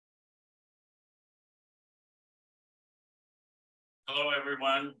Hello,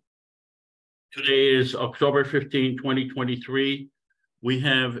 everyone. Today is October 15, 2023. We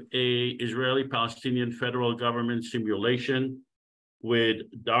have a Israeli-Palestinian federal government simulation with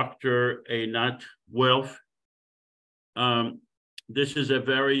Dr. Einat Wilf. This is a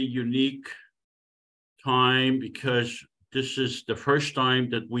very unique time because this is the first time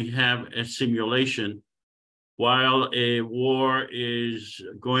that we have a simulation while a war is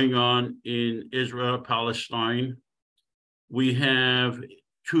going on in Israel, Palestine. We have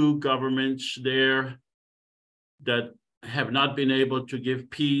two governments there that have not been able to give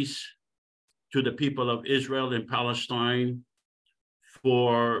peace to the people of Israel and Palestine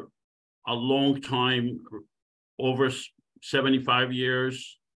for a long time, over 75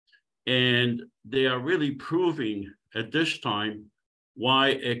 years. And they are really proving at this time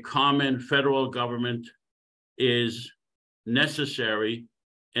why a common federal government is necessary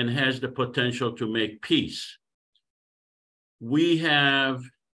and has the potential to make peace. We have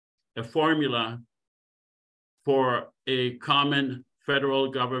a formula for a common federal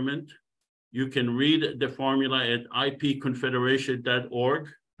government. You can read the formula at ipconfederation.org,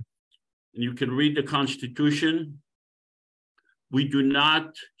 and you can read the Constitution. We do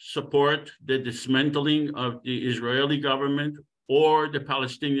not support the dismantling of the Israeli government or the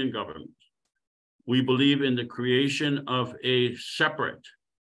Palestinian government. We believe in the creation of a separate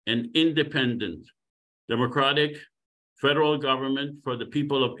and independent democratic federal government for the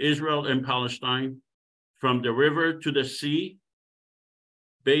people of Israel and Palestine, from the river to the sea,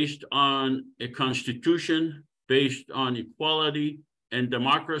 based on a constitution, based on equality and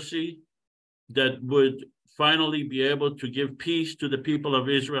democracy that would finally be able to give peace to the people of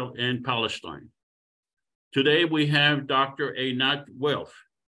Israel and Palestine. Today, we have Dr. Einat Wilf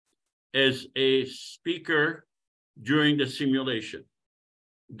as a speaker during the simulation.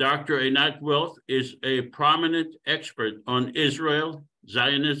 Dr. Einat Wilf is a prominent expert on Israel,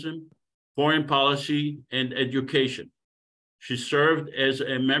 Zionism, foreign policy, and education. She served as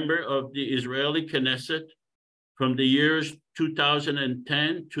a member of the Israeli Knesset from the years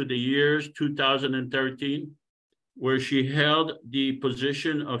 2010 to the years 2013, where she held the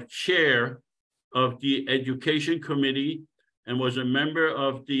position of chair of the Education Committee and was a member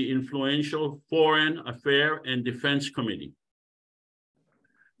of the influential Foreign Affairs and Defense Committee.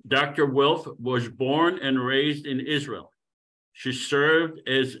 Dr. Wilf was born and raised in Israel. She served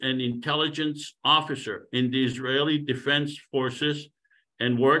as an intelligence officer in the Israeli Defense Forces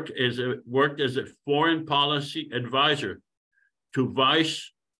and worked as a foreign policy advisor to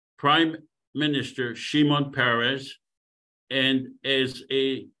Vice Prime Minister Shimon Peres and as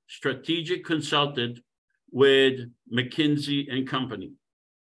a strategic consultant with McKinsey and Company.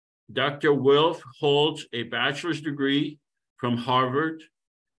 Dr. Wilf holds a bachelor's degree from Harvard,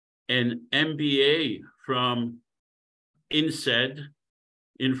 an MBA from INSEAD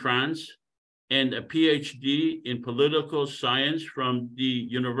in France, and a PhD in political science from the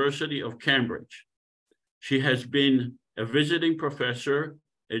University of Cambridge. She has been a visiting professor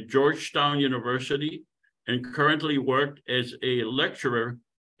at Georgetown University and currently worked as a lecturer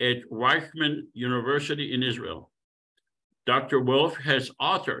at Reichman University in Israel. Dr. Wilf has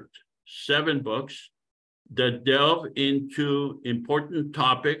authored 7 books that delve into important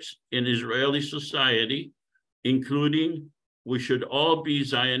topics in Israeli society, including We Should All Be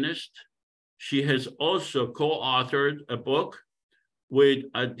Zionist. She has also co-authored a book with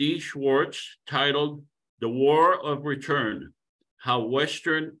Adi Schwartz titled The War of Return: How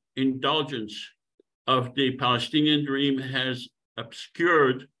Western Indulgence of the Palestinian Dream Has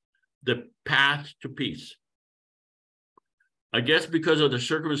Obscured the Path to Peace. I guess because of the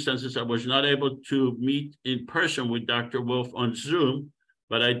circumstances, I was not able to meet in person with Dr. Wilf on Zoom,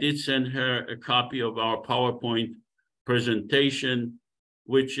 but I did send her a copy of our PowerPoint presentation,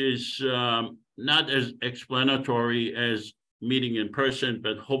 which is not as explanatory as meeting in person,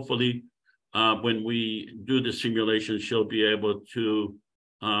 but hopefully when we do the simulation, she'll be able to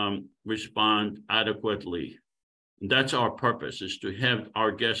respond adequately. And that's our purpose, is to have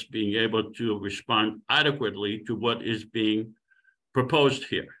our guests being able to respond adequately to what is being proposed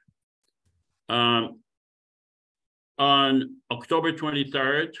here. On October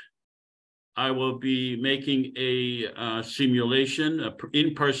 23rd, I will be making a simulation, an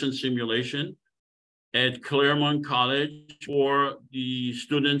in-person simulation at Claremont College for the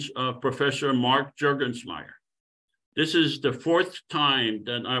students of Professor Mark Juergensmeyer. This is the 4th time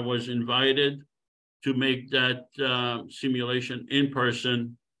that I was invited to make that simulation in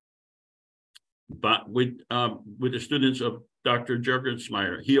person, but with the students of Dr.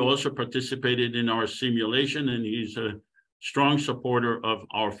 Juergensmeyer. He also participated in our simulation, and he's a strong supporter of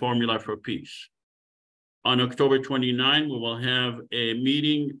our formula for peace. On October 29, we will have a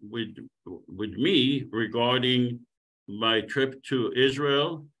meeting with me regarding my trip to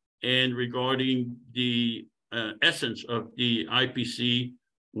Israel and regarding the essence of the IPC,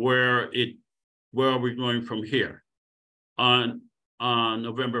 where are we going from here. On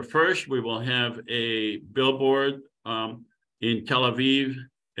November 1st, we will have a billboard in Tel Aviv,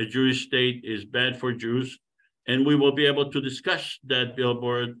 a Jewish state is bad for Jews, and we will be able to discuss that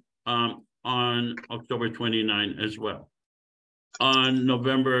billboard on October 29 as well. On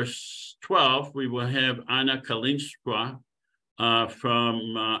November 12th, we will have Anna Kalinska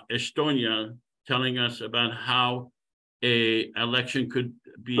from Estonia telling us about how an election could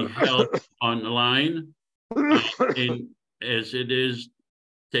be held online as it is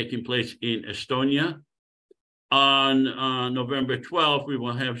taking place in Estonia. On November 12th, we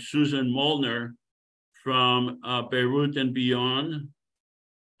will have Susan Molnar from Beirut and beyond.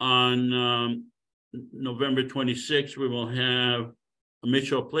 On November 26th, we will have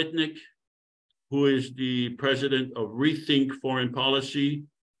Mitchell Plitnick, who is the president of Rethink Foreign Policy,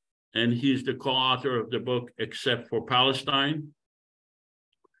 and he's the co-author of the book Except for Palestine.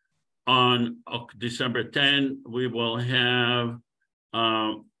 On December 10, we will have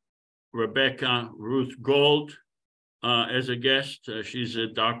Rebecca Ruth Gold as a guest. She's a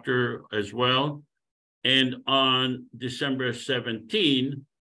doctor as well. And on December 17,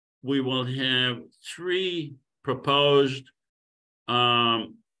 we will have 3 proposed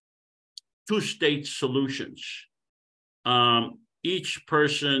two-state solutions. Each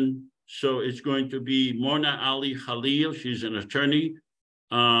person, so it's going to be Mona Ali Khalil, she's an attorney.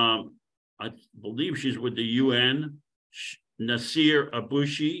 I believe she's with the UN. Nasir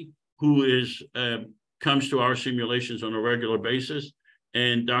Abushi, who is comes to our simulations on a regular basis,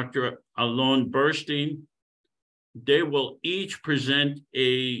 and Dr. Alon Burstein. They will each present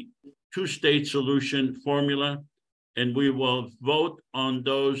a two-state solution formula, and we will vote on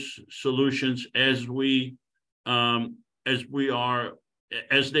those solutions as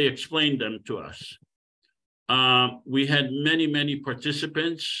they explain them to us. We had many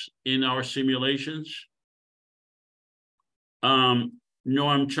participants in our simulations. Noam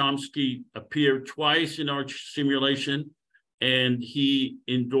Chomsky appeared twice in our simulation, and he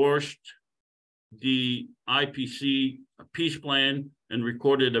endorsed the IPC peace plan and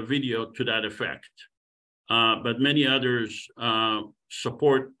recorded a video to that effect. But many others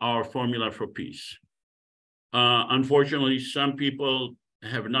support our formula for peace. Unfortunately, some people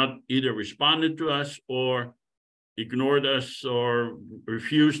have not either responded to us or ignored us or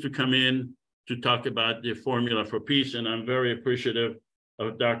refused to come in to talk about the formula for peace. And I'm very appreciative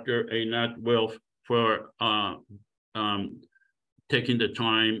of Dr. Einat Wilf for taking the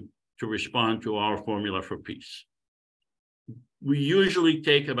time to respond to our formula for peace. We usually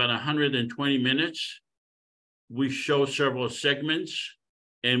take about 120 minutes. We show several segments,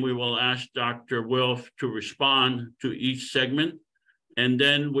 and we will ask Dr. Wilf to respond to each segment. And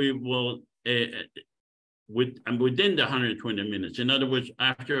then we will, within the 120 minutes, in other words,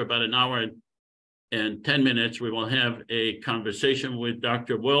 after about an hour and 10 minutes, we will have a conversation with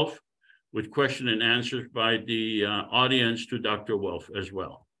Dr. Wilf with question and answers by the audience to Dr. Wilf as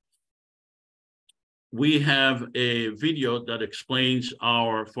well. We have a video that explains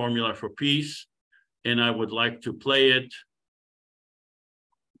our formula for peace, and I would like to play it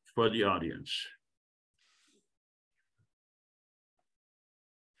for the audience.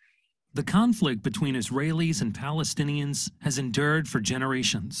 The conflict between Israelis and Palestinians has endured for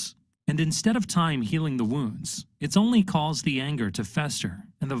generations. And instead of time healing the wounds, it's only caused the anger to fester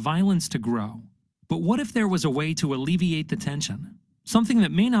and the violence to grow. But what if there was a way to alleviate the tension? Something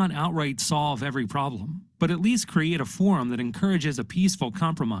that may not outright solve every problem, but at least create a forum that encourages a peaceful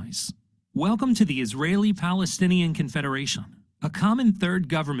compromise. Welcome to the Israeli-Palestinian Confederation, a common third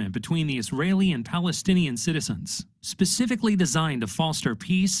government between the Israeli and Palestinian citizens, specifically designed to foster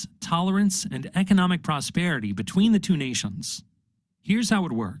peace, tolerance, and economic prosperity between the two nations. Here's how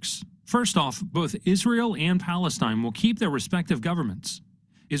it works. First off, both Israel and Palestine will keep their respective governments.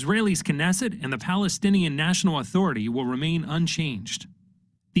 Israel's Knesset and the Palestinian National Authority will remain unchanged.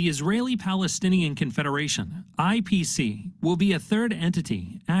 The Israeli-Palestinian Confederation, IPC, will be a third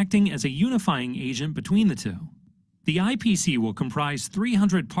entity acting as a unifying agent between the two. The IPC will comprise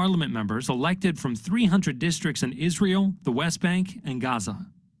 300 parliament members elected from 300 districts in Israel, the West Bank, and Gaza.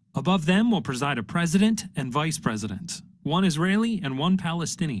 Above them will preside a president and vice president, one Israeli and one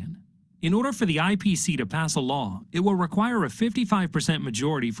Palestinian. In order for the IPC to pass a law, it will require a 55%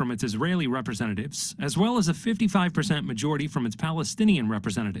 majority from its Israeli representatives, as well as a 55% majority from its Palestinian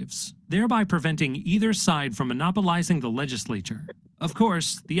representatives, thereby preventing either side from monopolizing the legislature. Of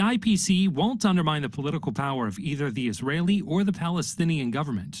course, the IPC won't undermine the political power of either the Israeli or the Palestinian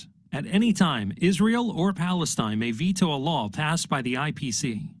government. At any time, Israel or Palestine may veto a law passed by the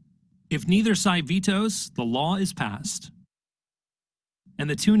IPC. If neither side vetoes, the law is passed. And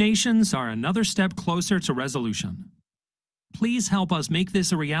the two nations are another step closer to resolution. Please help us make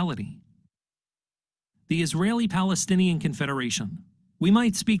this a reality. The Israeli-Palestinian Confederation. We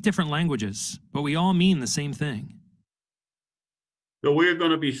might speak different languages, but we all mean the same thing. So we're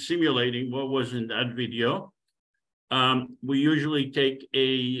going to be simulating what was in that video. We usually take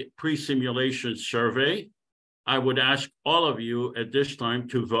a pre-simulation survey. I would ask all of you at this time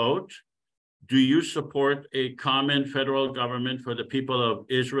to vote. Do you support a common federal government for the people of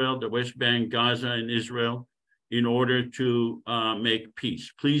Israel, the West Bank, Gaza, and Israel in order to make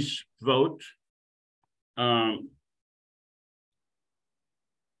peace? Please vote. Either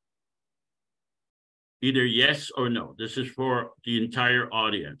yes or no. This is for the entire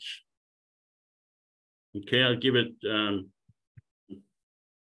audience. Okay, I'll give it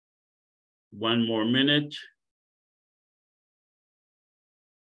 1 more minute.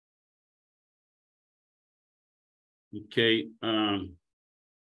 Okay, can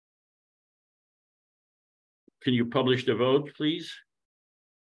you publish the vote, please?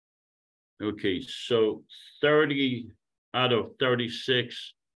 Okay, so 30 out of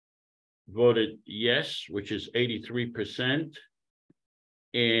 36 voted yes, which is 83%,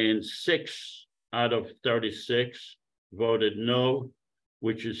 and 6 out of 36 voted no,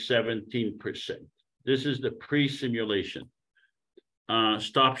 which is 17%. This is the pre-simulation.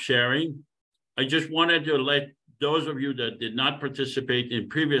 Stop sharing. I just wanted to let those of you that did not participate in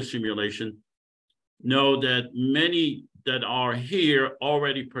previous simulation know that many that are here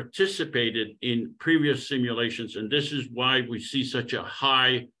already participated in previous simulations, and this is why we see such a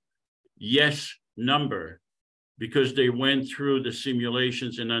high yes number, because they went through the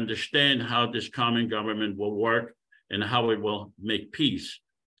simulations and understand how this common government will work and how it will make peace.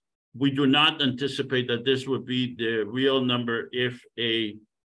 We do not anticipate that this would be the real number if a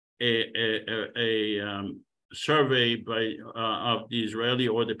survey by of the Israeli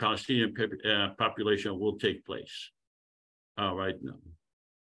or the Palestinian population will take place. Right now.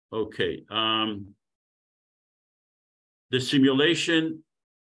 Okay. The simulation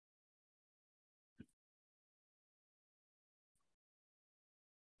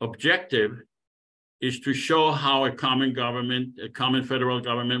objective is to show how a common government, a common federal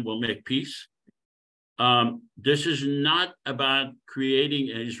government will make peace. This is not about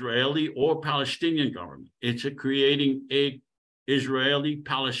creating an Israeli or Palestinian government. It's creating a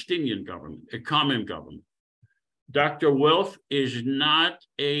Israeli-Palestinian government, a common government. Dr. Wilf is not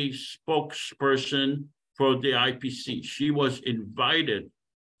a spokesperson for the IPC. She was invited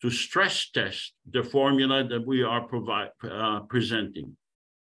to stress test the formula that we are presenting.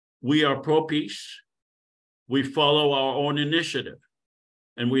 We are pro-peace. We follow our own initiative.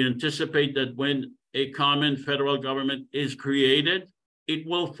 And we anticipate that when a common federal government is created, it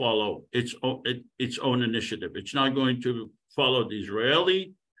will follow its own initiative. It's not going to follow the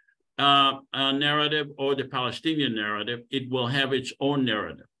Israeli narrative or the Palestinian narrative. It will have its own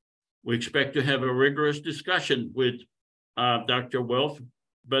narrative. We expect to have a rigorous discussion with Dr. Wilf,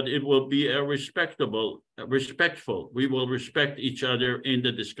 but it will be a respectful. We will respect each other in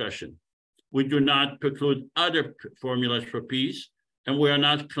the discussion. We do not preclude other formulas for peace, and we are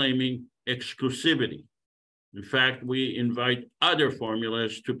not claiming exclusivity. In fact, we invite other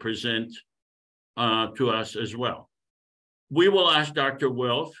formulas to present to us as well. We will ask Dr.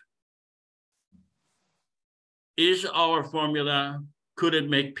 Wilf, is our formula, could it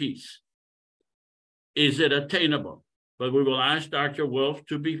make peace? Is it attainable? But we will ask Dr. Wilf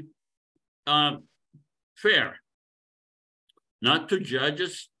to be fair, not to judge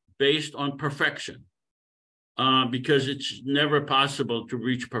us based on perfection, because it's never possible to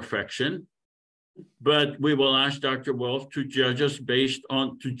reach perfection. But we will ask Dr. Wilf to judge us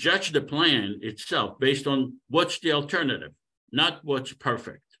to judge the plan itself based on what's the alternative, not what's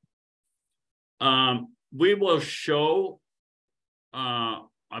perfect. We will show, I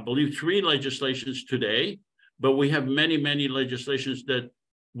believe, 3 legislations today, but we have many, many legislations that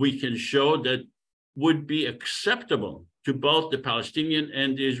we can show that would be acceptable to both the Palestinian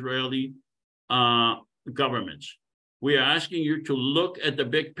and the Israeli governments. We are asking you to look at the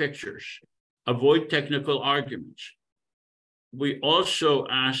big pictures, avoid technical arguments. We also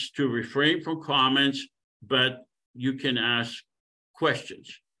ask to refrain from comments, but you can ask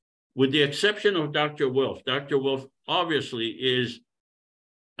questions. with the exception of Dr. Wilf. Dr. Wilf obviously is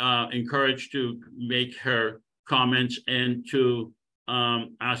encouraged to make her comments and to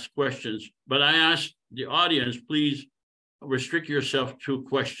ask questions. But I ask the audience, please restrict yourself to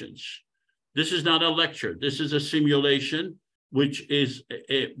questions. This is not a lecture. This is a simulation, which is,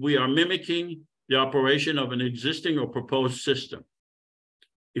 we are mimicking the operation of an existing or proposed system.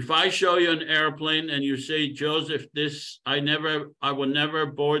 If I show you an airplane and you say, Joseph, I will never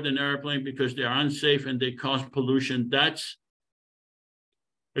board an airplane because they are unsafe and they cause pollution, that's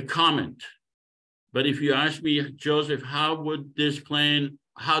a comment. But if you ask me, Joseph, how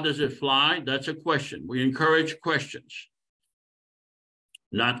does it fly? That's a question. We encourage questions,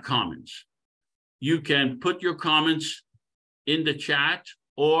 not comments. You can put your comments in the chat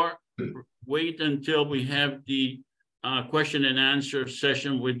or wait until we have the question and answer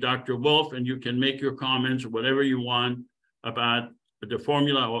session with Dr. Wilf, and you can make your comments or whatever you want about the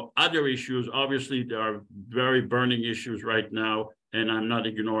formula or other issues. Obviously, there are very burning issues right now, and I'm not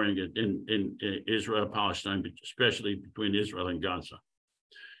ignoring it in Israel and Palestine, especially between Israel and Gaza.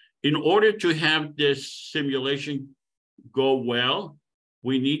 In order to have this simulation go well,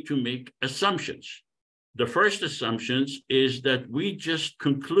 we need to make assumptions. The first assumptions is that we just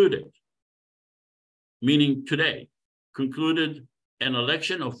concluded, meaning today, concluded an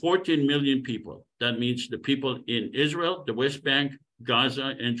election of 14 million people. That means the people in Israel, the West Bank,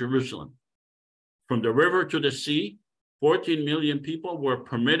 Gaza, and Jerusalem. From the river to the sea, 14 million people were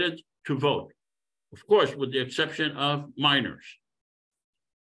permitted to vote, of course, with the exception of minors.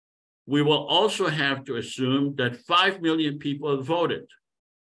 We will also have to assume that 5 million people voted.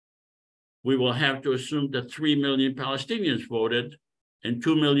 We will have to assume that 3 million Palestinians voted and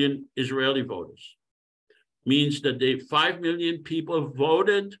 2 million Israeli voters. Means that 5 million people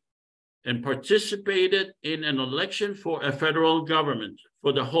voted and participated in an election for a federal government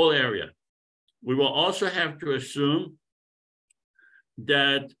for the whole area. We will also have to assume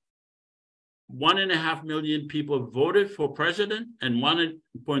that 1.5 million people voted for president and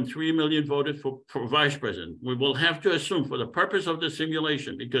 1.3 million voted for vice president. We will have to assume, for the purpose of the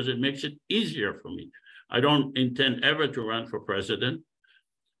simulation, because it makes it easier for me. I don't intend ever to run for president.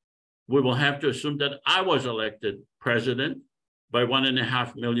 We will have to assume that I was elected president by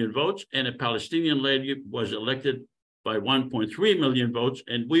 1.5 million votes, and a Palestinian lady was elected by 1.3 million votes,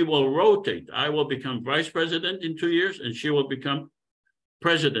 and we will rotate. I will become vice president in 2 years, and she will become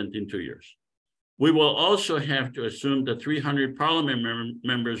president in 2 years. We will also have to assume that 300 parliament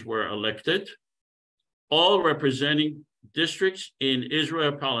members were elected, all representing districts in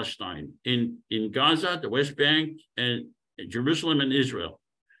Israel, Palestine, in Gaza, the West Bank, and Jerusalem and Israel.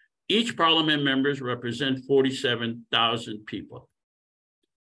 Each parliament members represent 47,000 people.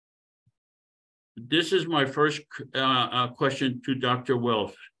 This is my first question to Dr.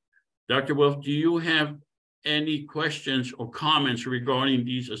 Wilf. Dr. Wilf, do you have any questions or comments regarding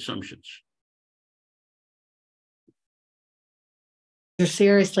these assumptions? You're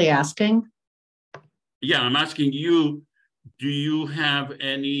seriously asking? Yeah, I'm asking you, do you have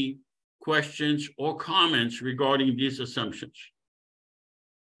any questions or comments regarding these assumptions?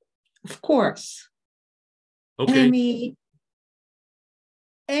 Of course. Okay.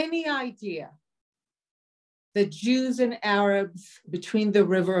 Any idea that Jews and Arabs between the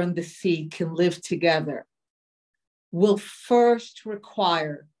river and the sea can live together will first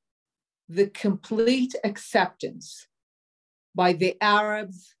require the complete acceptance by the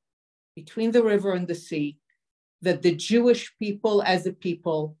Arabs between the river and the sea that the Jewish people as a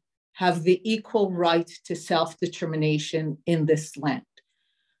people have the equal right to self-determination in this land.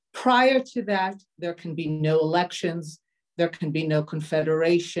 Prior to that, there can be no elections, there can be no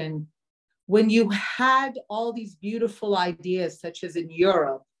confederation. When you had all these beautiful ideas, such as in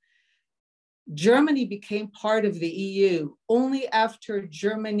Europe, Germany became part of the EU only after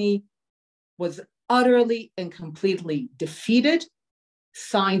Germany was utterly and completely defeated,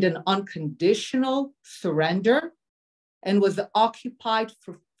 signed an unconditional surrender, and was occupied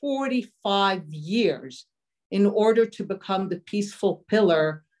for 45 years in order to become the peaceful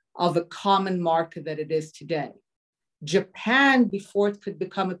pillar of a common market that it is today. Japan, before it could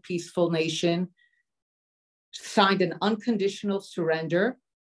become a peaceful nation, signed an unconditional surrender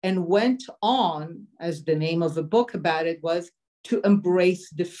and went on, as the name of the book about it was, to embrace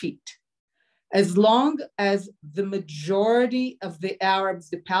defeat. As long as the majority of the Arabs,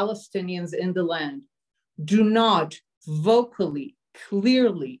 the Palestinians in the land, do not vocally,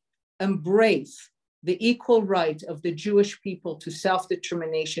 clearly embrace the equal right of the Jewish people to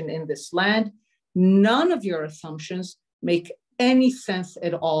self-determination in this land, none of your assumptions make any sense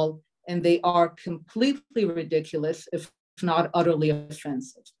at all, and they are completely ridiculous, if not utterly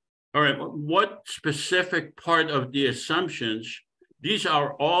offensive. All right, what specific part of the assumptions, these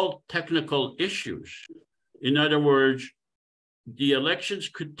are all technical issues. In other words, the elections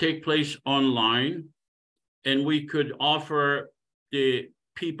could take place online, and we could offer the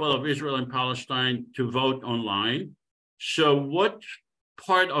people of Israel and Palestine to vote online. So what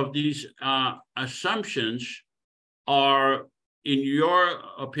part of these assumptions are, in your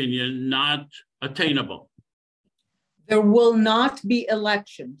opinion, not attainable? There will not be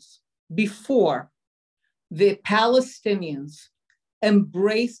elections before the Palestinians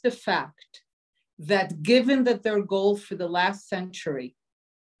embrace the fact that, given that their goal for the last century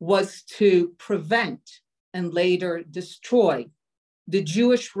was to prevent and later destroy the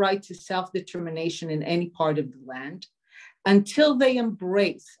Jewish right to self-determination in any part of the land, until they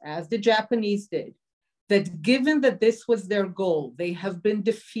embrace, as the Japanese did, that given that this was their goal, they have been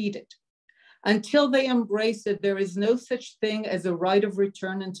defeated, until they embrace that there is no such thing as a right of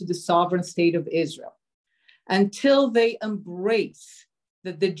return into the sovereign state of Israel, until they embrace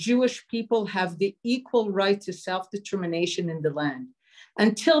that the Jewish people have the equal right to self-determination in the land,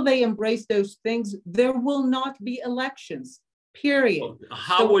 until they embrace those things, there will not be elections, period.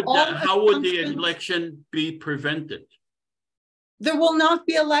 How would the election be prevented? There will not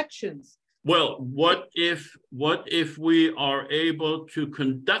be elections. Well, what if we are able to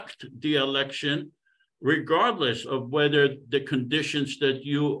conduct the election regardless of whether the conditions that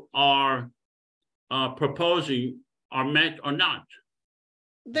you are proposing are met or not?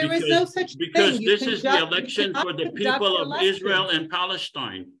 There is no such thing. Because this is the election for the people of Israel and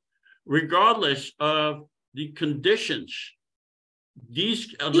Palestine, regardless of the conditions.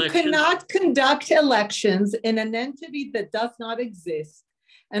 These elections. You cannot conduct elections in an entity that does not exist.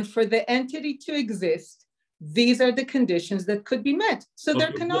 And for the entity to exist, these are the conditions that could be met. So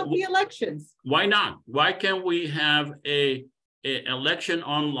there cannot be elections. Why not? Why can't we have a election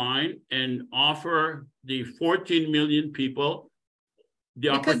online and offer the 14 million people the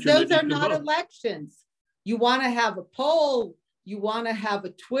opportunity to vote? Because those are not elections. You want to have a poll, you want to have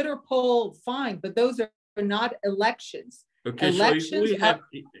a Twitter poll, fine, but those are not elections. Okay, elections so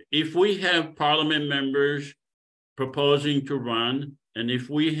if we have parliament members proposing to run, and if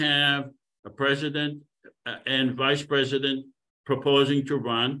we have a president and vice president proposing to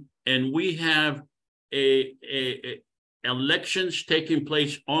run, and we have elections taking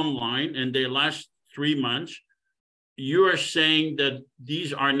place online and they last 3 months, you are saying that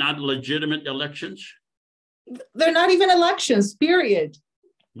these are not legitimate elections? They're not even elections, period.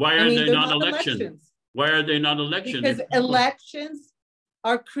 Why are they not elections? Why are they not elections? Because elections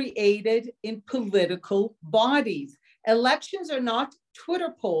are created in political bodies. Elections are not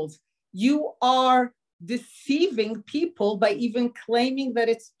Twitter polls. You are deceiving people by even claiming that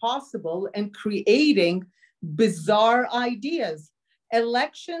it's possible and creating bizarre ideas.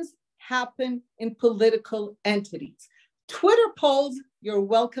 Elections happen in political entities. Twitter polls, you're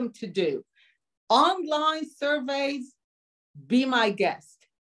welcome to do. Online surveys, be my guest.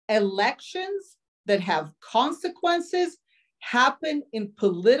 Elections that have consequences happen in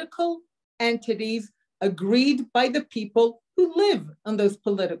political entities agreed by the people who live on those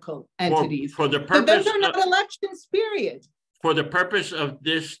political entities. For the purpose, so those are not elections, period. For the purpose of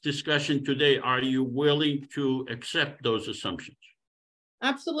this discussion today, are you willing to accept those assumptions?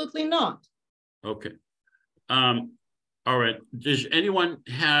 Absolutely not. Okay. All right. Does anyone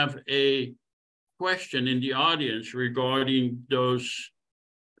have a question in the audience regarding those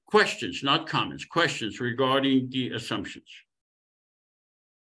questions, not comments, questions regarding the assumptions?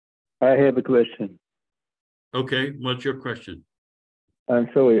 I have a question. Okay, what's your question? I'm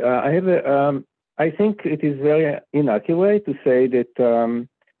sorry. I think it is very inaccurate to say that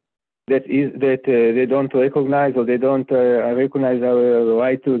they don't recognize or they don't recognize our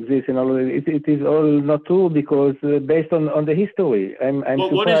right to exist, and all. It is all not true because based on the history, I'm well,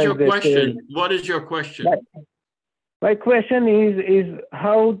 what is your question? What is your question? My question is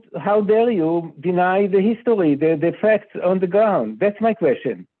how dare you deny the history, the facts on the ground? That's my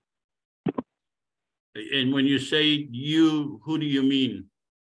question. And when you say you, who do you mean?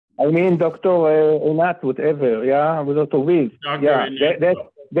 I mean Dr. Einat, whatever, yeah, Dr. Wilf. Yeah,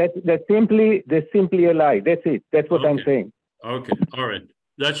 that's simply a lie. That's it. That's what I'm saying. Okay, all right.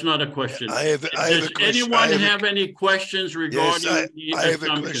 That's not a question. Does anyone have any questions regarding the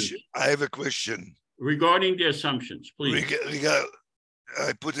assumptions? I have a question. Regarding the assumptions, please.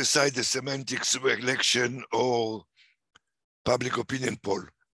 I put aside the semantics of election or public opinion poll.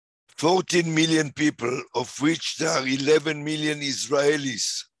 14 million people, of which there are 11 million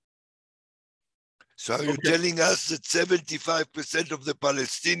Israelis. So are you telling us that 75% of the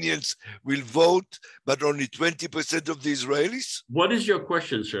Palestinians will vote, but only 20% of the Israelis? What is your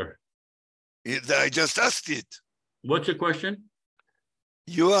question, sir? I just asked it. What's the question?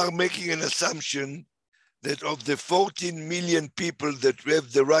 You are making an assumption that of the 14 million people that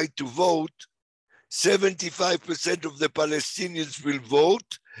have the right to vote, 75% of the Palestinians will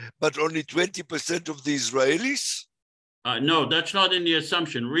vote, but only 20% of the Israelis? No, that's not in the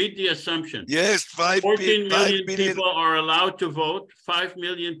assumption. Read the assumption. Yes, 14 million 5 million people are allowed to vote. 5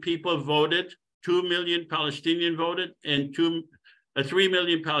 million people voted. 2 million Palestinian voted, and 3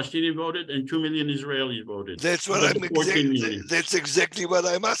 million Palestinian voted, and 2 million Israelis voted. That's what that's exactly what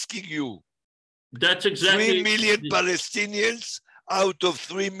I'm asking you. That's exactly 3 million Palestinians out of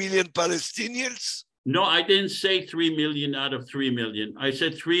 3 million Palestinians? No, I didn't say 3 million out of 3 million. I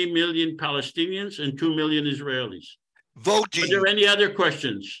said 3 million Palestinians and 2 million Israelis. Voting. Are there any other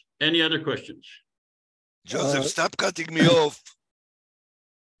questions? Any other questions? Joseph, stop cutting me off.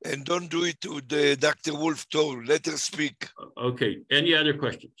 And don't do it to the Dr. Wilf tone. Let her speak. Okay. Any other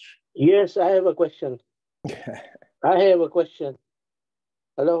questions? Yes, I have a question. I have a question.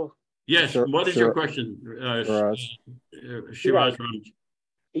 Hello? Yes. What is your question, Shiraz?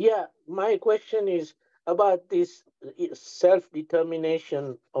 Yeah, my question is about this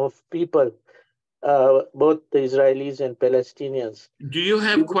self-determination of people, both the Israelis and Palestinians. Do you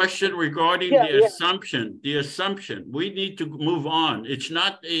have a question regarding the assumption? The assumption. We need to move on. It's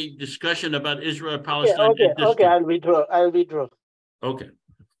not a discussion about Israel and Palestine. Okay, I'll withdraw. Okay.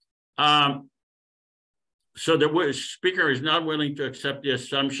 So the speaker is not willing to accept the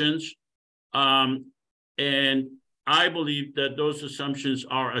assumptions. And I believe that those assumptions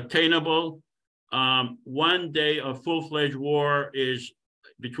are attainable. 1 day of full-fledged war is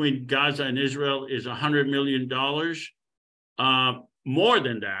between Gaza and Israel is $100 million, more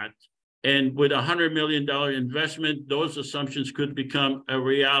than that. And with $100 million investment, those assumptions could become a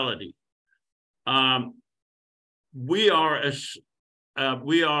reality. We are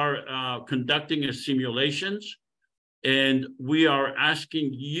conducting a simulations, and we are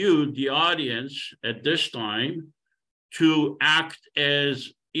asking you, the audience, at this time, to act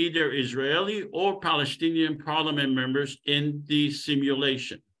as either Israeli or Palestinian parliament members in the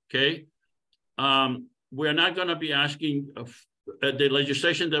simulation, okay? We're not gonna be asking, the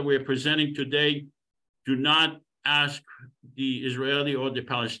legislation that we're presenting today do not ask the Israeli or the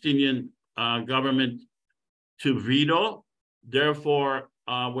Palestinian government to veto. Therefore,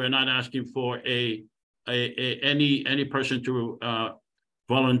 we're not asking for any person to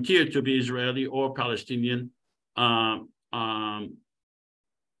volunteer to be Israeli or Palestinian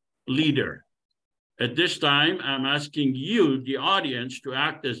leader. At this time, I'm asking you, the audience, to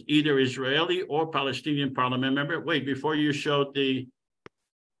act as either Israeli or Palestinian parliament member. Wait, before you show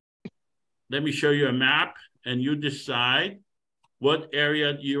let me show you a map, and you decide what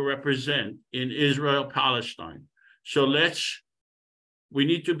area you represent in Israel, Palestine. So we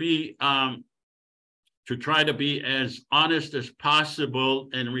need to be, to try to be as honest as possible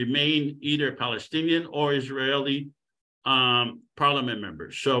and remain either Palestinian or Israeli parliament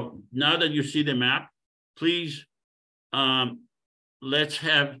members. So now that you see the map, please let's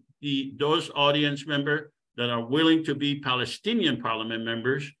have those audience members that are willing to be Palestinian parliament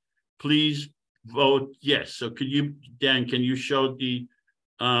members, please vote yes. So Dan, can you show the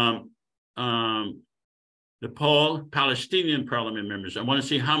poll, Palestinian parliament members? I want to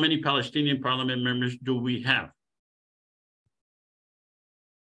see how many Palestinian parliament members do we have.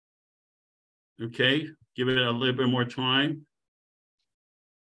 Okay, give it a little bit more time.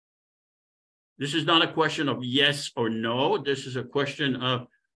 This is not a question of yes or no. This is a question of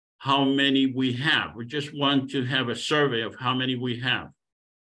how many we have. We just want to have a survey of how many we have.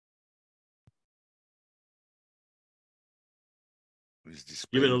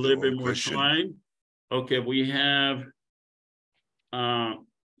 Give it a little bit more time. Okay, we have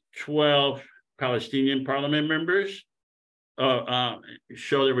 12 Palestinian parliament members.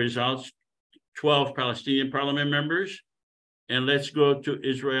 Show the results. 12 Palestinian parliament members. And let's go to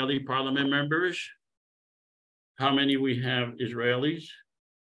Israeli parliament members. How many we have Israelis?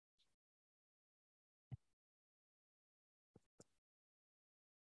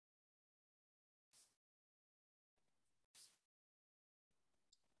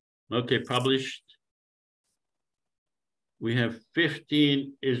 Okay, published. We have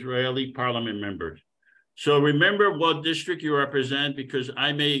 15 Israeli parliament members. So remember what district you represent, because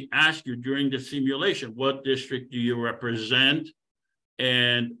I may ask you during the simulation, what district do you represent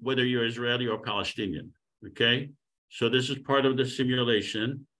and whether you're Israeli or Palestinian, okay? So this is part of the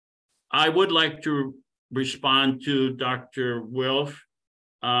simulation. I would like to respond to Dr. Wilf.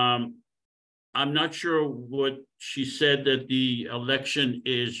 I'm not sure what she said, that the election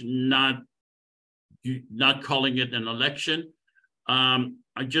is not calling it an election.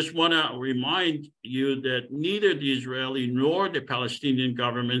 I just want to remind you that neither the Israeli nor the Palestinian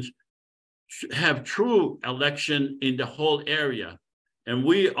governments have true election in the whole area. And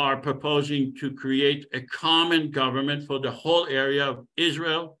we are proposing to create a common government for the whole area of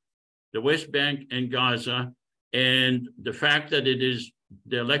Israel, the West Bank, and Gaza. And the fact that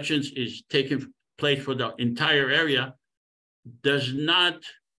the elections is taking place for the entire area does not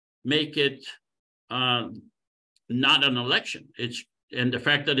make it not an election. And the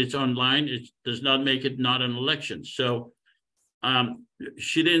fact that it's online, it does not make it not an election. So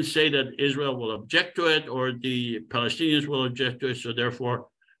she didn't say that Israel will object to it or the Palestinians will object to it. So therefore,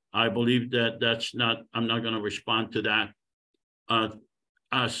 I believe that I'm not going to respond to that.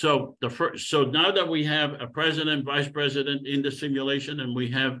 So now that we have a president, vice president in the simulation, and we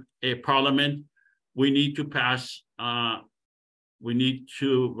have a parliament, we need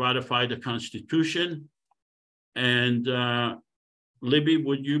to ratify the Constitution. And Libby,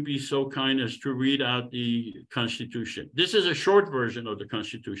 would you be so kind as to read out the Constitution? This is a short version of the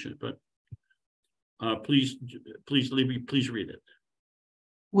Constitution, but please, Libby, please read it.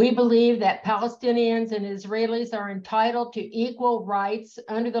 We believe that Palestinians and Israelis are entitled to equal rights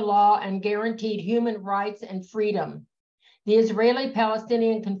under the law and guaranteed human rights and freedom. The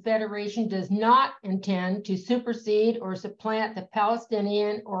Israeli-Palestinian Confederation does not intend to supersede or supplant the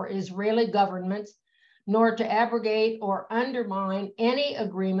Palestinian or Israeli governments, nor to abrogate or undermine any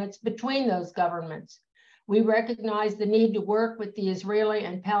agreements between those governments. We recognize the need to work with the Israeli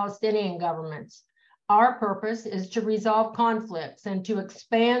and Palestinian governments. Our purpose is to resolve conflicts and to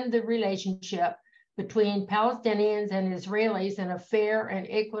expand the relationship between Palestinians and Israelis in a fair and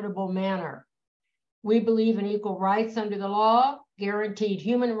equitable manner. We believe in equal rights under the law, guaranteed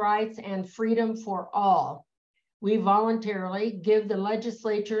human rights, and freedom for all. We voluntarily give the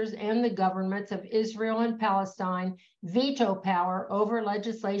legislatures and the governments of Israel and Palestine veto power over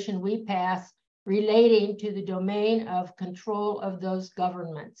legislation we pass relating to the domain of control of those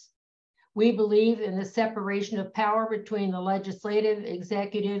governments. We believe in the separation of power between the legislative,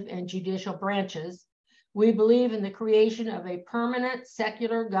 executive, and judicial branches. We believe in the creation of a permanent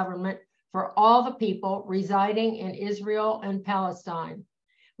secular government for all the people residing in Israel and Palestine.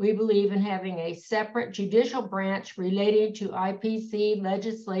 We believe in having a separate judicial branch relating to IPC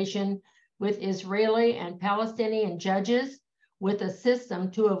legislation with Israeli and Palestinian judges, with a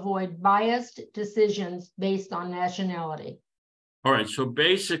system to avoid biased decisions based on nationality. All right, so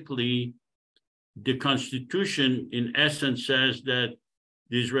basically, the Constitution, in essence, says that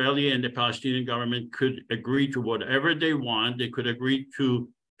the Israeli and the Palestinian government could agree to whatever they want. They could agree to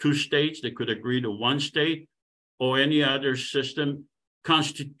 2 states, they could agree to 1 state, or any other system.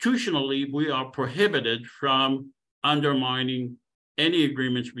 Constitutionally, we are prohibited from undermining any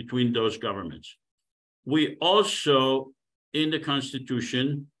agreements between those governments. We also, in the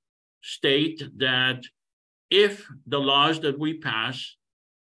Constitution, state that if the laws that we pass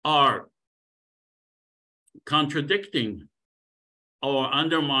are contradicting or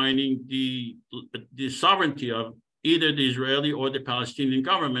undermining the sovereignty of either the Israeli or the Palestinian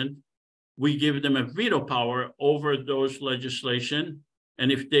government, we give them a veto power over those legislation.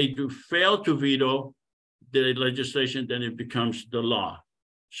 And if they do fail to veto the legislation, then it becomes the law.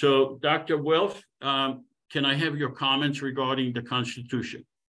 So Dr. Wilf, can I have your comments regarding the Constitution?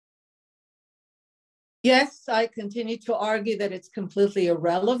 Yes, I continue to argue that it's completely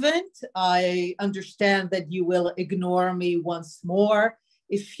irrelevant. I understand that you will ignore me once more.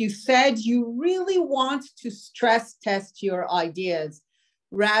 If you said you really want to stress test your ideas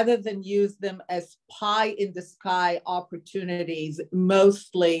rather than use them as pie in the sky opportunities,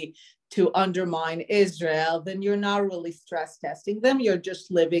 mostly to undermine Israel, then you're not really stress testing them. You're just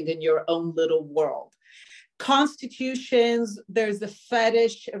living in your own little world. Constitutions, there's a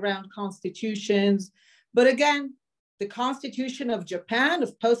fetish around constitutions. But again, the Constitution of Japan,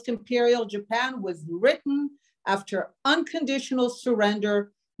 of post-imperial Japan, was written after unconditional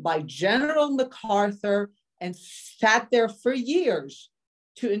surrender by General MacArthur and sat there for years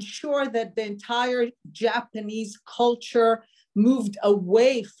to ensure that the entire Japanese culture moved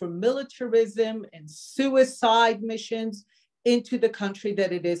away from militarism and suicide missions into the country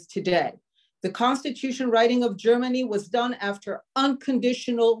that it is today. The Constitution writing of Germany was done after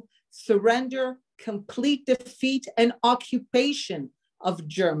unconditional surrender, complete defeat, and occupation of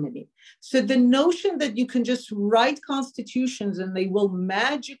Germany. So the notion that you can just write constitutions and they will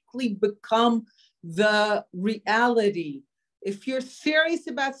magically become the reality. If you're serious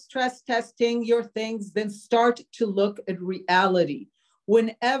about stress testing your things, then start to look at reality.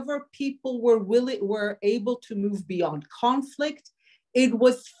 Whenever people were able to move beyond conflict, it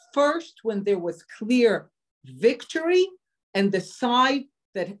was first when there was clear victory and the side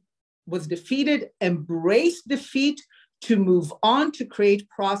that was defeated embraced defeat to move on to create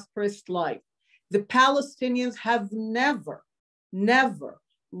prosperous life. The Palestinians have never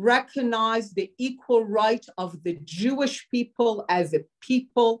recognized the equal right of the Jewish people as a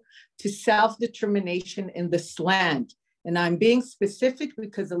people to self-determination in this land. And I'm being specific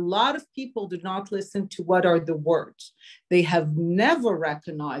because a lot of people do not listen to what are the words. They have never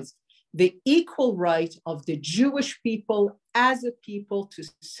recognized the equal right of the Jewish people as a people to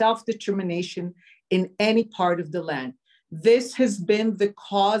self-determination in any part of the land. This has been the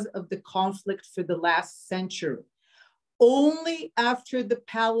cause of the conflict for the last century. Only after the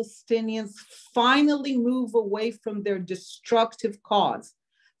Palestinians finally move away from their destructive cause,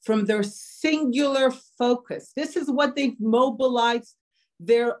 from their singular focus, this is what they've mobilized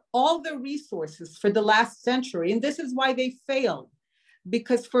all their resources for the last century. And this is why they failed,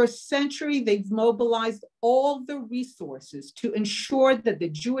 because for a century, they've mobilized all the resources to ensure that the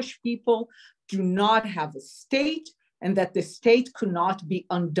Jewish people do not have a state and that the state could not be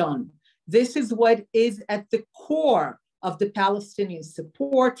undone. This is what is at the core of the Palestinian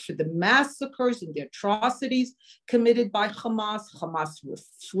support for the massacres and the atrocities committed by Hamas. Hamas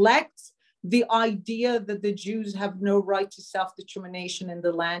reflects the idea that the Jews have no right to self-determination in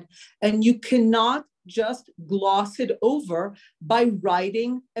the land, and you cannot just gloss it over by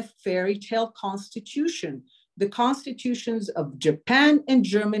writing a fairy tale constitution. The constitutions of Japan and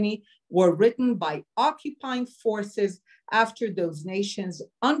Germany were written by occupying forces after those nations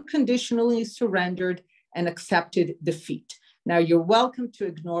unconditionally surrendered and accepted defeat. Now, you're welcome to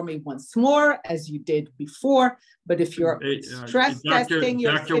ignore me once more, as you did before, but if you're stress testing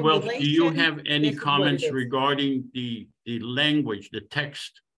your Dr. Wilf, do you have any this comments regarding the language, the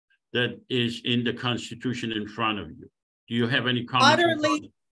text that is in the Constitution in front of you? Do you have any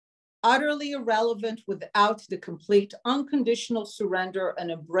comments? Utterly irrelevant without the complete unconditional surrender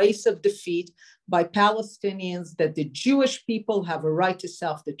and embrace of defeat by Palestinians that the Jewish people have a right to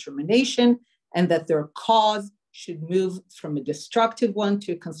self-determination and that their cause should move from a destructive one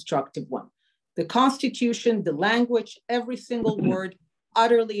to a constructive one. The Constitution, the language, every single word,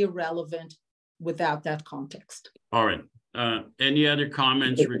 utterly irrelevant without that context. All right. Any other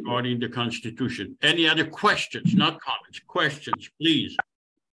comments regarding the Constitution? Any other questions? Not comments, questions, please.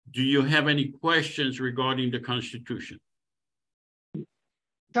 Do you have any questions regarding the Constitution?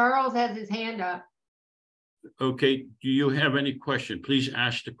 Charles has his hand up. Okay, do you have any question? Please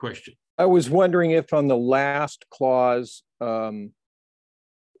ask the question. I was wondering if on the last clause, a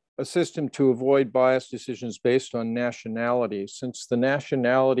system to avoid biased decisions based on nationality, since the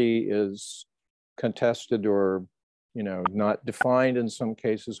nationality is contested or not defined in some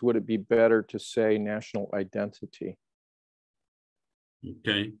cases, would it be better to say national identity?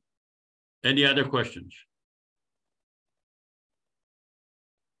 Okay. Any other questions?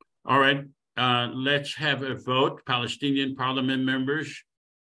 All right. Let's have a vote, Palestinian parliament members.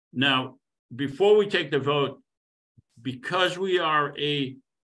 Now, before we take the vote, because you are a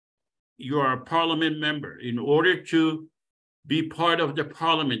parliament member, in order to be part of the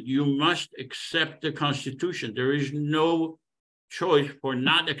parliament, you must accept the Constitution. There is no choice for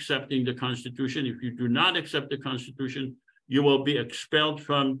not accepting the Constitution. If you do not accept the Constitution, you will be expelled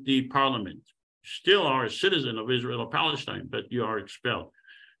from the parliament. Still are a citizen of Israel or Palestine, but you are expelled.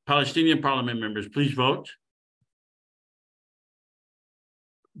 Palestinian parliament members, please vote.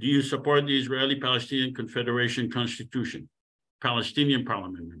 Do you support the Israeli-Palestinian Confederation Constitution? Palestinian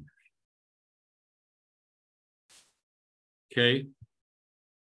parliament members. Okay.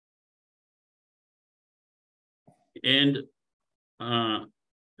 And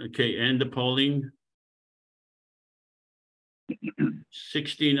the polling.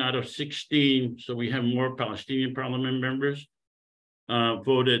 16 out of 16, so we have more Palestinian parliament members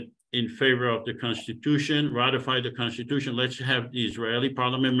voted in favor of the Constitution, ratify the Constitution. Let's have the Israeli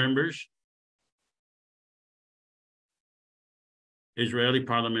parliament members. Israeli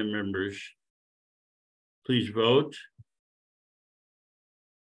parliament members, please vote.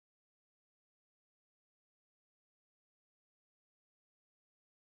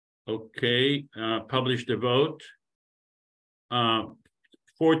 Okay, publish the vote.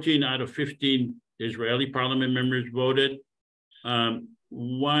 14 out of 15 Israeli parliament members voted.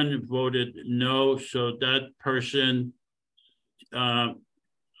 One voted no, so that person,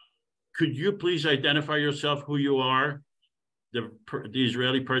 could you please identify yourself who you are, the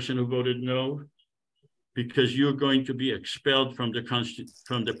Israeli person who voted no? Because you're going to be expelled from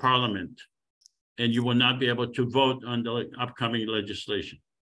the parliament and you will not be able to vote on the upcoming legislation.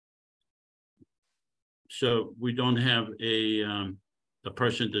 So we don't have a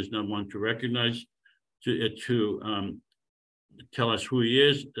person does not want to recognize to tell us who he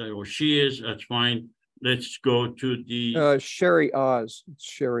is or she is. That's fine. Let's go to the. Sherry Oz. It's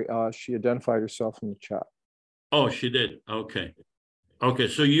Sherry Oz. She identified herself in the chat. Oh, she did. Okay. Okay.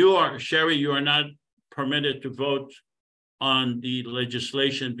 So you are, Sherry, you are not permitted to vote on the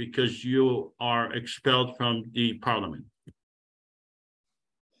legislation because you are expelled from the parliament.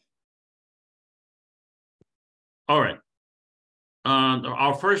 All right.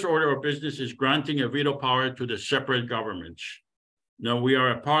 Our first order of business is granting a veto power to the separate governments. Now, we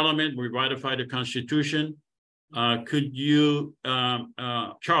are a parliament, we ratify the Constitution. Could you,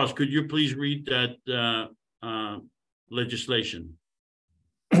 Charles, could you please read that legislation?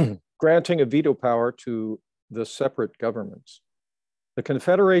 Granting a veto power to the separate governments. The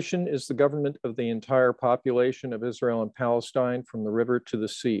Confederation is the government of the entire population of Israel and Palestine from the river to the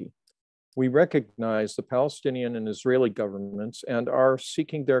sea. We recognize the Palestinian and Israeli governments and are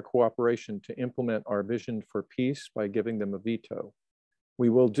seeking their cooperation to implement our vision for peace by giving them a veto. We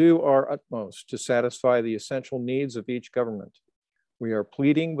will do our utmost to satisfy the essential needs of each government. We are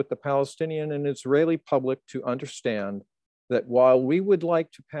pleading with the Palestinian and Israeli public to understand that while we would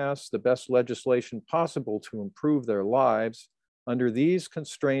like to pass the best legislation possible to improve their lives, under these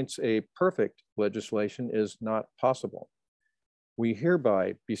constraints, a perfect legislation is not possible. We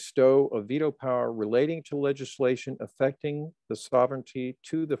hereby bestow a veto power relating to legislation affecting the sovereignty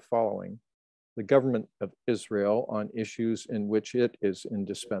to the following: the government of Israel on issues in which it is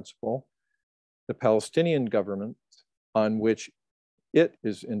indispensable, the Palestinian government on which it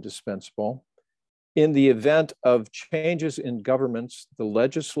is indispensable. In the event of changes in governments, the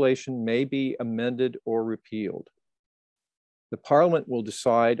legislation may be amended or repealed. The Parliament will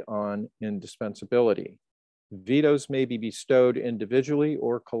decide on indispensability. Vetoes may be bestowed individually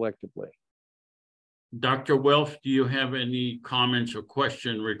or collectively. Dr. Wilf, do you have any comments or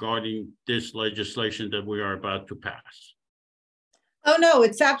question regarding this legislation that we are about to pass? Oh, no,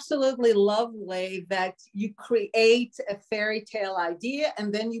 it's absolutely lovely that you create a fairy tale idea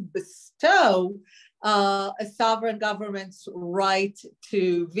and then you bestow a sovereign government's right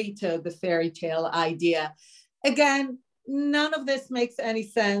to veto the fairy tale idea. Again, none of this makes any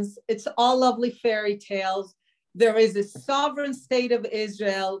sense. It's all lovely fairy tales. There is a sovereign state of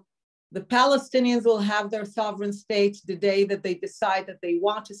Israel. The Palestinians will have their sovereign state the day that they decide that they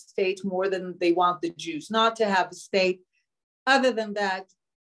want a state more than they want the Jews not to have a state. Other than that,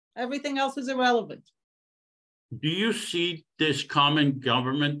 everything else is irrelevant. Do you see this common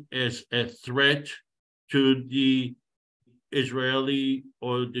government as a threat to the Israeli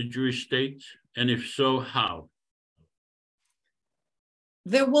or the Jewish state? And if so, how?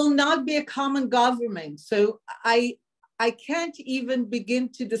 There will not be a common government. So I can't even begin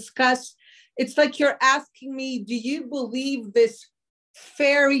to discuss. It's like you're asking me, do you believe this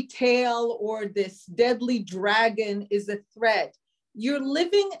fairy tale or this deadly dragon is a threat? You're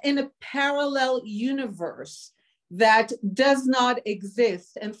living in a parallel universe that does not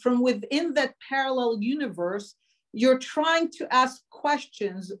exist. And from within that parallel universe, you're trying to ask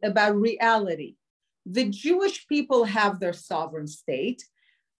questions about reality. The Jewish people have their sovereign state.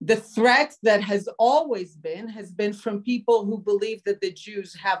 The threat that has always been from people who believe that the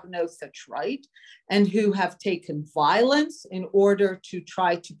Jews have no such right and who have taken violence in order to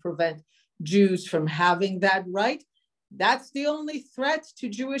try to prevent Jews from having that right. That's the only threat to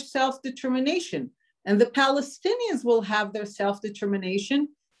Jewish self-determination. And the Palestinians will have their self-determination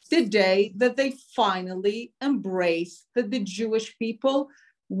the day that they finally embrace that the Jewish people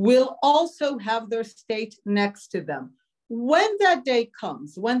will also have their state next to them. When that day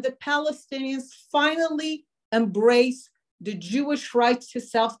comes, when the Palestinians finally embrace the Jewish right to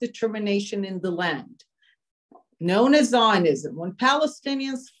self-determination in the land, known as Zionism, when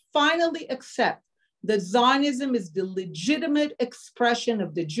Palestinians finally accept that Zionism is the legitimate expression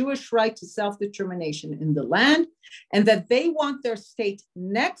of the Jewish right to self-determination in the land, and that they want their state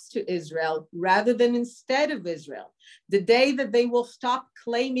next to Israel rather than instead of Israel, the day that they will stop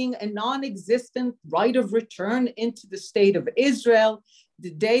claiming a non-existent right of return into the state of Israel, the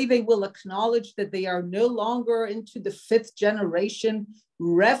day they will acknowledge that they are no longer into the fifth generation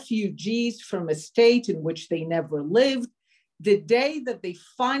refugees from a state in which they never lived, the day that they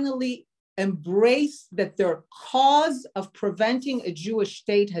finally embrace that their cause of preventing a Jewish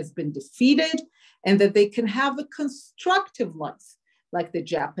state has been defeated and that they can have a constructive life, like the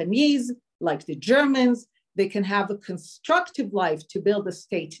Japanese, like the Germans. They can have a constructive life to build a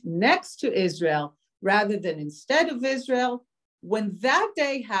state next to Israel rather than instead of Israel. When that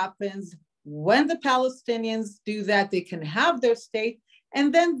day happens, when the Palestinians do that, they can have their state.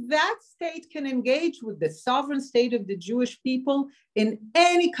 And then that state can engage with the sovereign state of the Jewish people in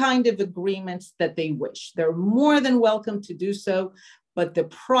any kind of agreements that they wish. They're more than welcome to do so, but the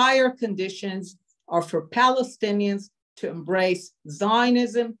prior conditions are for Palestinians to embrace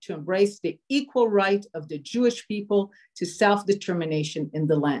Zionism, to embrace the equal right of the Jewish people to self-determination in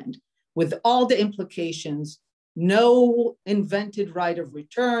the land, with all the implications: no invented right of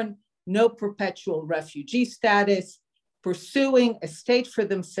return, no perpetual refugee status, pursuing a state for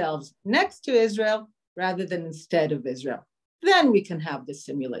themselves next to Israel rather than instead of Israel. Then we can have this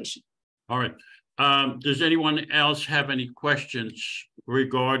simulation. All right. Does anyone else have any questions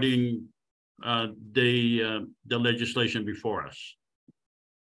regarding the legislation before us?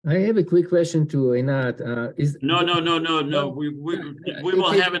 I have a quick question to Einat. No. We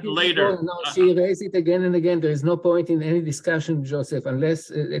will have it later. No, she raised it again and again. There is no point in any discussion, Joseph, unless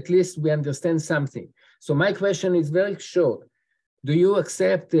at least we understand something. So my question is very short. Do you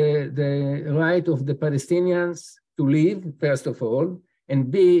accept the right of the Palestinians to live, first of all, and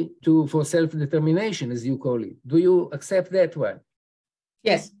B, for self-determination, as you call it? Do you accept that one?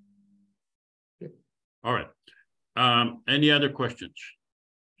 Yes. All right. Any other questions?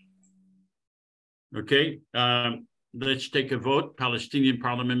 Okay. Let's take a vote. Palestinian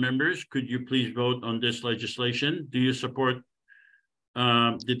parliament members, could you please vote on this legislation? Do you support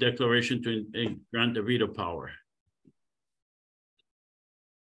the declaration to grant the veto power?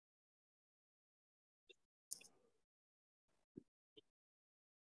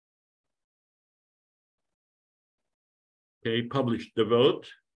 Okay, publish the vote.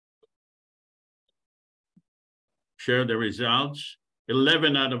 Share the results.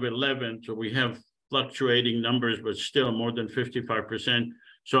 11 out of 11, so we have fluctuating numbers, but still more than 55%.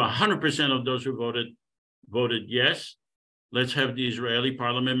 So 100% of those who voted yes. Let's have the Israeli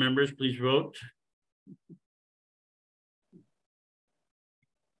parliament members please vote.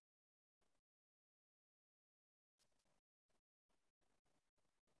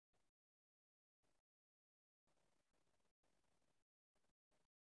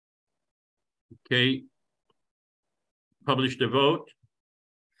 Okay, publish the vote.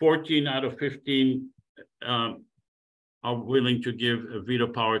 14 out of 15 are willing to give a veto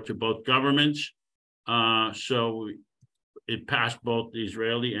power to both governments. So it passed both the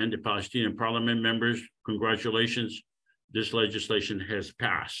Israeli and the Palestinian parliament members. Congratulations, this legislation has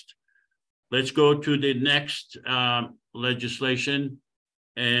passed. Let's go to the next legislation.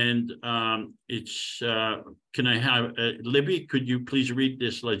 And it's, can I have, Libby, could you please read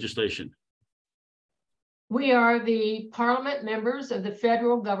this legislation? We are the parliament members of the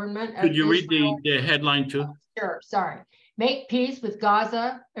federal government. Could you read the headline too? Sure, sorry. Make peace with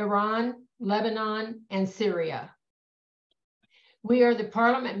Gaza, Iran, Lebanon, and Syria. We are the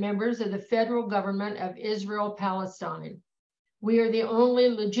parliament members of the federal government of Israel, Palestine. We are the only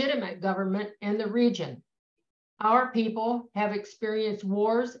legitimate government in the region. Our people have experienced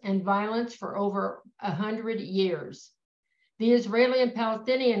wars and violence for over 100 years. The Israeli and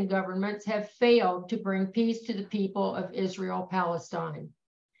Palestinian governments have failed to bring peace to the people of Israel, Palestine.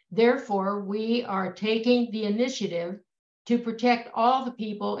 Therefore, we are taking the initiative to protect all the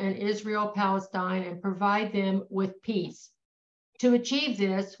people in Israel, Palestine, and provide them with peace. To achieve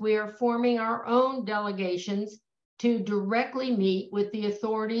this, we are forming our own delegations to directly meet with the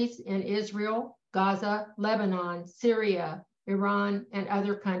authorities in Israel, Gaza, Lebanon, Syria, Iran, and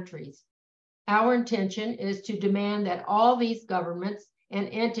other countries. Our intention is to demand that all these governments and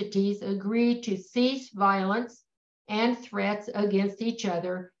entities agree to cease violence and threats against each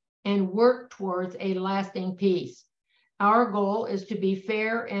other and work towards a lasting peace. Our goal is to be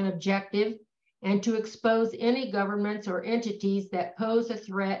fair and objective and to expose any governments or entities that pose a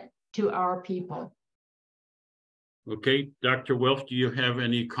threat to our people. Okay, Dr. Wilf, do you have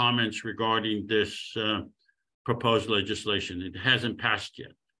any comments regarding this proposed legislation? It hasn't passed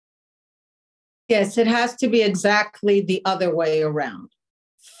yet. Yes, it has to be exactly the other way around.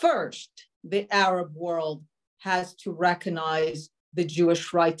 First, the Arab world has to recognize the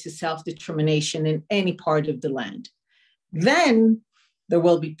Jewish right to self-determination in any part of the land. Then there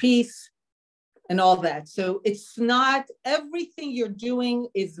will be peace and all that. So it's not everything you're doing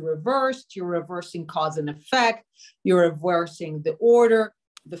is reversed. You're reversing cause and effect. You're reversing the order.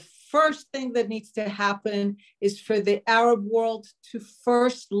 The first thing that needs to happen is for the Arab world to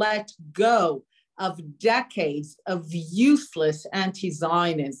first let go of decades of useless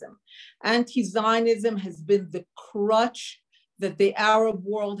anti-Zionism. Anti-Zionism has been the crutch that the Arab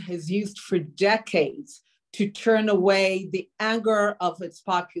world has used for decades to turn away the anger of its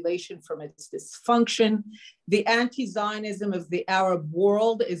population from its dysfunction. The anti-Zionism of the Arab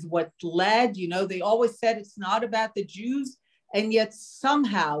world is what led, they always said it's not about the Jews, And yet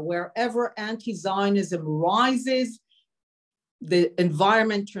somehow, wherever anti-Zionism rises, the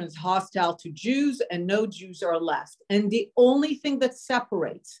environment turns hostile to Jews and no Jews are left. And the only thing that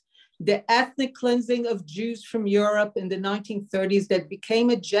separates the ethnic cleansing of Jews from Europe in the 1930s that became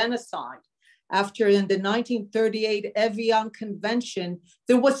a genocide after in the 1938 Evian Convention,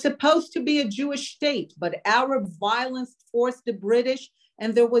 there was supposed to be a Jewish state, but Arab violence forced the British,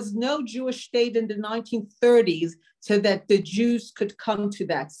 and there was no Jewish state in the 1930s so that the Jews could come to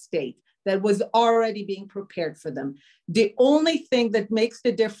that state that was already being prepared for them. The only thing that makes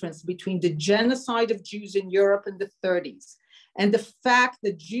the difference between the genocide of Jews in Europe in the 30s and the fact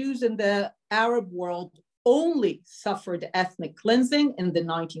that Jews in the Arab world only suffered ethnic cleansing in the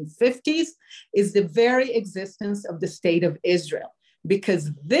 1950s is the very existence of the state of Israel.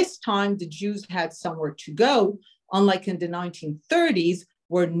 Because this time the Jews had somewhere to go, unlike in the 1930s,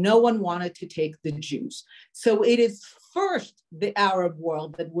 where no one wanted to take the Jews. So it is first the Arab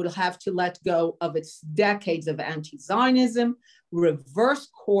world that will have to let go of its decades of anti-Zionism, reverse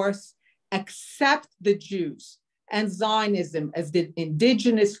course, accept the Jews and Zionism as the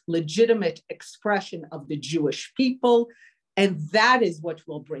indigenous legitimate expression of the Jewish people. And that is what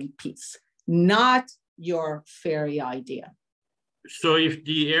will bring peace, not your fairy idea. So if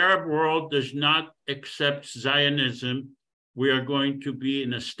the Arab world does not accept Zionism, we are going to be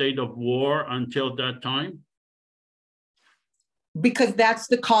in a state of war until that time? Because that's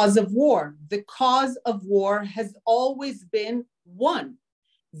the cause of war. The cause of war has always been one,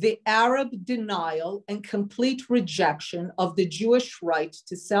 the Arab denial and complete rejection of the Jewish right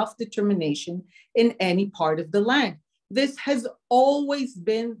to self-determination in any part of the land. This has always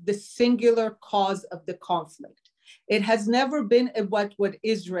been the singular cause of the conflict. It has never been about what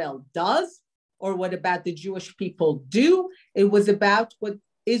Israel does or what about the Jewish people do. It was about what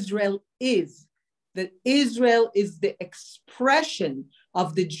Israel is, that Israel is the expression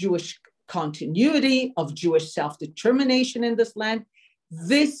of the Jewish continuity, of Jewish self-determination in this land.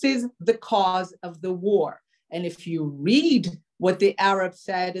 This is the cause of the war. And if you read what the Arabs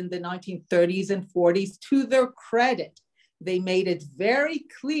said in the 1930s and 40s, to their credit, they made it very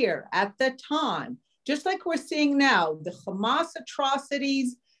clear at the time, just like we're seeing now, the Hamas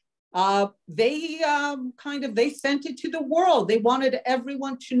atrocities, they sent it to the world. They wanted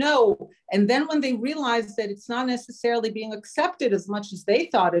everyone to know. And then when they realized that it's not necessarily being accepted as much as they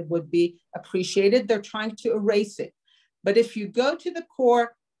thought it would be appreciated, they're trying to erase it. But if you go to the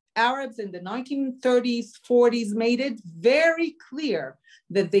core, Arabs in the 1930s, 40s made it very clear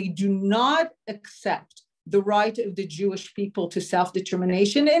that they do not accept the right of the Jewish people to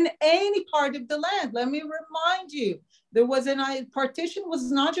self-determination in any part of the land. Let me remind you, there was partition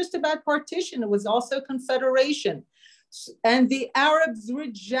was not just about partition, it was also confederation. And the Arabs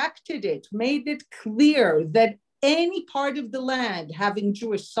rejected it, made it clear that any part of the land having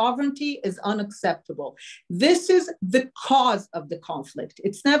Jewish sovereignty is unacceptable. This is the cause of the conflict.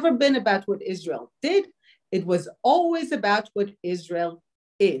 It's never been about what Israel did. It was always about what Israel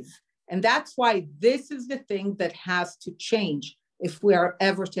is. And that's why this is the thing that has to change if we are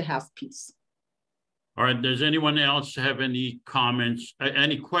ever to have peace. All right, does anyone else have any comments,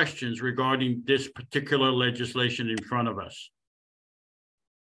 any questions regarding this particular legislation in front of us?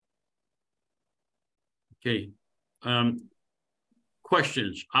 Okay.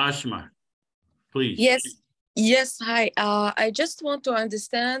 Questions? Asma, please. Yes. Hi. I just want to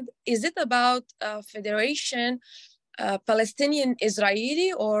understand, is it about federation, Palestinian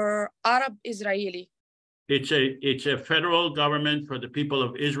Israeli or Arab Israeli? It's a federal government for the people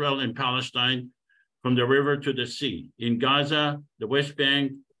of Israel and Palestine from the river to the sea in Gaza, the West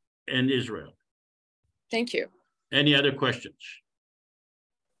Bank, and Israel. Thank you. Any other questions?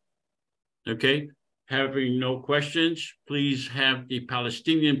 Okay. Having no questions, please have the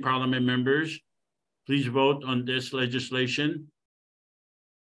Palestinian parliament members please vote on this legislation.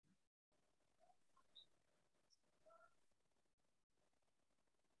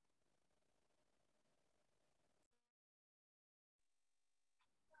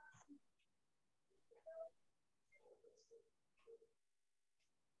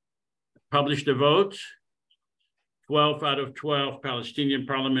 Publish the vote. 12 out of 12 Palestinian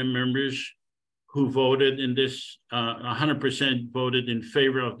parliament members who voted in this, 100% voted in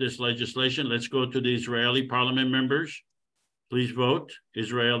favor of this legislation. Let's go to the Israeli parliament members. Please vote,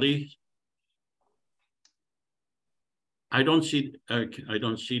 Israeli. I don't see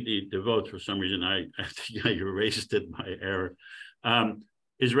the vote for some reason. I think I erased it by error.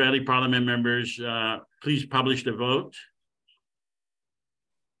 Israeli parliament members, please publish the vote.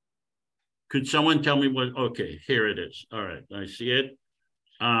 Could someone tell me what, okay, here it is. All right, I see it.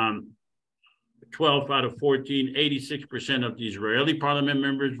 12 out of 14, 86% of the Israeli parliament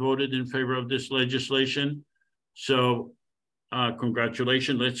members voted in favor of this legislation. So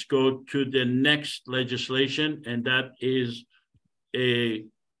congratulations. Let's go to the next legislation, and that is the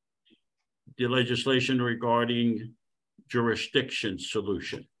legislation regarding jurisdiction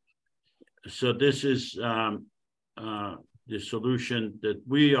solution. So this is the solution that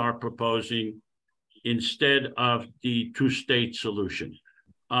we are proposing instead of the two-state solution.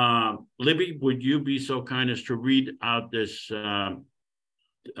 Libby, would you be so kind as to read out this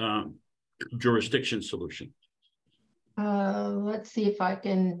jurisdiction solution? Let's see if I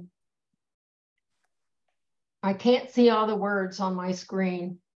can. I can't see all the words on my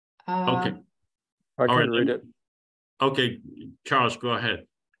screen. Okay. I can read it. Okay, Charles, go ahead.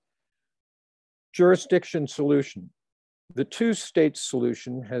 Jurisdiction solution. The two-state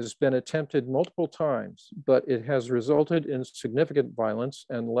solution has been attempted multiple times, but it has resulted in significant violence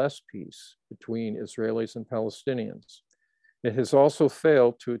and less peace between Israelis and Palestinians. It has also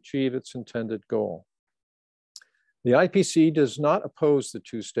failed to achieve its intended goal. The IPC does not oppose the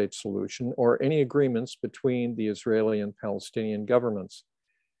two-state solution or any agreements between the Israeli and Palestinian governments.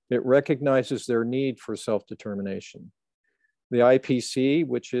 It recognizes their need for self-determination. The IPC,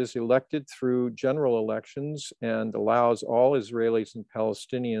 which is elected through general elections and allows all Israelis and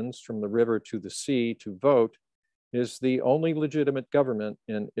Palestinians from the river to the sea to vote, is the only legitimate government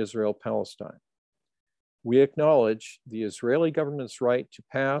in Israel-Palestine. We acknowledge the Israeli government's right to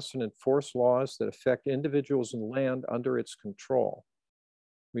pass and enforce laws that affect individuals and land under its control.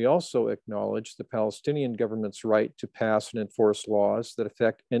 We also acknowledge the Palestinian government's right to pass and enforce laws that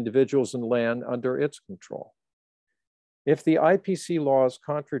affect individuals and land under its control. If the IPC laws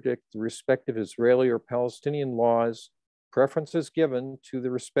contradict the respective Israeli or Palestinian laws, preference is given to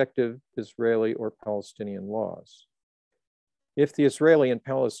the respective Israeli or Palestinian laws. If the Israeli and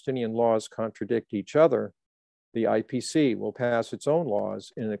Palestinian laws contradict each other, the IPC will pass its own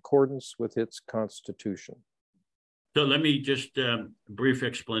laws in accordance with its constitution. So let me just a brief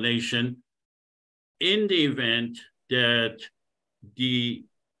explanation. In the event that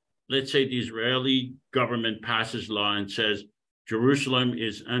let's say the Israeli government passes law and says Jerusalem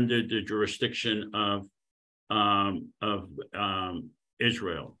is under the jurisdiction of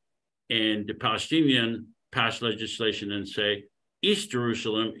Israel, and the Palestinian pass legislation and say East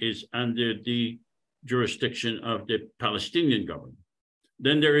Jerusalem is under the jurisdiction of the Palestinian government,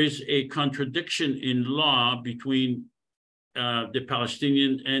 then there is a contradiction in law between the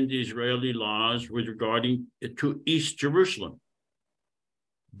Palestinian and the Israeli laws with regarding to East Jerusalem.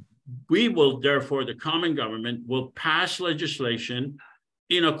 We will, therefore, the common government will pass legislation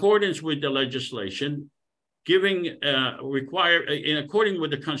in accordance with the legislation, giving in according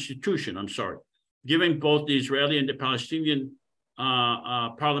with the Constitution, giving both the Israeli and the Palestinian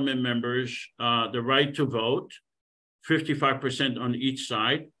parliament members the right to vote, 55% on each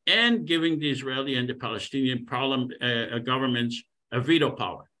side, and giving the Israeli and the Palestinian governments a veto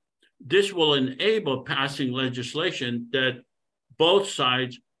power. This will enable passing legislation that both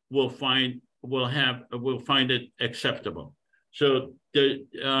sides will find it acceptable. So,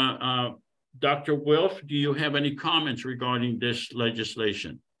 Dr. Wilf, do you have any comments regarding this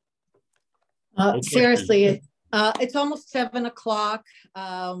legislation? Seriously, it's almost 7 o'clock.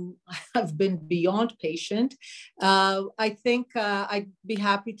 I've been beyond patient. I think I'd be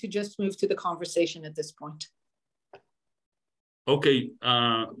happy to just move to the conversation at this point. Okay.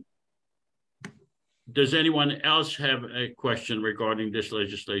 Does anyone else have a question regarding this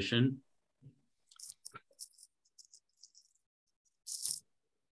legislation?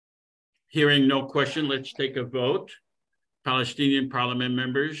 Hearing no question, let's take a vote. Palestinian parliament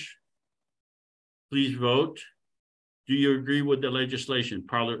members, please vote. Do you agree with the legislation,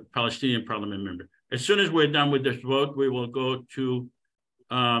 Palestinian parliament member? As soon as we're done with this vote, we will go to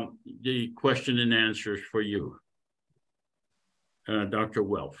the question and answers for you, Dr.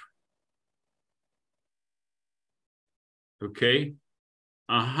 Wilf. Okay,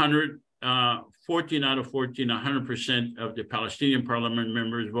 14 out of 14, 100% of the Palestinian parliament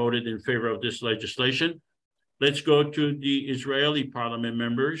members voted in favor of this legislation. Let's go to the Israeli parliament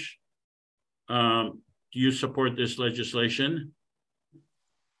members. Do you support this legislation?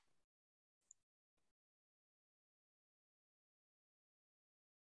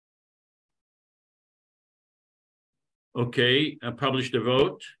 Okay, publish the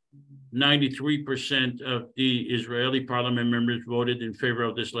vote. 93% of the Israeli parliament members voted in favor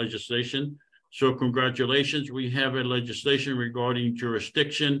of this legislation. So congratulations, we have a legislation regarding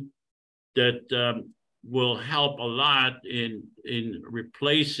jurisdiction that will help a lot in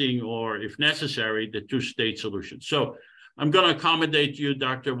replacing, or if necessary, the two-state solution. So I'm going to accommodate you,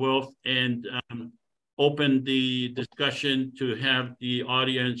 Dr. Wilf, and open the discussion to have the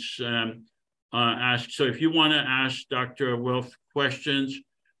audience ask. So if you want to ask Dr. Wilf questions,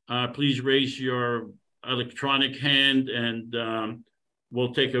 please raise your electronic hand and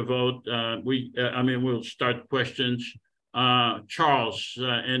we'll take a vote. We'll start questions. Charles,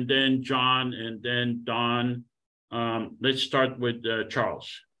 and then John, and then Don. Let's start with Charles.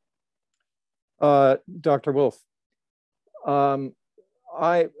 Dr. Wilf,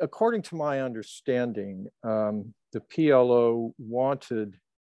 according to my understanding, the PLO wanted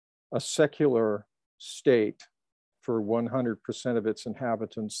a secular state for 100% of its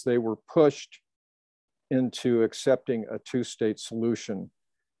inhabitants. They were pushed into accepting a two-state solution.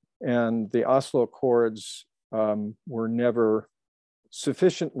 And the Oslo Accords were never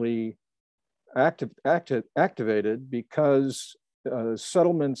sufficiently activated because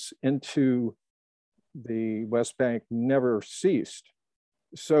settlements into the West Bank never ceased.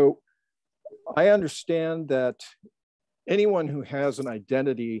 So I understand that anyone who has an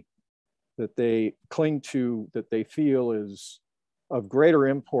identity that they cling to, that they feel is of greater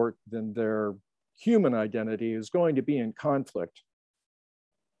import than their human identity, is going to be in conflict.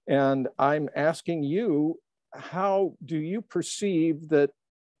 And I'm asking you, how do you perceive that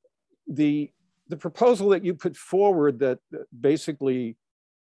the proposal that you put forward, that basically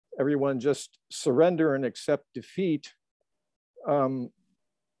everyone just surrender and accept defeat, I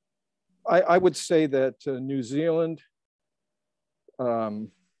would say that New Zealand,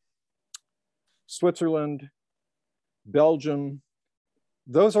 Switzerland, Belgium,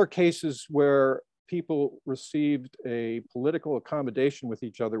 those are cases where people received a political accommodation with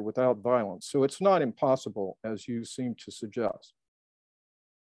each other without violence. So it's not impossible, as you seem to suggest.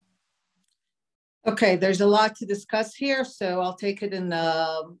 Okay, there's a lot to discuss here, so I'll take it in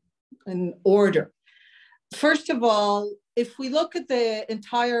order. First of all, if we look at the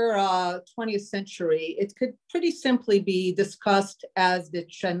entire 20th century, it could pretty simply be discussed as the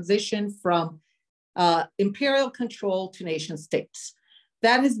transition from imperial control to nation states.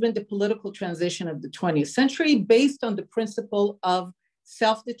 That has been the political transition of the 20th century based on the principle of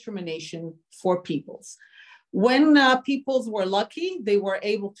self-determination for peoples. When peoples were lucky, they were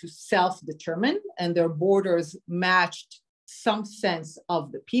able to self-determine and their borders matched some sense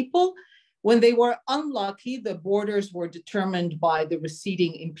of the people. When they were unlucky, the borders were determined by the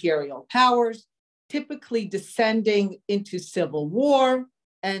receding imperial powers, typically descending into civil war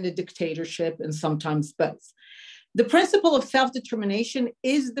and a dictatorship, and sometimes both. The principle of self-determination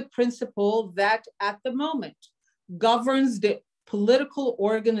is the principle that at the moment governs the political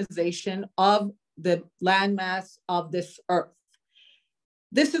organization of the landmass of this earth.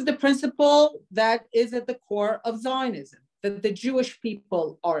 This is the principle that is at the core of Zionism, that the Jewish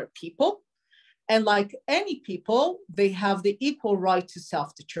people are a people, and like any people, they have the equal right to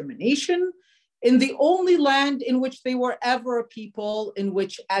self-determination in the only land in which they were ever a people, in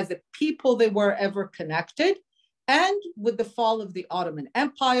which as a people they were ever connected. And with the fall of the Ottoman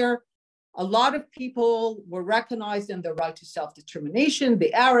Empire, a lot of people were recognized in their right to self-determination,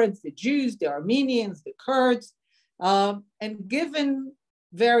 the Arabs, the Jews, the Armenians, the Kurds. And given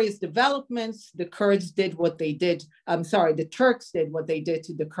various developments, the Kurds did what they did, the Turks did what they did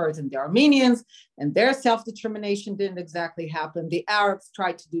to the Kurds and the Armenians, and their self-determination didn't exactly happen. The Arabs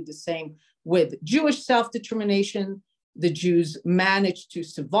tried to do the same with Jewish self-determination. The Jews managed to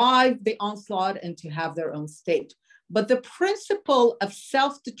survive the onslaught and to have their own state. But the principle of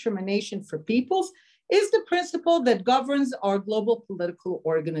self-determination for peoples is the principle that governs our global political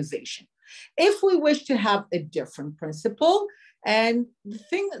organization. If we wish to have a different principle, and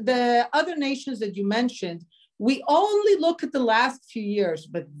the other nations that you mentioned, we only look at the last few years,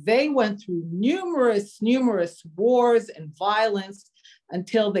 but they went through numerous wars and violence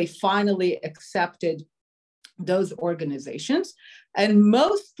until they finally accepted those organizations. And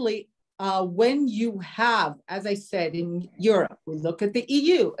mostly when you have, as I said, in Europe, we look at the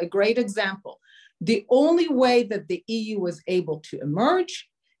EU, a great example. The only way that the EU was able to emerge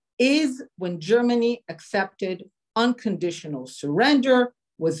is when Germany accepted unconditional surrender,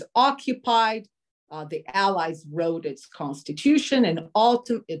 was occupied. The Allies wrote its constitution, and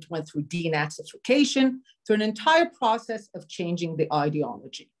ultimately it went through denazification, through an entire process of changing the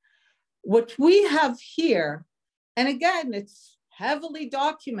ideology. What we have here, and again, it's heavily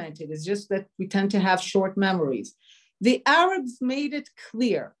documented, it's just that we tend to have short memories. The Arabs made it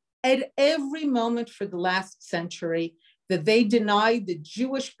clear at every moment for the last century that they denied the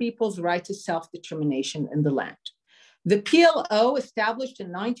Jewish people's right to self-determination in the land. The PLO, established in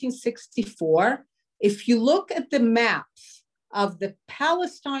 1964, if you look at the maps of the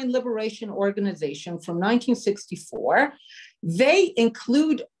Palestine Liberation Organization from 1964, they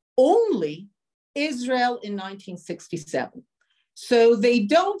include only Israel in 1967. So they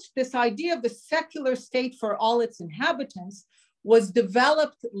don't, this idea of the secular state for all its inhabitants was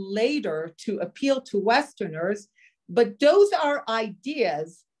developed later to appeal to Westerners, but those are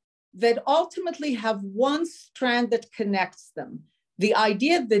ideas that ultimately have one strand that connects them. The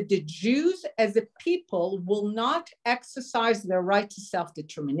idea that the Jews as a people will not exercise their right to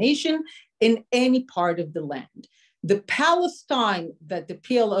self-determination in any part of the land. The Palestine that the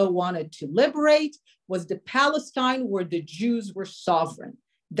PLO wanted to liberate was the Palestine where the Jews were sovereign.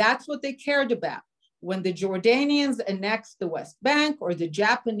 That's what they cared about. When the Jordanians annexed the West Bank or the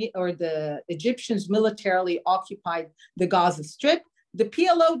Japanese or the Egyptians militarily occupied the Gaza Strip, the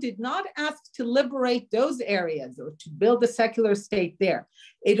PLO did not ask to liberate those areas or to build a secular state there.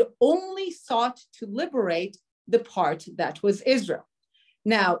 It only sought to liberate the part that was Israel.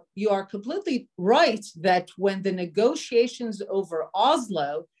 Now, you are completely right that when the negotiations over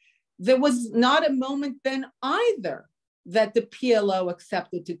Oslo, there was not a moment then either that the PLO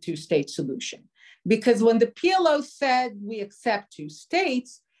accepted the two-state solution. Because when the PLO said we accept two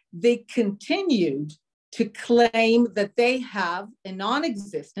states, they continued to claim that they have a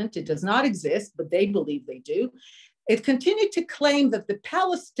non-existent, it does not exist, but they believe they do. It continued to claim that the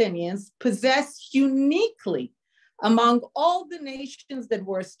Palestinians possess uniquely among all the nations that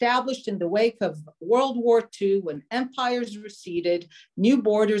were established in the wake of World War II, when empires receded, new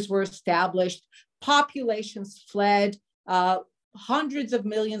borders were established, populations fled, hundreds of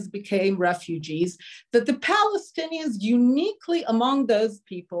millions became refugees, that the Palestinians uniquely among those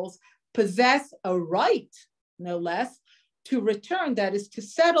peoples possess a right, no less, to return, that is to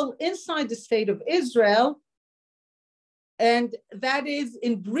settle inside the state of Israel, and that is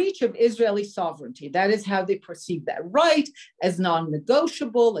in breach of Israeli sovereignty. That is how they perceive that right, as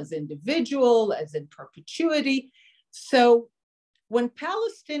non-negotiable, as individual, as in perpetuity. So when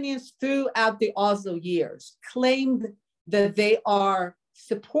Palestinians throughout the Oslo years claimed that they are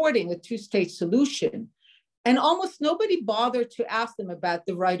supporting a two-state solution, and almost nobody bothered to ask them about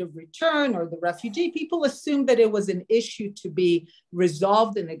the right of return or the refugee. People assumed that it was an issue to be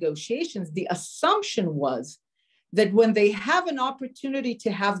resolved in negotiations. The assumption was that when they have an opportunity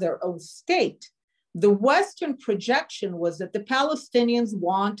to have their own state, the Western projection was that the Palestinians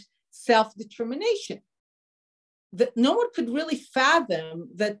want self-determination. That no one could really fathom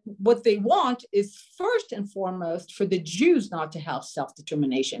that what they want is first and foremost for the Jews not to have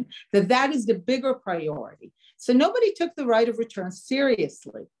self-determination, that is the bigger priority. So nobody took the right of return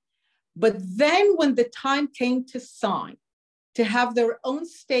seriously. But then when the time came to sign, to have their own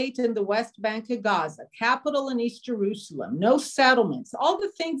state in the West Bank of Gaza, capital in East Jerusalem, no settlements, all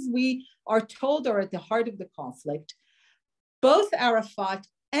the things we are told are at the heart of the conflict, both Arafat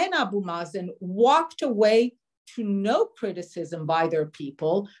and Abu Mazen walked away to no criticism by their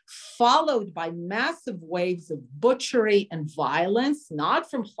people, followed by massive waves of butchery and violence, not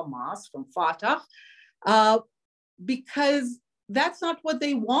from Hamas, from Fatah, because that's not what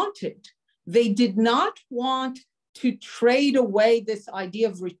they wanted. They did not want to trade away this idea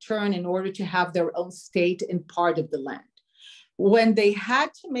of return in order to have their own state in part of the land. When they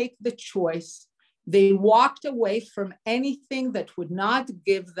had to make the choice, they walked away from anything that would not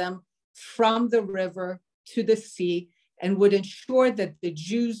give them from the river to the sea and would ensure that the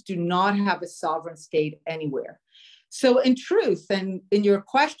Jews do not have a sovereign state anywhere. So in truth, and in your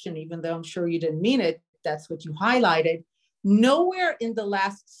question, even though I'm sure you didn't mean it, that's what you highlighted, nowhere in the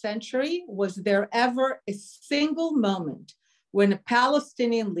last century was there ever a single moment when a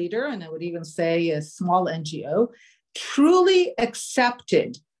Palestinian leader, and I would even say a small NGO, truly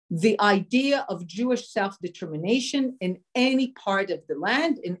accepted the idea of Jewish self-determination in any part of the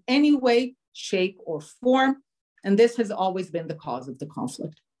land, in any way, shape, or form. And this has always been the cause of the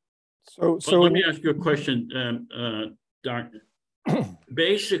conflict. So let me ask you a question, Dr.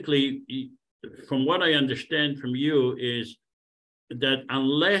 Basically, from what I understand from you is that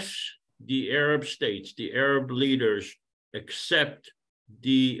unless the Arab states, the Arab leaders accept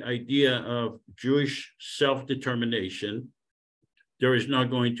the idea of Jewish self-determination, there is not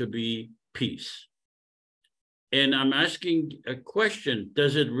going to be peace. And I'm asking a question,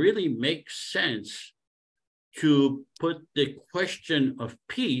 does it really make sense to put the question of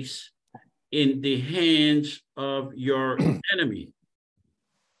peace in the hands of your enemy?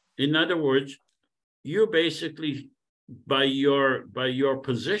 In other words, you're basically, by your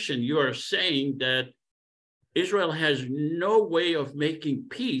position, you are saying that Israel has no way of making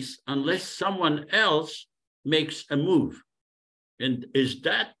peace unless someone else makes a move. And is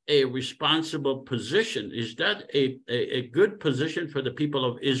that a responsible position? Is that a good position for the people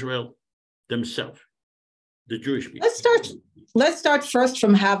of Israel themselves, the Jewish people? Let's start first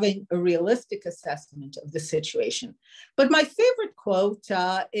from having a realistic assessment of the situation. But my favorite quote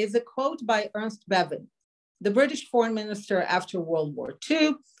is a quote by Ernst Bevin, the British foreign minister after World War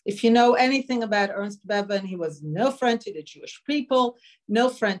II. If you know anything about Ernst Bevin, he was no friend to the Jewish people, no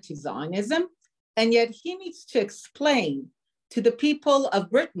friend to Zionism, and yet he needs to explain to the people of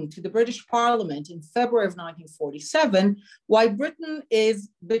Britain, to the British Parliament in February of 1947, why Britain is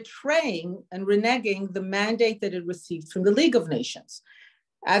betraying and reneging the mandate that it received from the League of Nations.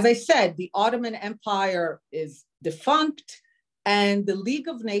 As I said, the Ottoman Empire is defunct, and the League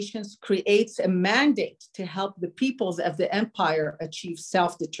of Nations creates a mandate to help the peoples of the empire achieve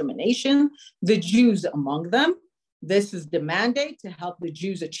self-determination, the Jews among them. This is the mandate to help the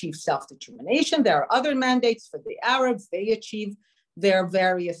Jews achieve self-determination. There are other mandates for the Arabs. They achieve their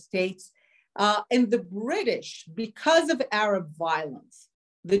various states. And the British, because of Arab violence,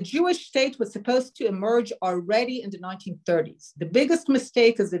 the Jewish state was supposed to emerge already in the 1930s. The biggest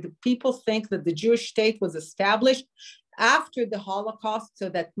mistake is that the people think that the Jewish state was established after the Holocaust, so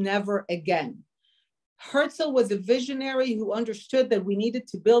that never again. Herzl was a visionary who understood that we needed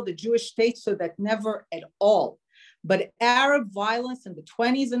to build a Jewish state, so that never at all. But Arab violence in the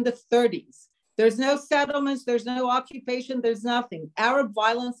 20s and the 30s, there's no settlements, there's no occupation, there's nothing. Arab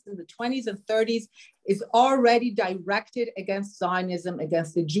violence in the 20s and 30s is already directed against Zionism,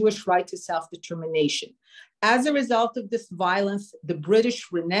 against the Jewish right to self-determination. As a result of this violence, the British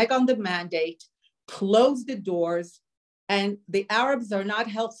renege on the mandate, close the doors, and the Arabs are not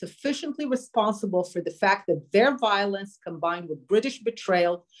held sufficiently responsible for the fact that their violence combined with British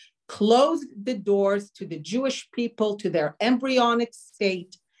betrayal closed the doors to the Jewish people, to their embryonic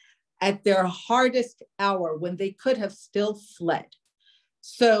state at their hardest hour when they could have still fled.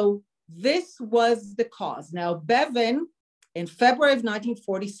 So this was the cause. Now, Bevin, in February of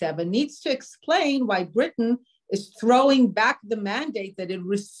 1947, needs to explain why Britain is throwing back the mandate that it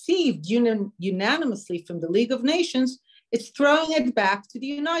received unanimously from the League of Nations. It's throwing it back to the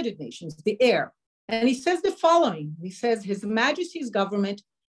United Nations, the heir. And he says the following. He says, His Majesty's government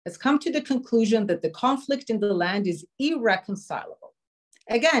has come to the conclusion that the conflict in the land is irreconcilable.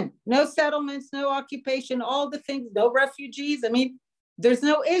 Again, no settlements, no occupation, all the things, no refugees. I mean, there's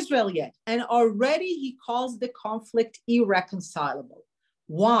no Israel yet. And already he calls the conflict irreconcilable.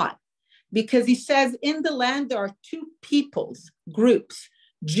 Why? Because he says in the land there are two peoples, groups,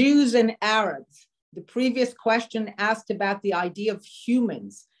 Jews and Arabs. The previous question asked about the idea of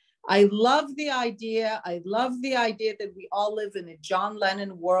humans. I love the idea that we all live in a John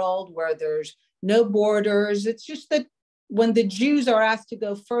Lennon world where there's no borders. It's just that when the Jews are asked to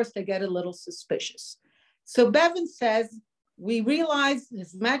go first, I get a little suspicious. So Bevin says, we realize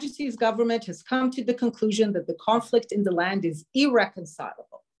His Majesty's government has come to the conclusion that the conflict in the land is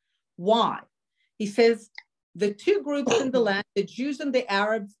irreconcilable. Why? He says, the two groups in the land, the Jews and the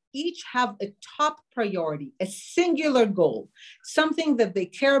Arabs, each have a top priority, a singular goal, something that they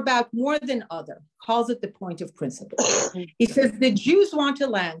care about more than other, calls it the point of principle. He says the Jews want a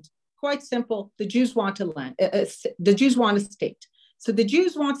land, quite simple, the Jews want a land, the Jews want a state. So the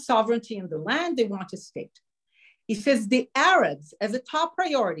Jews want sovereignty in the land, they want a state. He says the Arabs, as a top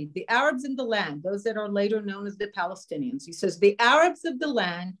priority, the Arabs in the land, those that are later known as the Palestinians, he says the Arabs of the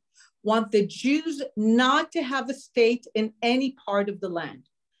land want the Jews not to have a state in any part of the land.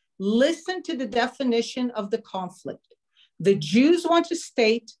 Listen to the definition of the conflict. The Jews want a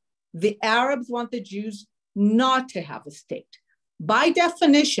state, the Arabs want the Jews not to have a state. By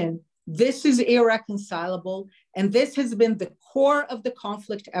definition, this is irreconcilable, and this has been the core of the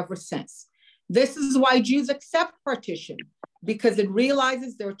conflict ever since. This is why Jews accept partition, because it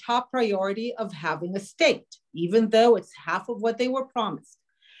realizes their top priority of having a state, even though it's half of what they were promised.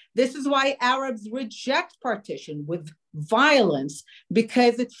 This is why Arabs reject partition with violence,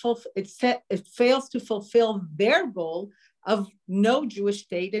 because it fails to fulfill their goal of no Jewish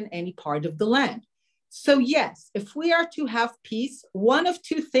state in any part of the land. So yes, if we are to have peace, one of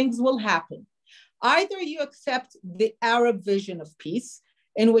two things will happen. Either you accept the Arab vision of peace,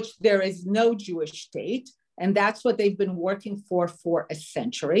 in which there is no Jewish state, and that's what they've been working for a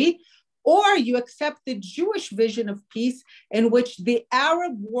century, or you accept the Jewish vision of peace, in which the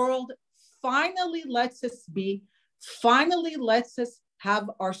Arab world finally lets us be, finally lets us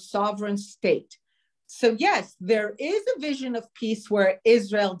have our sovereign state. So yes, there is a vision of peace where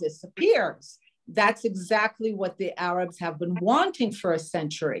Israel disappears. That's exactly what the Arabs have been wanting for a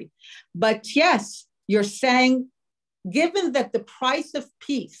century. But yes, you're saying, given that the price of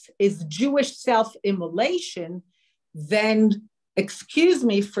peace is Jewish self-immolation, then excuse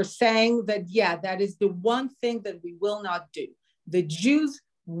me for saying that, yeah, that is the one thing that we will not do. The Jews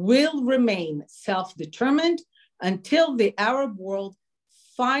will remain self-determined until the Arab world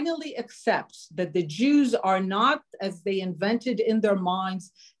finally accepts that the Jews are not, as they invented in their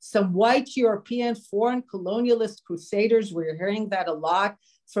minds, some white European foreign colonialist crusaders. We're hearing that a lot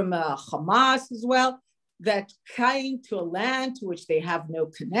from Hamas as well, that came to a land to which they have no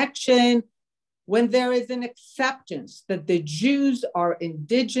connection. When there is an acceptance that the Jews are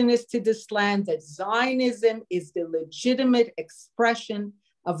indigenous to this land, that Zionism is the legitimate expression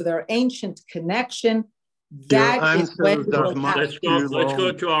of their ancient connection, that is when it will happen. Let's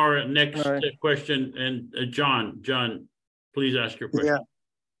go to our next question. And John, please ask your question.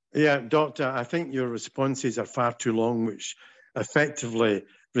 Yeah, Doctor, I think your responses are far too long, which effectively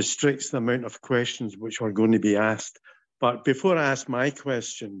restricts the amount of questions which are going to be asked. But before I ask my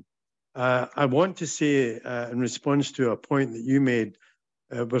question, I want to say, in response to a point that you made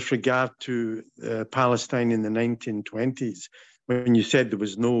with regard to Palestine in the 1920s, when you said there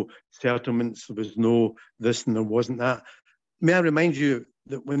was no settlements, there was no this and there wasn't that. May I remind you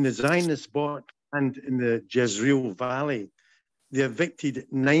that when the Zionists bought land in the Jezreel Valley, they evicted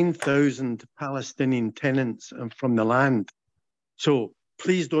 9,000 Palestinian tenants from the land. So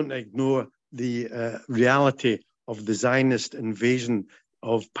please don't ignore the reality of the Zionist invasion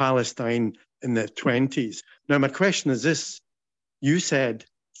of Palestine in the 20s. Now, my question is this. You said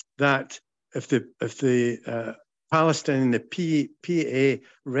that if the Palestine and the PA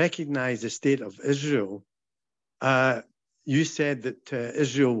recognize the state of Israel, you said that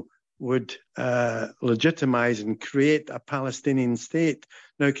Israel would legitimize and create a Palestinian state.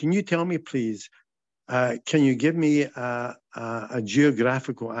 Now, can you tell me, please, can you give me a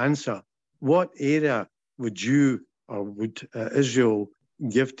geographical answer? What area would you or would Israel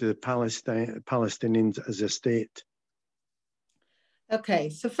give to the Palestinians as a state? Okay,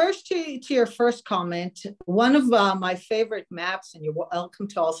 so first to your first comment, one of my favorite maps, and you're welcome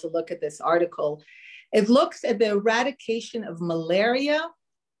to also look at this article, it looks at the eradication of malaria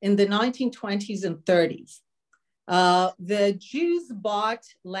in the 1920s and 30s. The Jews bought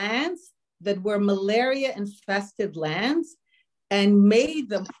lands that were malaria-infested lands and made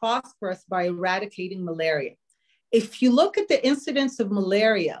them prosperous by eradicating malaria. If you look at the incidence of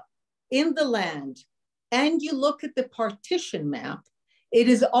malaria in the land and you look at the partition map, it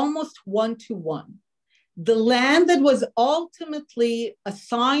is almost 1-to-1. The land that was ultimately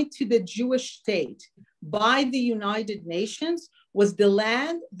assigned to the Jewish state by the United Nations was the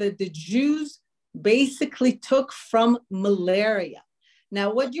land that the Jews basically took from malaria.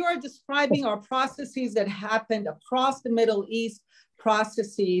 Now, what you are describing are processes that happened across the Middle East,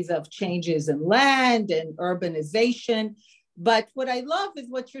 processes of changes in land and urbanization. But what I love is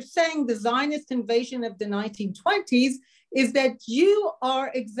what you're saying, the Zionist invasion of the 1920s, is that you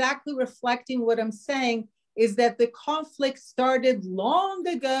are exactly reflecting what I'm saying, is that the conflict started long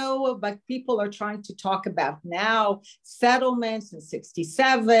ago, but people are trying to talk about now, settlements in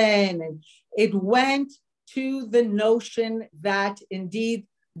 67, and it went to the notion that indeed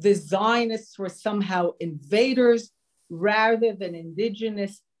the Zionists were somehow invaders rather than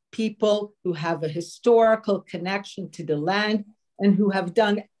indigenous people who have a historical connection to the land and who have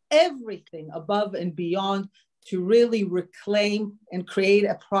done everything above and beyond to really reclaim and create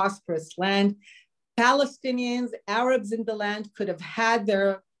a prosperous land. Palestinians, Arabs in the land could have had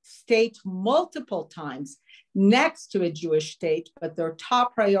their state multiple times next to a Jewish state, but their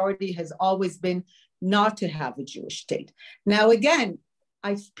top priority has always been not to have a Jewish state. Now, again,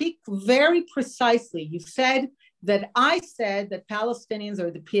 I speak very precisely. You said that I said that Palestinians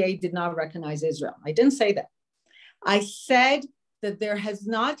or the PA did not recognize Israel. I didn't say that. I said that there has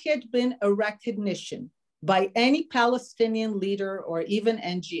not yet been a recognition by any Palestinian leader or even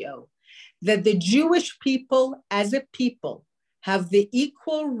NGO that the Jewish people as a people have the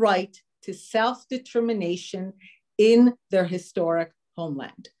equal right to self-determination in their historic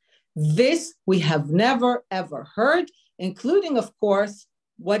homeland. This we have never, ever heard, including, of course,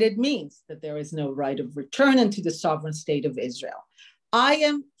 what it means that there is no right of return into the sovereign state of Israel. I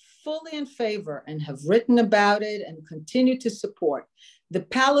am fully in favor and have written about it and continue to support the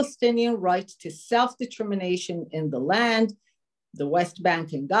Palestinian right to self-determination in the land, the West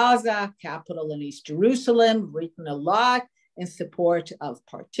Bank and Gaza, capital in East Jerusalem, written a lot in support of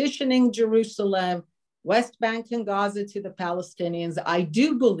partitioning Jerusalem, West Bank and Gaza to the Palestinians. I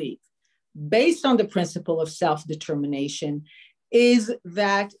do believe, based on the principle of self-determination, is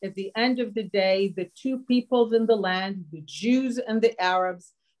that at the end of the day, the two peoples in the land, the Jews and the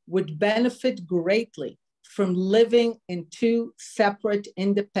Arabs, would benefit greatly from living in two separate,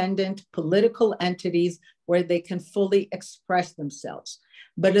 independent political entities where they can fully express themselves.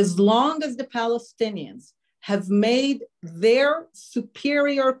 But as long as the Palestinians have made their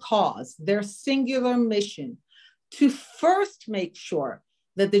superior cause, their singular mission, to first make sure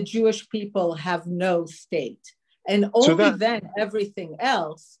that the Jewish people have no state, and only then everything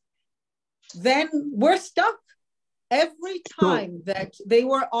else, then we're stuck. Every time that they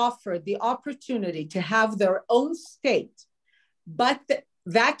were offered the opportunity to have their own state, but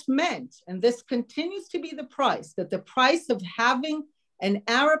that meant, and this continues to be the price, that the price of having an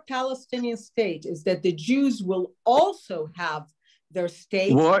Arab Palestinian state is that the Jews will also have their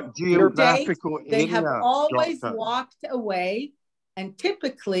state. What geographical area? They have always walked away and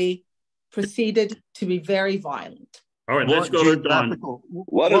typically proceeded to be very violent. All right, let's go to Don.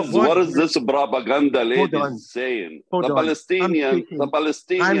 What is this propaganda lady saying? The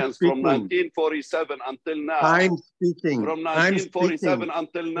Palestinians from 1947 until now. I'm speaking. From 1947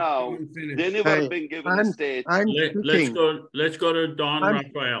 until now, they never been given a state. Let's go to Don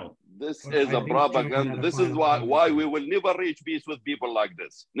Raphael. This is a propaganda. This is why we will never reach peace with people like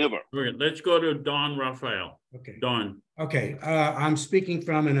this. Never. Okay, let's go to Don Raphael. Okay. Don. Okay, I'm speaking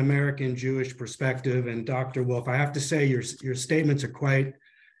from an American Jewish perspective, and Dr. Wilf, I have to say your statements are quite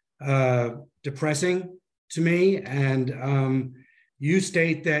depressing to me. And you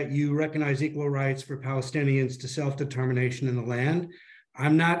state that you recognize equal rights for Palestinians to self-determination in the land.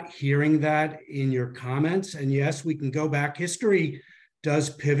 I'm not hearing that in your comments. And yes, we can go back. History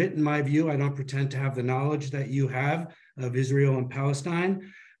does pivot, in my view. I don't pretend to have the knowledge that you have of Israel and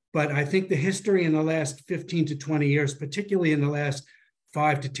Palestine, but I think the history in the last 15 to 20 years, particularly in the last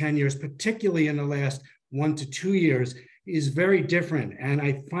 5 to 10 years, particularly in the last 1 to 2 years, is very different. And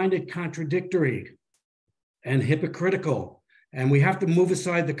I find it contradictory and hypocritical. And we have to move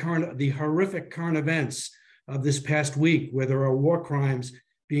aside the horrific current events of this past week, where there are war crimes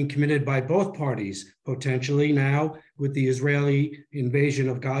being committed by both parties, potentially now with the Israeli invasion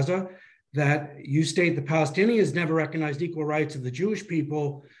of Gaza, that you state the Palestinians never recognized equal rights of the Jewish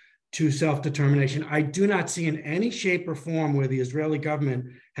people to self-determination. I do not see in any shape or form where the Israeli government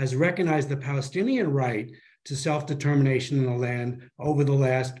has recognized the Palestinian right to self-determination in the land over the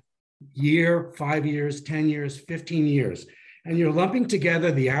last year, 5 years, 10 years, 15 years. And you're lumping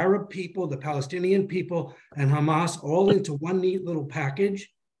together the Arab people, the Palestinian people, and Hamas all into one neat little package.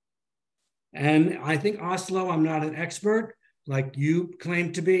 And I think Oslo, I'm not an expert like you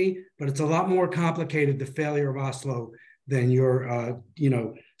claim to be, but it's a lot more complicated, the failure of Oslo, than you're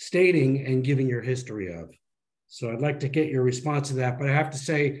stating and giving your history of. So I'd like to get your response to that. But I have to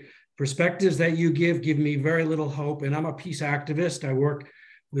say, perspectives that you give me very little hope. And I'm a peace activist. I work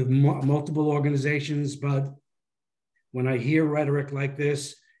with multiple organizations, but when I hear rhetoric like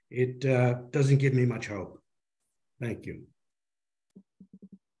this, it doesn't give me much hope. Thank you.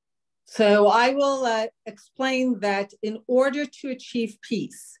 So I will explain that in order to achieve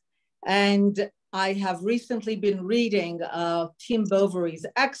peace, and I have recently been reading Tim Bovary's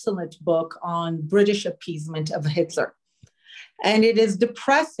excellent book on British appeasement of Hitler. And it is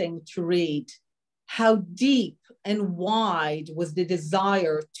depressing to read how deep and wide was the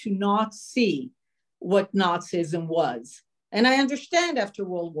desire to not see what Nazism was. And I understand after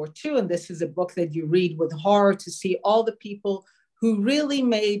World War II, and this is a book that you read with horror, to see all the people who really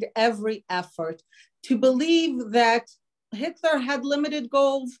made every effort to believe that Hitler had limited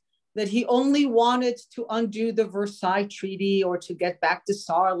goals, that he only wanted to undo the Versailles Treaty or to get back to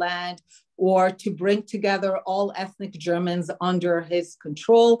Saarland or to bring together all ethnic Germans under his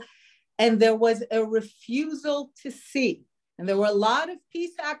control. And there was a refusal to see. And there were a lot of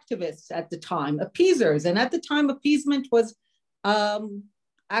peace activists at the time, appeasers. And at the time, appeasement was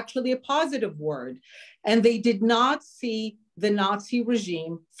actually a positive word. And they did not see the Nazi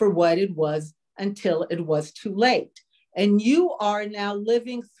regime for what it was until it was too late. And you are now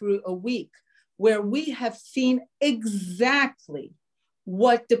living through a week where we have seen exactly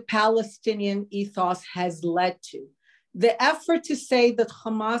what the Palestinian ethos has led to. The effort to say that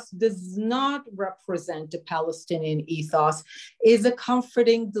Hamas does not represent the Palestinian ethos is a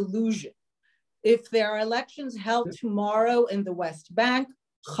comforting delusion. If there are elections held tomorrow in the West Bank,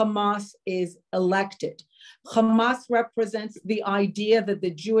 Hamas is elected. Hamas represents the idea that the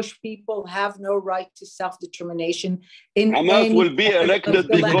Jewish people have no right to self-determination. Hamas will be elected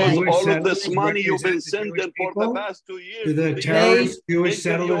because all of this money you've been sending for the past 2 years. Do the terrorist Jewish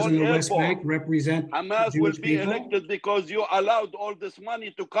settlers in the West Bank represent Hamas will be elected because you allowed all this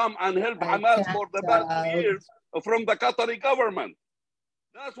money to come and help Hamas for the past 2 years from the Qatari government.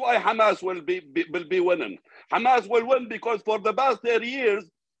 That's why Hamas will be winning. Hamas will win because for the past 30 years,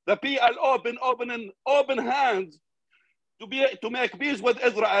 The PLO been open hands to make peace with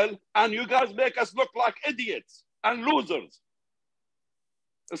Israel, and you guys make us look like idiots and losers.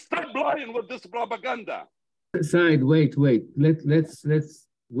 Stop lying with this propaganda. Side, wait. Let's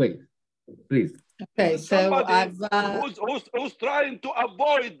wait, please. Okay, so I've who's trying to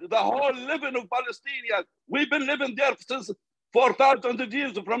avoid the whole living of Palestinians. We've been living there since 4,000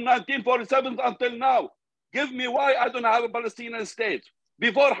 years, from 1947 until now. Give me why I don't have a Palestinian state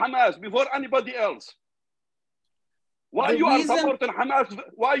before Hamas, before anybody else. Why you are supporting Hamas?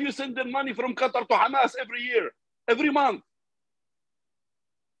 Why you sending money from Qatar to Hamas every year, every month?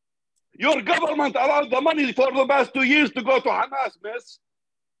 Your government allowed the money for the past 2 years to go to Hamas, miss.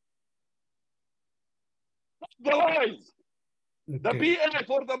 The lies. Okay. The PA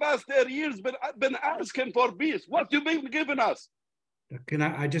for the past 10 years been asking for peace. What you been giving us?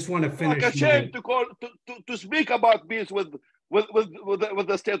 I just want to finish. Like ashamed to speak about peace with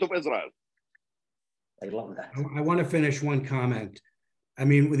the state of Israel. I love that. I want to finish one comment. I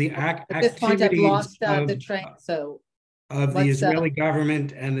mean, with the at this point, I've lost the train. So of the Israeli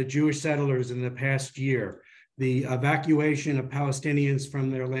government and the Jewish settlers in the past year, the evacuation of Palestinians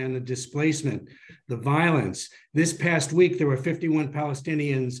from their land, the displacement, the violence. This past week, there were 51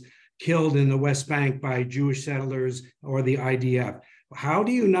 Palestinians killed in the West Bank by Jewish settlers or the IDF. How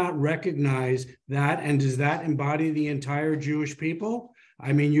do you not recognize that? And does that embody the entire Jewish people?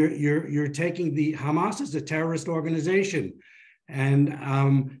 I mean, you're taking the Hamas as a terrorist organization,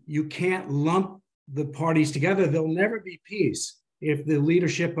 and you can't lump the parties together. There'll never be peace if the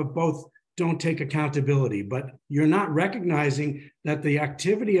leadership of both don't take accountability. But you're not recognizing that the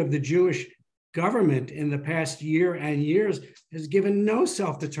activity of the Jewish government in the past year and years has given no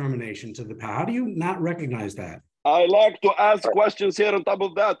self-determination to the power. How do you not recognize that? I like to ask questions here on top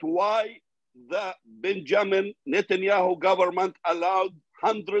of that. Why the Benjamin Netanyahu government allowed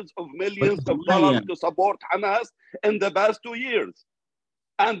hundreds of millions of dollars to support Hamas in the past 2 years?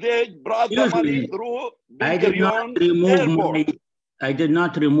 And they brought the money through I did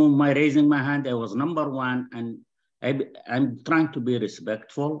not remove my raising my hand. I was number one, and I'm trying to be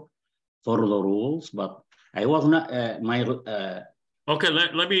respectful for the rules, but I was not Okay,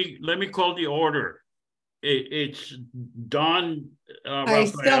 let me call the order. It's Don. I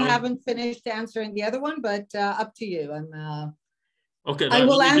still haven't finished answering the other one, but up to you. Okay, I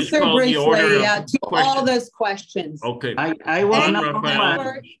will answer briefly to all those questions. Okay. I was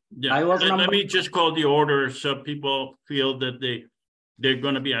number yeah. I was let me just call the order so people feel that they're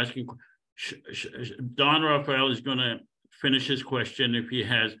going to be asking. Don Raphael is going to finish his question if he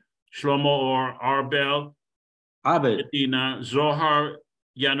has. Shlomo or Arbel, Medina, Zohar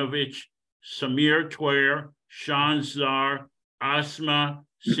Yanovich, Samir Twer, Sean Zar, Asma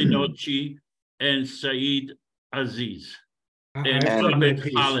Sinochi, and Saeed Aziz. And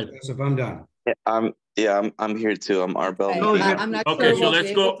Khalid. So I'm done. I'm here too. I'm Arbel. I'm not okay, sure so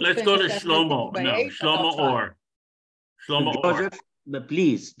let's go to Shlomo. No, Shlomo or Joseph, but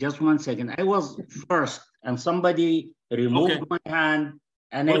please, just 1 second. I was first, and somebody removed my hand.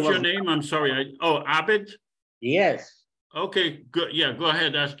 And what's your name? I'm sorry. Abed? Yes. Okay, good. Yeah, go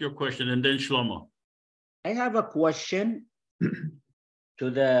ahead, ask your question, and then Shlomo. I have a question to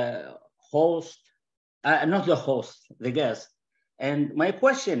the host, not the host, the guest. And my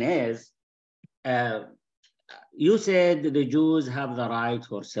question is, you said the Jews have the right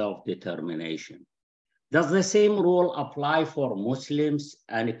for self-determination. Does the same rule apply for Muslims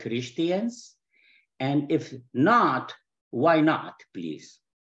and Christians? And if not, why not, please?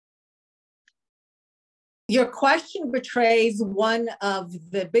 Your question betrays one of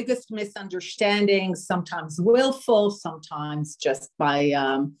the biggest misunderstandings, sometimes willful, sometimes just by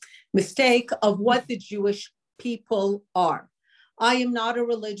mistake, of what the Jewish people are. I am not a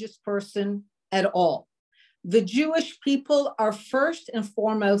religious person at all. The Jewish people are first and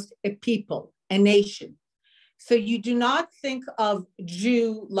foremost a people, a nation. So you do not think of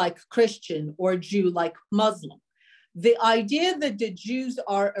Jew like Christian or Jew like Muslim. The idea that the Jews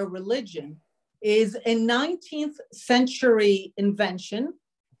are a religion is a 19th century invention,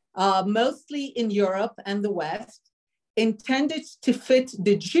 mostly in Europe and the West, intended to fit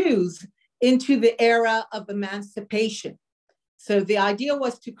the Jews into the era of emancipation. So the idea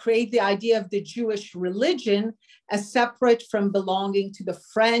was to create the idea of the Jewish religion as separate from belonging to the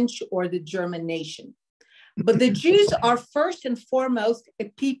French or the German nation. But the Jews are first and foremost a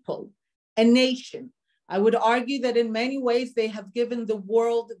people, a nation. I would argue that in many ways they have given the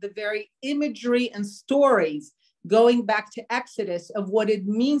world the very imagery and stories going back to Exodus of what it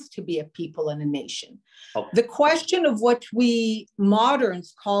means to be a people and a nation. Okay. The question of what we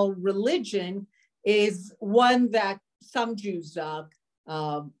moderns call religion is one that some Jews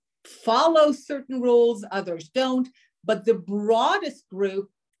follow certain rules, others don't, but the broadest group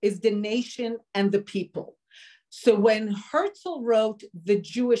is the nation and the people. So when Herzl wrote the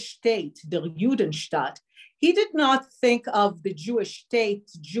Jewish state, der Judenstaat, he did not think of the Jewish state,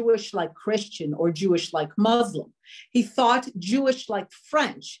 Jewish like Christian or Jewish like Muslim. He thought Jewish like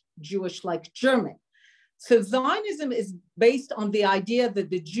French, Jewish like German. So Zionism is based on the idea that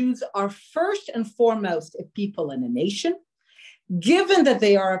the Jews are first and foremost a people and a nation. Given that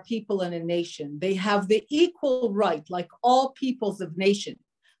they are a people and a nation, they have the equal right, like all peoples of nation,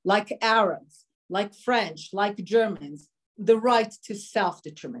 like Arabs, like French, like Germans, the right to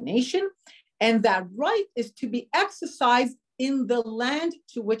self-determination. And that right is to be exercised in the land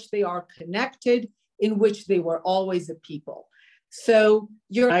to which they are connected, in which they were always a people. So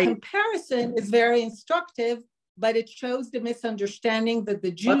your comparison is very instructive, but it shows the misunderstanding that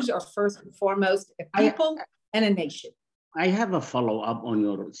the Jews are first and foremost a people and a nation. I have a follow-up on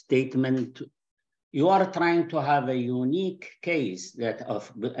your statement. You are trying to have a unique case that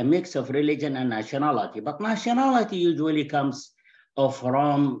of a mix of religion and nationality, but nationality usually comes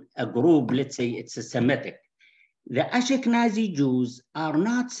from a group, let's say it's a Semitic. The Ashkenazi Jews are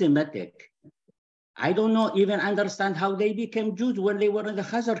not Semitic. I don't know, even understand how they became Jews when they were in the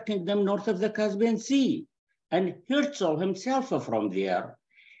Khazar kingdom north of the Caspian Sea. And Herzl himself are from there.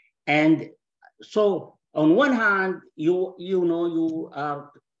 And so on one hand, you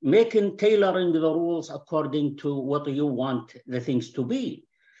are tailoring the rules according to what you want the things to be.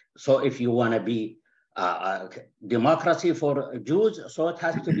 So if you want to be democracy for Jews, so it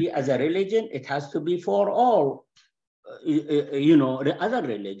has to be as a religion, it has to be for all, the other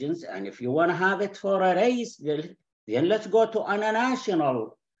religions. And if you want to have it for a race, then let's go to a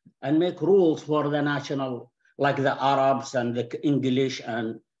national and make rules for the national, like the Arabs and the English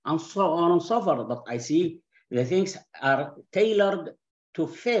and so on and so forth. But I see the things are tailored to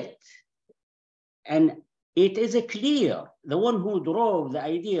fit. And it is clear, the one who drove the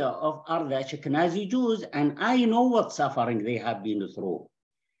idea are the Ashkenazi Jews, and I know what suffering they have been through.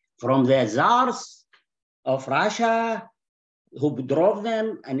 From the Tsars of Russia, who drove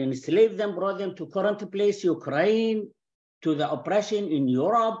them and enslaved them, brought them to current place, Ukraine, to the oppression in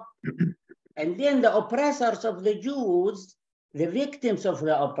Europe. And then the oppressors of the Jews, the victims of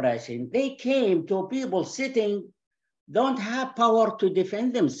the oppression, they came to people sitting, don't have power to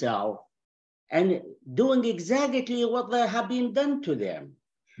defend themselves, and doing exactly what they have been done to them.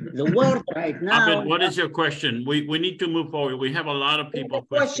 The world right now— Abed, what is your question? We need to move forward. We have a lot of people.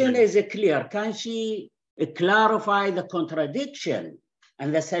 The question is clear. Can she clarify the contradiction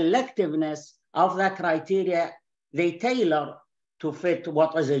and the selectiveness of the criteria they tailor to fit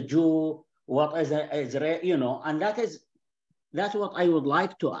what is a Jew, what is an Israel, and that's what I would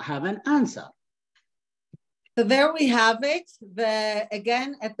like to have an answer. So there we have it.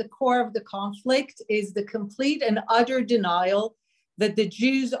 Again, at the core of the conflict is the complete and utter denial that the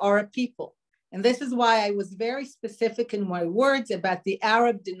Jews are a people. And this is why I was very specific in my words about the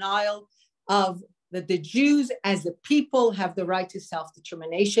Arab denial of that the Jews as a people have the right to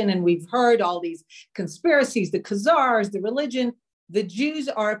self-determination. And we've heard all these conspiracies, the Khazars, the religion. The Jews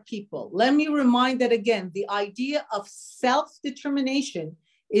are a people. Let me remind that again, the idea of self-determination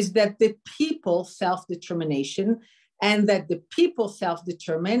is that the people self-determination and that the people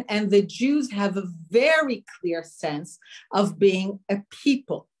self-determine, and the Jews have a very clear sense of being a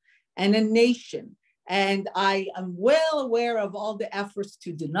people and a nation. And I am well aware of all the efforts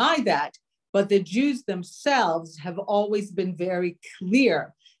to deny that, but the Jews themselves have always been very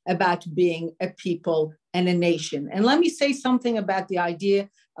clear about being a people and a nation. And let me say something about the idea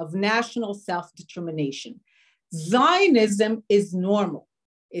of national self-determination. Zionism is normal.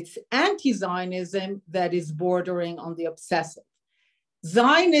 It's anti-Zionism that is bordering on the obsessive.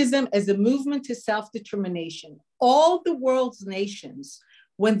 Zionism as a movement to self-determination. All the world's nations,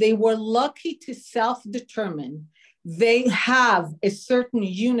 when they were lucky to self-determine, they have a certain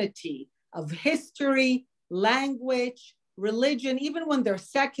unity of history, language, religion. Even when they're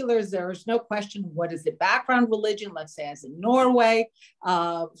seculars, there is no question what is the background religion, let's say as in Norway.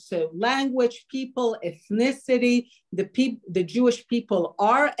 So language, people, ethnicity, the Jewish people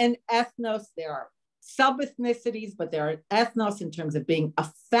are an ethnos. There are sub-ethnicities, but there are ethnos in terms of being a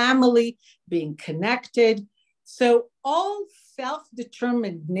family, being connected. So all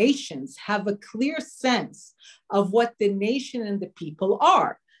self-determined nations have a clear sense of what the nation and the people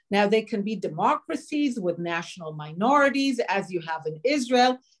are. Now, they can be democracies with national minorities, as you have in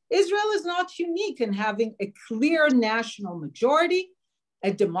Israel. Israel is not unique in having a clear national majority,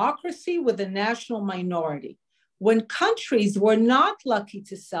 a democracy with a national minority. When countries were not lucky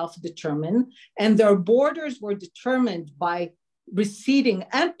to self-determine and their borders were determined by receding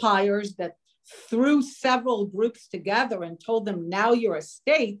empires that threw several groups together and told them, now you're a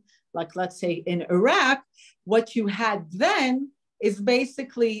state, like let's say in Iraq, what you had then is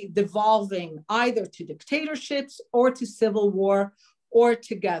basically devolving either to dictatorships or to civil war or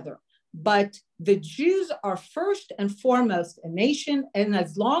together. But the Jews are first and foremost a nation, and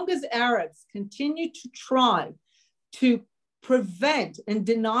as long as Arabs continue to try to prevent and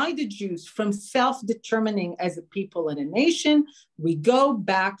deny the Jews from self-determining as a people and a nation, we go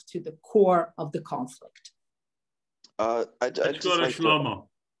back to the core of the conflict. Let's go to Shlomo.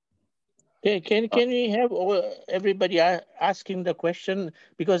 Okay, can we have everybody asking the question,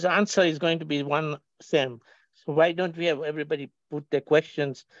 because the answer is going to be one same. So why don't we have everybody put their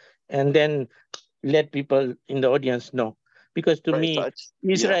questions and then let people in the audience know? Because to me,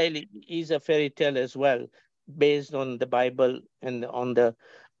 Israel is a fairy tale as well, based on the Bible and on the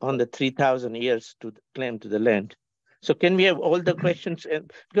 3,000 years to claim to the land. So can we have all the questions?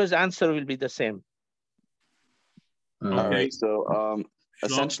 Because the answer will be the same. All right. So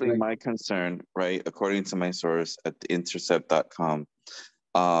essentially my concern, right, according to my source at theintercept.com,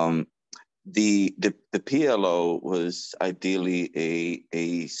 the PLO was ideally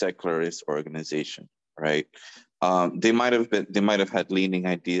a secularist organization, right? They might have had leaning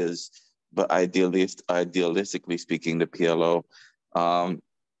ideas, but idealistically speaking, the PLO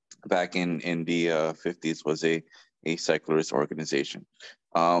back in the 50s was a secularist organization.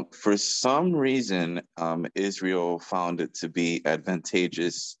 For some reason, Israel found it to be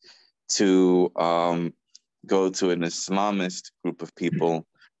advantageous to go to an Islamist group of people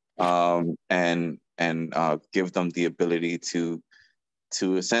and give them the ability to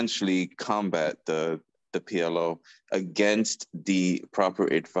essentially combat the PLO against the proper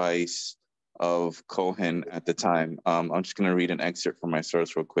advice of Cohen at the time. I'm just going to read an excerpt from my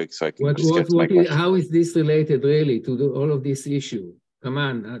source real quick so I can how is this related really to all of this issue? Come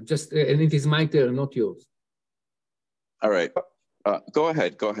on, and it is my turn, not yours. All right, go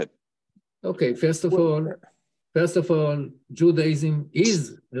ahead. Okay, first of all, Judaism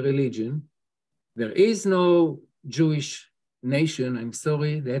is a religion. There is no Jewish nation. I'm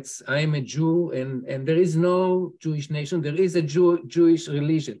sorry, I am a Jew, and there is no Jewish nation. There is a Jewish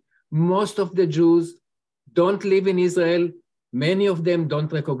religion. Most of the Jews don't live in Israel. Many of them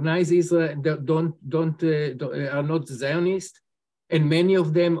don't recognize Israel, are not Zionist, and many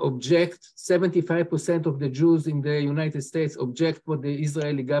of them object. 75% of the Jews in the United States object what the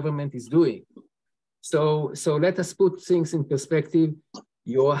Israeli government is doing. So let us put things in perspective.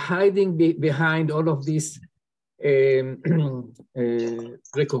 You're hiding behind all of this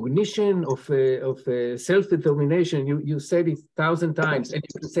recognition of self-determination. You said it 1,000 times, and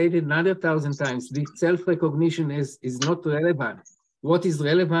you can say it another 1,000 times. This self-recognition is not relevant. What is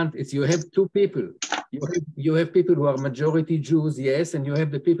relevant is you have two people. You have people who are majority Jews, yes, and you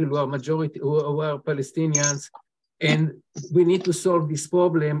have the people who are who are Palestinians. And we need to solve this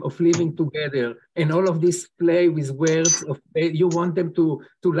problem of living together. And all of this play with words of you want them to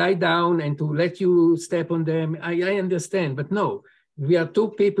lie down and to let you step on them. I understand, but no, we are two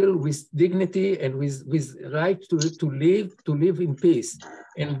people with dignity and with right to live in peace.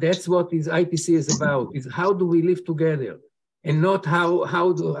 And that's what this IPC is about, is how do we live together, and not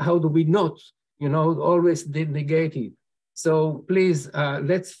how do we not, always negate it. So please,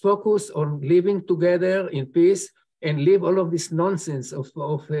 let's focus on living together in peace and leave all of this nonsense of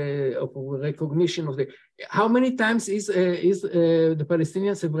recognition of how many times the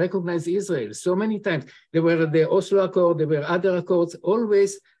Palestinians have recognized Israel? So many times. There were the Oslo Accord, there were other accords.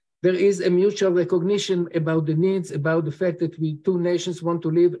 Always there is a mutual recognition about the needs, about the fact that we two nations want to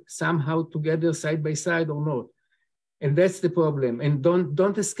live somehow together, side by side or not. And that's the problem. And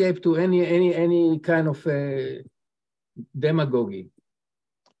don't escape to any kind of demagogy.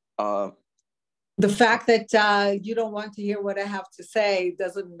 The fact that you don't want to hear what I have to say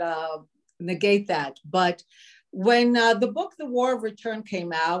doesn't negate that. But when the book, The War of Return,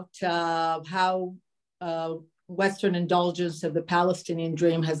 came out, how Western indulgence of the Palestinian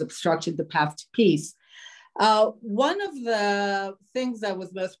dream has obstructed the path to peace. One of the things I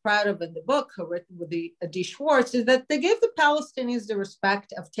was most proud of in the book, written with Adi Schwartz, is that they gave the Palestinians the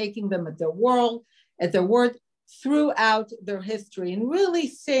respect of taking them at their word, throughout their history, and really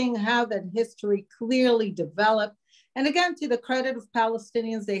seeing how that history clearly developed. And again, to the credit of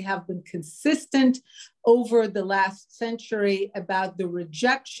Palestinians, they have been consistent over the last century about the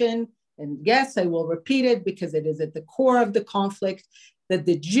rejection, and yes, I will repeat it because it is at the core of the conflict, that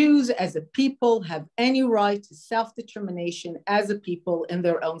the Jews as a people have any right to self-determination as a people in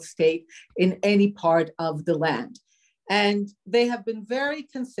their own state in any part of the land. And they have been very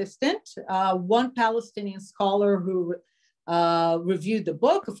consistent. One Palestinian scholar who reviewed the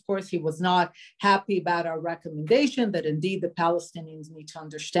book. Of course, he was not happy about our recommendation that indeed the Palestinians need to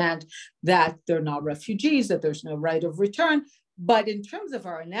understand that they're not refugees, that there's no right of return. But in terms of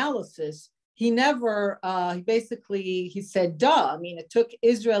our analysis, he never, he said, duh. I mean, it took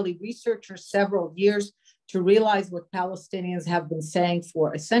Israeli researchers several years to realize what Palestinians have been saying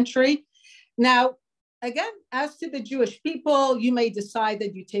for a century. Now, again, as to the Jewish people, you may decide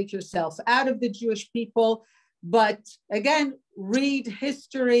that you take yourself out of the Jewish people. But again, read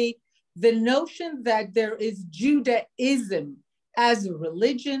history. The notion that there is Judaism as a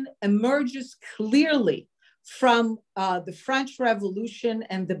religion emerges clearly from the French Revolution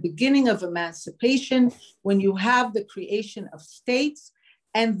and the beginning of emancipation, when you have the creation of states,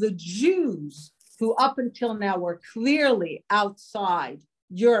 and the Jews, who up until now were clearly outside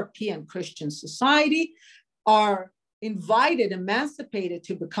European Christian society, are invited, emancipated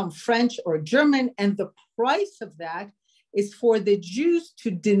to become French or German. And the price of that is for the Jews to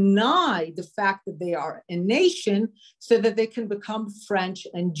deny the fact that they are a nation so that they can become French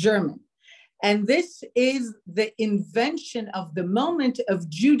and German. And this is the invention of the moment of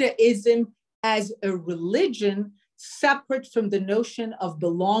Judaism as a religion, separate from the notion of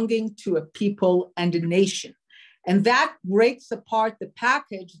belonging to a people and a nation. And that breaks apart the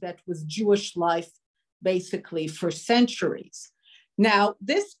package that was Jewish life basically for centuries. Now,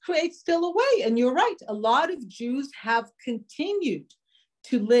 this creates still a way, and you're right, a lot of Jews have continued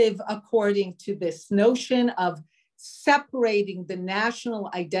to live according to this notion of separating the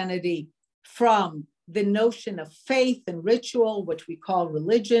national identity from the notion of faith and ritual, which we call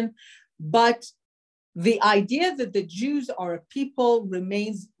religion. But the idea that the Jews are a people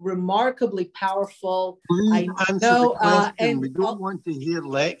remains remarkably powerful. Please answer the question. We don't want to hear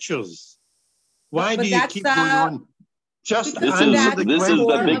lectures. Why do you keep going on? Just answer the question. This is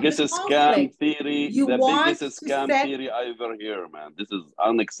the biggest scam theory, the biggest scam theory I ever hear, man. This is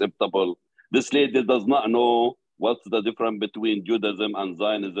unacceptable. This lady does not know what's the difference between Judaism and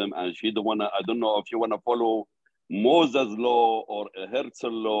Zionism, and she don't wanna, I don't know if you wanna follow Moses' law or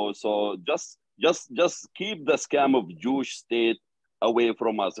Herzl law. So just keep the scam of Jewish state away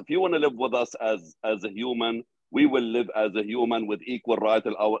from us. If you wanna live with us as a human, we will live as a human with equal right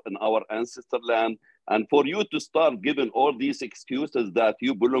in our ancestor land. And for you to start giving all these excuses that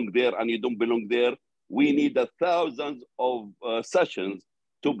you belong there and you don't belong there, we need thousands of sessions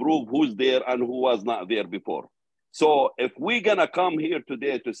to prove who's there and who was not there before. So if we're gonna come here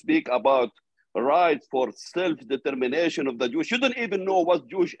today to speak about rights for self-determination of the Jews, you don't even know what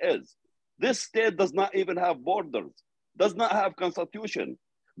Jewish is. This state does not even have borders, does not have constitution,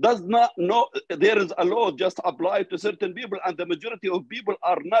 does not know there is a law just applied to certain people, and the majority of people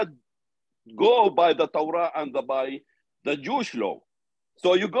are not go by the Torah and by the Jewish law.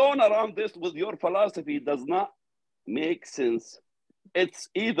 So you're going around this with your philosophy does not make sense. It's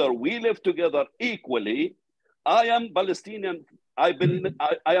either we live together equally. I am Palestinian. I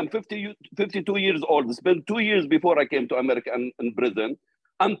am 52 years old. It's been 2 years before I came to America and in prison.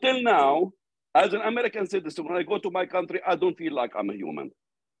 Until now, as an American citizen, when I go to my country, I don't feel like I'm a human.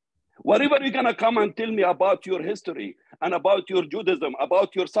 Whatever you're gonna come and tell me about your history and about your Judaism,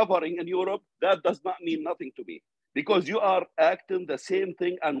 about your suffering in Europe, that does not mean nothing to me, because you are acting the same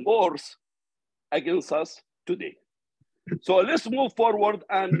thing and worse against us today. So let's move forward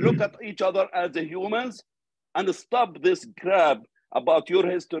and look at each other as humans and stop this crap about your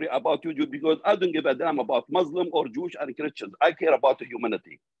history, about you, because I don't give a damn about Muslim or Jewish and Christians. I care about the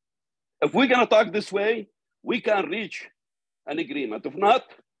humanity. If we're gonna talk this way, we can reach an agreement. If not,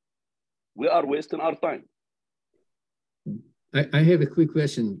 we are wasting our time. I have a quick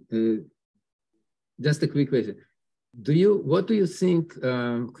question, just a quick question. What do you think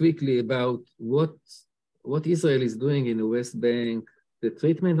quickly about what Israel is doing in the West Bank, the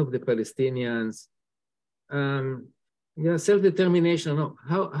treatment of the Palestinians, self-determination?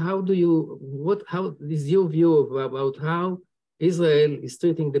 How is your view about how Israel is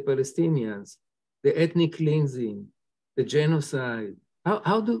treating the Palestinians, the ethnic cleansing, the genocide?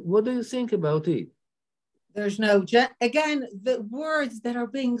 What do you think about it? There's no, again, the words that are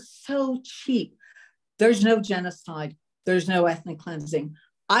being so cheap. There's no genocide. There's no ethnic cleansing.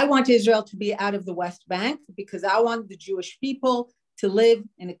 I want Israel to be out of the West Bank because I want the Jewish people to live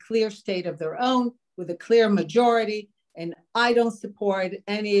in a clear state of their own with a clear majority. And I don't support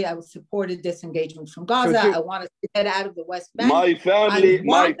I supported disengagement from Gaza. I want to get out of the West Bank. My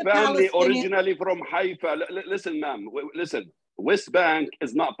family originally from Haifa. Listen, ma'am, listen. West Bank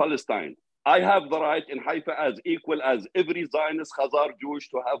is not Palestine. I have the right in Haifa as equal as every Zionist Khazar Jewish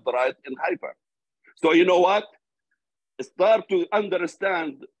to have the right in Haifa. So you know what? Start to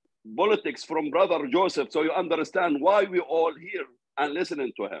understand politics from Brother Joseph so you understand why we all here and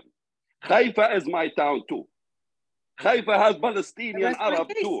listening to him. Haifa is my town too. Haifa has Palestinian Arab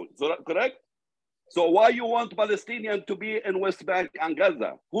too, so, correct? So why you want Palestinian to be in West Bank and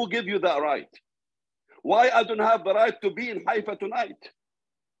Gaza? Who give you that right? Why I don't have the right to be in Haifa tonight?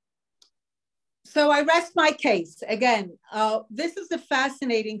 So I rest my case. Again, this is the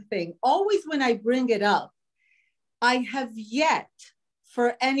fascinating thing. Always when I bring it up, I have yet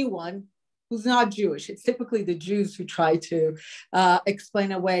for anyone who's not Jewish, it's typically the Jews who try to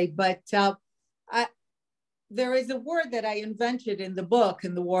explain away, but there is a word that I invented in the book,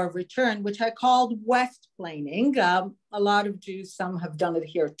 in The War of Return, which I called West-plaining. A lot of Jews, some have done it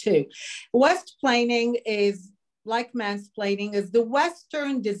here too. West-plaining is, like mansplaining, is the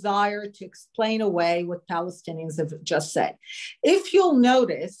Western desire to explain away what Palestinians have just said. If you'll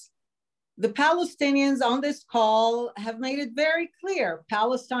notice, the Palestinians on this call have made it very clear.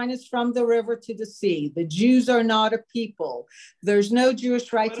 Palestine is from the river to the sea. The Jews are not a people. There's no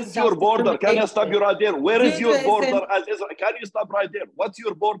Jewish right to self-determination. Where is your border? Can you stop you right there? Where is your border as Israel? Can you stop right there? What's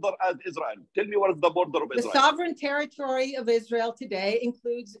your border as Israel? Tell me what is the border of Israel. The sovereign territory of Israel today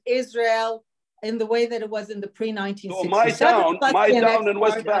includes Israel in the way that it was in the pre-1967. So my town in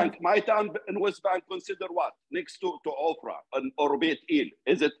West Bank, consider what? Next to Ofra or Beit El.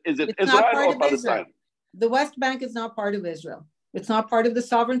 Is it Israel or Palestine? The West Bank is not part of Israel. It's not part of the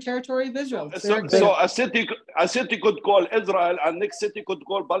sovereign territory of Israel. So a city could call Israel and next city could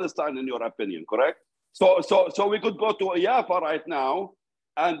call Palestine, in your opinion, correct? So we could go to Jaffa right now,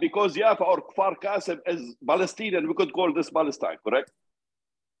 and because Jaffa or Kfar Qasim is Palestinian, we could call this Palestine, correct?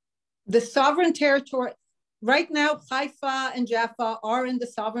 The sovereign territory, right now, Haifa and Jaffa are in the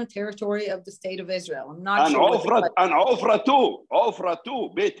sovereign territory of the state of Israel. I'm not sure. And Ofra too,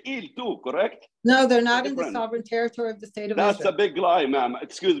 Beit El too, correct? No, they're not in the sovereign territory of the state of Israel. That's a big lie, ma'am.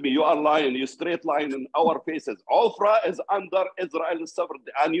 Excuse me, you are lying. You straight lying in our faces. Ofra is under Israel's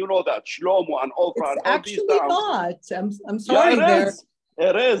sovereignty, and you know that. Shlomo and Ofra it's and all actually these towns. not. I'm sorry. Yeah,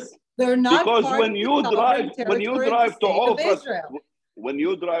 it is. They're not because part when of you drive to Ofra, when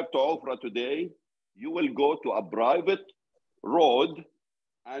you drive to Ofra today, you will go to a private road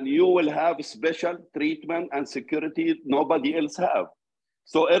and you will have special treatment and security nobody else have.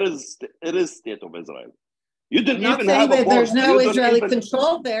 So it is state of Israel. You didn't even have a border. There's no Israeli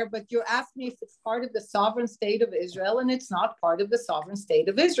control there, but you asked me if it's part of the sovereign state of Israel, and it's not part of the sovereign state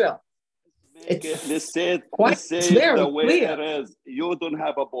of Israel. Let's say it the way it is. You don't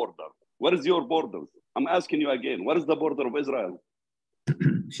have a border. What is your border? I'm asking you again. What is the border of Israel?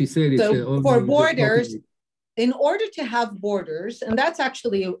 She said it's for borders, in order to have borders, and that's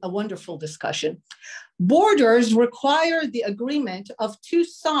actually a wonderful discussion, borders require the agreement of two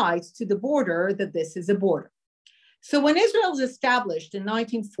sides to the border that this is a border. So when Israel was established in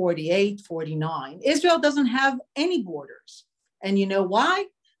 1948, 49, Israel doesn't have any borders. And you know why?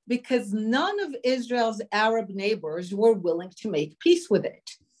 Because none of Israel's Arab neighbors were willing to make peace with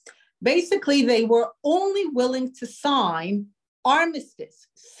it. Basically, they were only willing to sign armistice,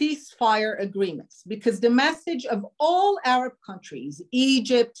 ceasefire agreements, because the message of all Arab countries,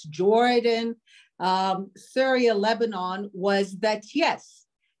 Egypt, Jordan, Syria, Lebanon, was that yes,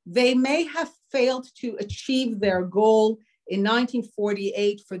 they may have failed to achieve their goal in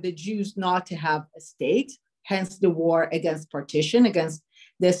 1948 for the Jews not to have a state, hence the war against partition, against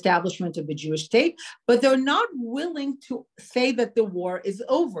the establishment of a Jewish state, but they're not willing to say that the war is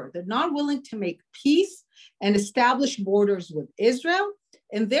over. They're not willing to make peace and establish borders with Israel,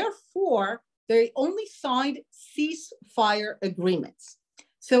 and therefore they only signed ceasefire agreements.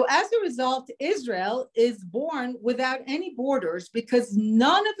 So as a result, Israel is born without any borders because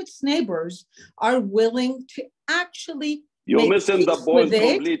none of its neighbors are willing to actually You're missing the point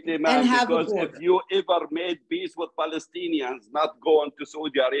completely, man, because if you ever made peace with Palestinians not going to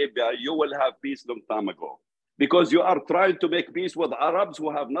Saudi Arabia, you will have peace long time ago. Because you are trying to make peace with Arabs who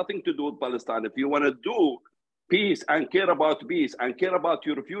have nothing to do with Palestine. If you want to do peace and care about peace and care about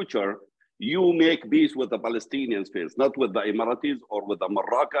your future, you make peace with the Palestinians first, not with the Emiratis or with the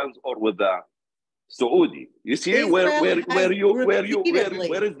Moroccans or with the Saudi. You see where is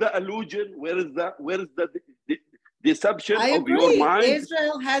the illusion? Where is the deception of your mind?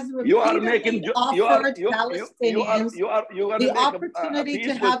 Israel has repeatedly offered Palestinians the opportunity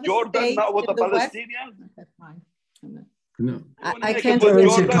to have a state now with the Palestinians. No, I can't. There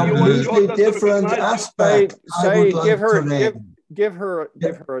is a completely different aspect. Give her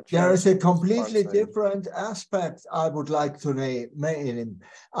a chance. There is a completely different aspect I would like to name.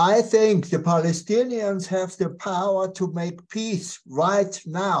 I think the Palestinians have the power to make peace right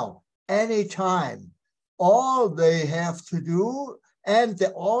now, anytime. All they have to do and they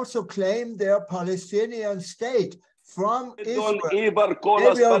also claim their Palestinian state from Israel. Don't even call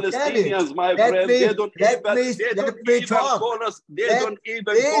us Palestinians, my friend. They don't even call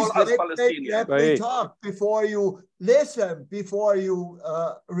us Palestinians. Let me talk before you listen, before you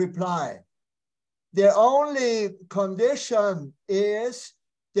reply. The only condition is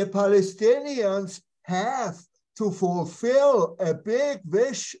the Palestinians have to fulfill a big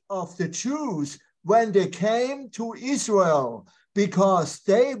wish of the Jews when they came to Israel, because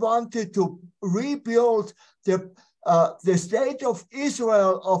they wanted to rebuild the state of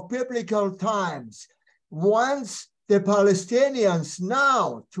Israel of biblical times. Once the Palestinians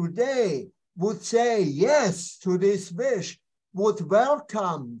now, today, would say yes to this wish, would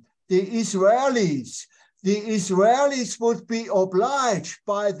welcome the Israelis would be obliged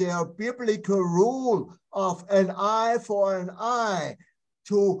by their biblical rule of an eye for an eye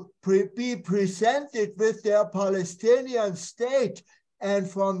to be presented with their Palestinian state. And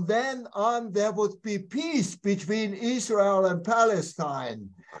from then on, there would be peace between Israel and Palestine.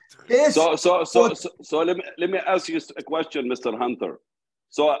 So let me ask you a question, Mr. Hunter.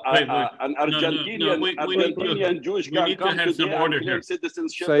 So an Argentinian Jewish can come today and claim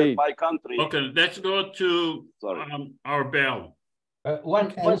citizenship in my country. Okay, let's go to Arbel.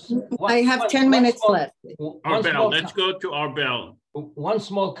 I have 10 minutes left. Arbel, let's go to Arbel. One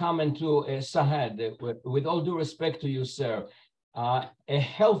small comment to Saad, with all due respect to you, sir. A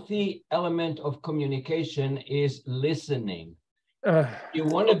healthy element of communication is listening. You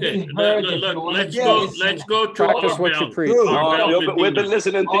want to be heard. Let's go to practice what you preach. We've been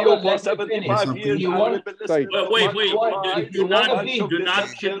listening to you for 75 years. Wait. Do not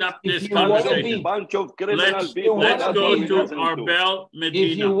kidnap this conversation. Bunch of criminals. Let's go to Arbel Medina.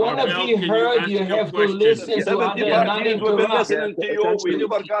 If you want to be heard, you have to listen to others, not We've been interrupt. listening to you. We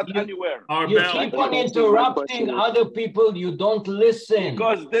never got anywhere. You keep on interrupting other people. You don't listen.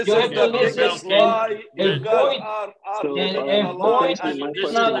 Because this you is have to listen and avoid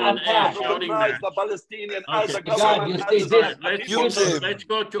personal attack. The Palestinian as a government. Let's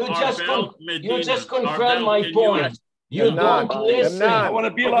go to Arbel Medina. You just confirm my point. You don't listen. I want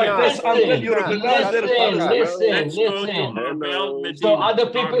to be like this until you recognize listen. So other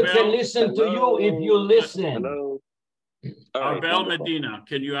people can listen to you if you listen. Arbel Medina,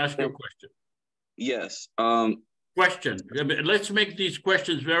 can you ask your question? Yes. Question. Let's make these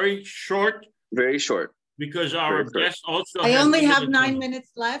questions very short. Very short. Because our guest also. I only have 9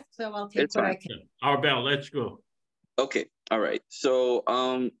 minutes left, so I'll take what I can. Arbel, let's go. Okay. All right. So,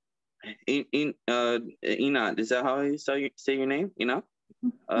 Einat, is that how you say your name? Einat?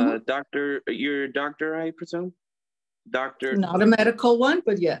 Doctor, you're a doctor, I presume? Doctor. Not a medical one,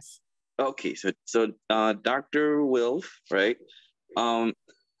 but yes. Okay. So Dr. Wilf, right?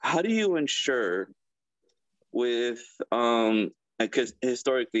 How do you ensure with, because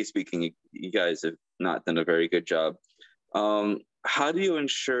historically speaking, you guys have not done a very good job. How do you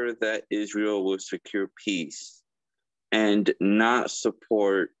ensure that Israel will secure peace and not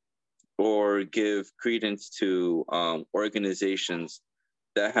support or give credence to organizations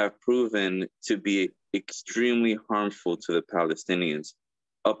that have proven to be extremely harmful to the Palestinians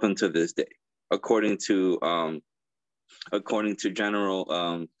up until this day, according to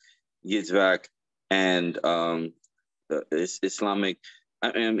General Yitzhak and the Islamic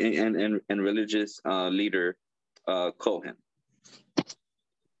and religious leader Cohen?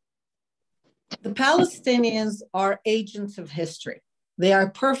 The Palestinians are agents of history. They are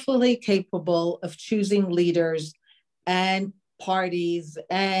perfectly capable of choosing leaders and parties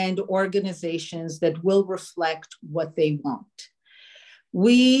and organizations that will reflect what they want.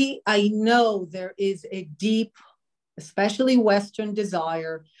 I know there is a deep, especially Western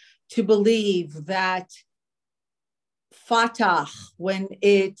desire to believe that Fatah, when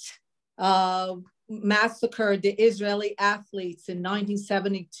it massacred the Israeli athletes in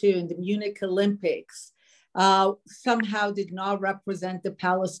 1972 in the Munich Olympics, somehow did not represent the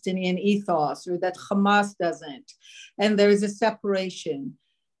Palestinian ethos, or that Hamas doesn't. And there is a separation.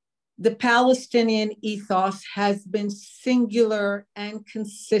 The Palestinian ethos has been singular and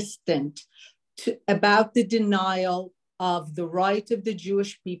consistent about the denial of the right of the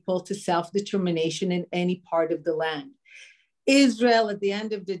Jewish people to self-determination in any part of the land. Israel, at the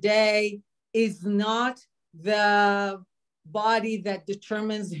end of the day, is not the body that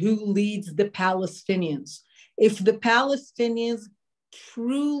determines who leads the Palestinians. If the Palestinians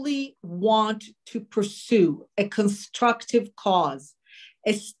truly want to pursue a constructive cause,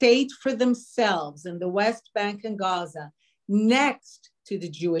 a state for themselves in the West Bank and Gaza, next to the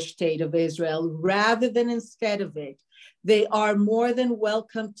Jewish state of Israel, rather than instead of it, they are more than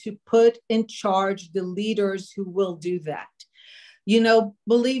welcome to put in charge the leaders who will do that. You know,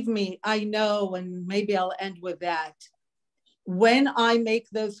 believe me, I know, and maybe I'll end with that. When I make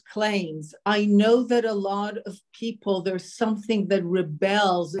those claims, I know that a lot of people, there's something that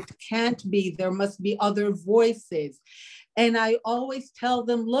rebels. It can't be, there must be other voices. And I always tell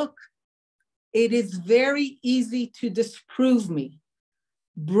them, look, it is very easy to disprove me.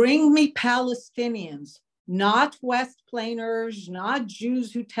 Bring me Palestinians, not West Plainers, not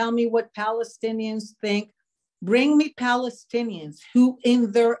Jews who tell me what Palestinians think. Bring me Palestinians who,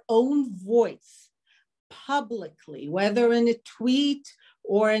 in their own voice, publicly, whether in a tweet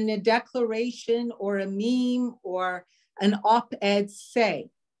or in a declaration or a meme or an op-ed, say,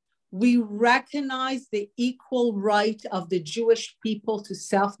 we recognize the equal right of the Jewish people to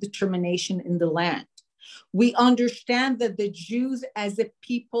self-determination in the land. We understand that the Jews as a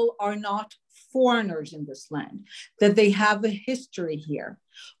people are not foreigners in this land, that they have a history here.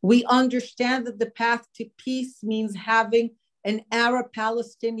 We understand that the path to peace means having an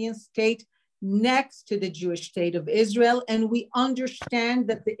Arab-Palestinian state next to the Jewish state of Israel. And we understand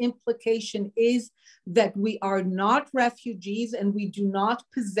that the implication is that we are not refugees and we do not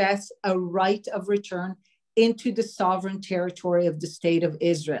possess a right of return into the sovereign territory of the state of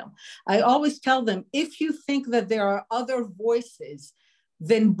Israel. I always tell them, if you think that there are other voices,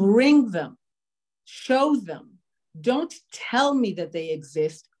 then bring them, show them. Don't tell me that they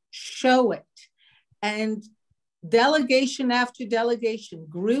exist, show it. And delegation after delegation,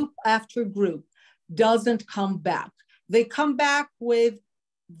 group after group doesn't come back. They come back with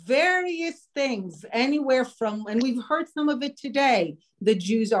various things, anywhere from, and we've heard some of it today, the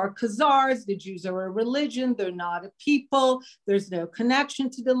Jews are Khazars, the Jews are a religion, they're not a people, there's no connection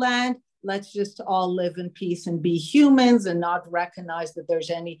to the land, let's just all live in peace and be humans and not recognize that there's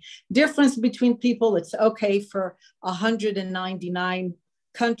any difference between people. It's okay for 199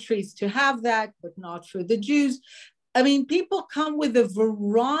 countries to have that, but not for the Jews. I mean, people come with a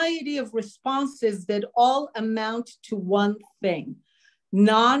variety of responses that all amount to one thing: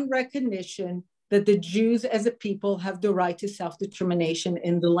 non-recognition that the Jews as a people have the right to self-determination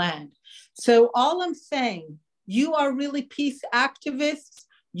in the land. So all I'm saying, you are really peace activists,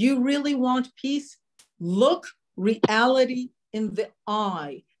 you really want peace, look reality in the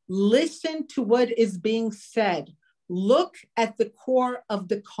eye, listen to what is being said, look at the core of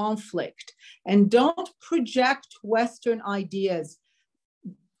the conflict, and don't project Western ideas.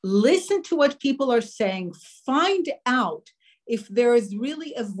 Listen to what people are saying, find out if there is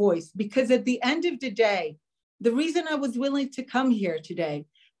really a voice, because at the end of the day, the reason I was willing to come here today,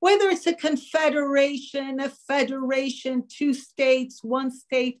 whether it's a confederation, a federation, 2 states, 1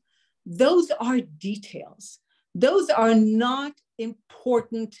 state, those are details. Those are not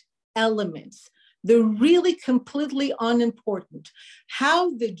important elements. They're really completely unimportant.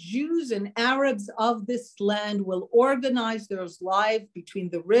 How the Jews and Arabs of this land will organize their lives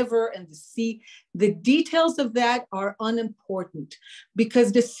between the river and the sea, the details of that are unimportant,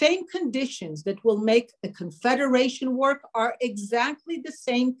 because the same conditions that will make a confederation work are exactly the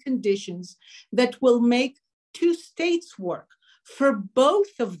same conditions that will make 2 states work. For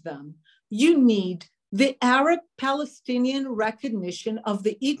both of them, you need the Arab-Palestinian recognition of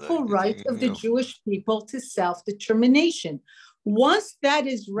the equal right of the Jewish people to self-determination. Once that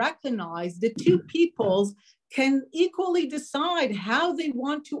is recognized, the 2 peoples can equally decide how they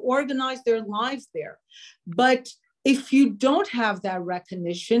want to organize their lives there. But if you don't have that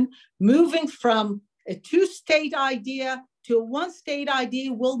recognition, moving from a 2-state idea to a 1-state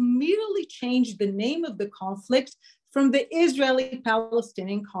idea will merely change the name of the conflict from the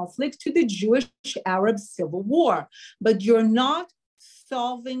Israeli-Palestinian conflict to the Jewish-Arab civil war. But you're not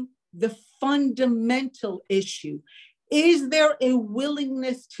solving the fundamental issue. Is there a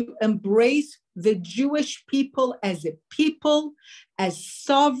willingness to embrace the Jewish people, as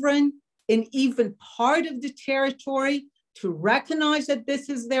sovereign in even part of the territory, to recognize that this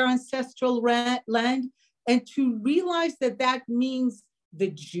is their ancestral land, and to realize that that means the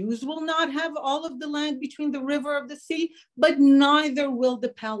Jews will not have all of the land between the river of the sea, but neither will the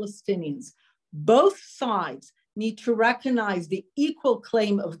Palestinians. Both sides need to recognize the equal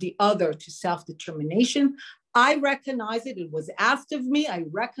claim of the other to self-determination. I recognize it. It was asked of me. I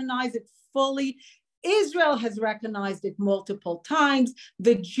recognize it fully. Israel has recognized it multiple times.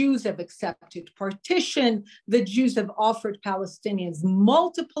 The Jews have accepted partition. The Jews have offered Palestinians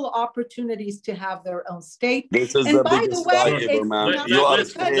multiple opportunities to have their own state. This is and the by biggest the way, liar, man.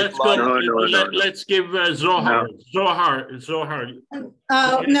 Let's give Zohar.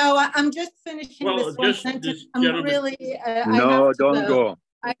 No, I'm just finishing this one sentence. I'm really,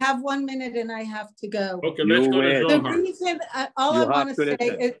 I have 1 minute and I have to go. Okay, let's go to Zohar. The reason, all I want to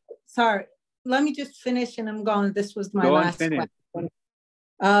say is, sorry, let me just finish and I'm gone. This was my last question.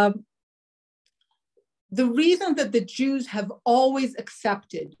 The reason that the Jews have always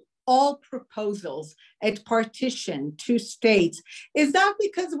accepted all proposals at partition to states is not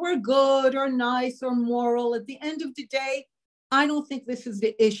because we're good or nice or moral. At the end of the day, I don't think this is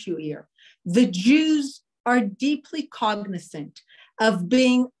the issue here. The Jews are deeply cognizant of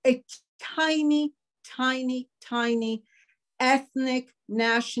being a tiny, tiny, tiny ethnic,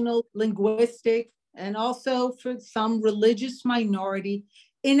 national, linguistic, and also for some religious minority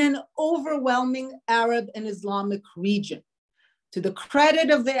in an overwhelming Arab and Islamic region. To the credit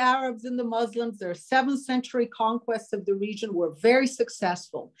of the Arabs and the Muslims, their 7th century conquests of the region were very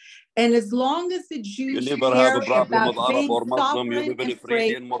successful. And as long as the Jews care about being sovereign and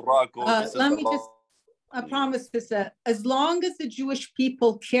free, let me just, I promise this, as long as the Jewish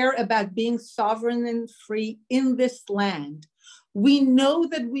people care about being sovereign and free in this land, we know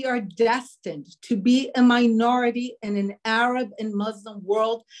that we are destined to be a minority in an Arab and Muslim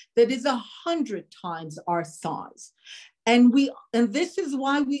world that is 100 times our size. And this is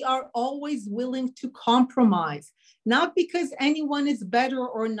why we are always willing to compromise, not because anyone is better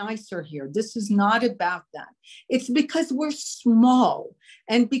or nicer here. This is not about that. It's because we're small.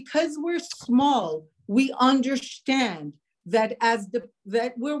 And because we're small, we understand that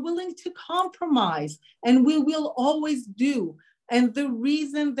that we're willing to compromise, and we will always do. And the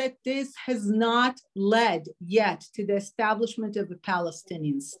reason that this has not led yet to the establishment of a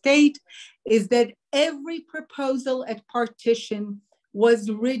Palestinian state is that every proposal at partition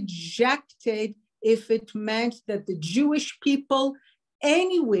was rejected if it meant that the Jewish people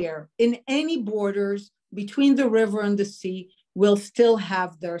anywhere in any borders between the river and the sea will still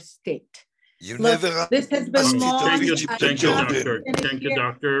have their state. This has been long. Thank you, Doctor. Thank you,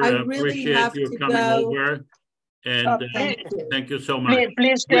 Doctor. I really appreciate you coming over. And thank you so much.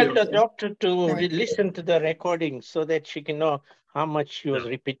 Please tell the doctor to listen to the recording so that she can know how much she was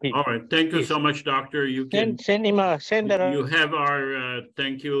repeating. All right. Thank you so much, Doctor. You can send him a You have our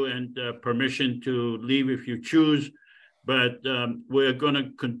thank you and permission to leave if you choose. But we're going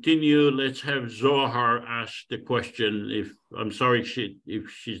to continue. Let's have Zohar ask the question. I'm sorry if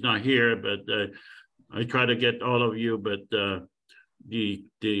she's not here, but I try to get all of you, but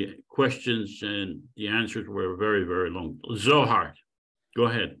the questions and the answers were very, very long. Zohar, go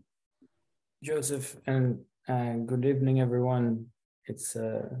ahead. Joseph, and good evening, everyone. It's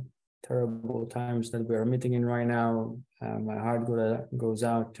terrible times that we are meeting in right now. My heart goes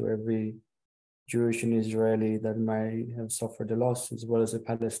out to every Jewish and Israeli that might have suffered a loss, as well as a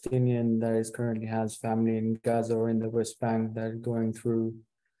Palestinian that currently has family in Gaza or in the West Bank that are going through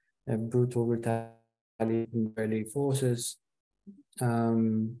a brutal retaliation from Israeli forces.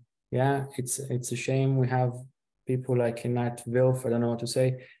 Yeah, it's a shame we have people like Einat Wilf. I don't know what to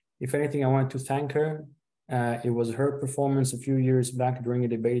say. If anything, I want to thank her. It was her performance a few years back during a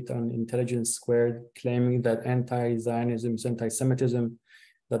debate on Intelligence Squared, claiming that anti-Zionism is anti-Semitism,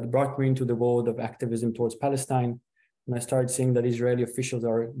 that brought me into the world of activism towards Palestine. And I started seeing that Israeli officials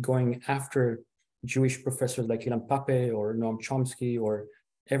are going after Jewish professors like Ilan Pappé or Noam Chomsky or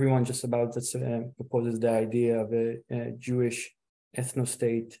everyone just about that opposes the idea of a Jewish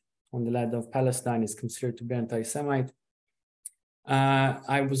ethno-state on the land of Palestine is considered to be anti-Semite.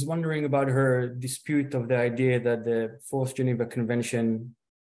 I was wondering about her dispute of the idea that the Fourth Geneva Convention,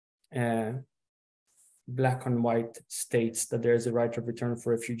 black and white, states that there is a right of return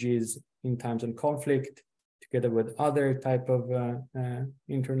for refugees in times of conflict, together with other type of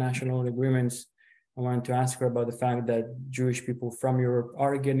international agreements. I wanted to ask her about the fact that Jewish people from Europe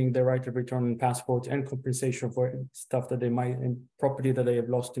are getting the right of return in passports and compensation for stuff that they might, and property that they have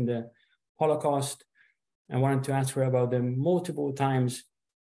lost in the Holocaust. I wanted to ask her about the multiple times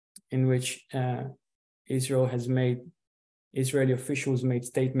in which Israeli officials made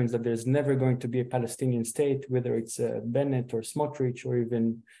statements that there's never going to be a Palestinian state, whether it's Bennett or Smotrich, or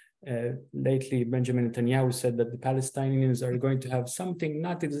even lately Benjamin Netanyahu said that the Palestinians are going to have something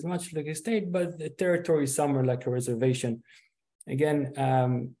not as much like a state, but a territory somewhere like a reservation. Again,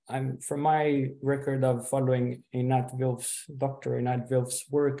 I'm from my record of following Dr. Einat Wilf's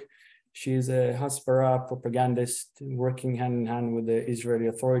work. She's a Hasbara propagandist working hand in hand with the Israeli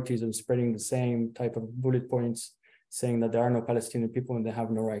authorities and spreading the same type of bullet points, saying that there are no Palestinian people and they have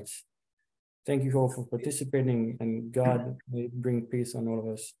no rights. Thank you all for participating, and God may bring peace on all of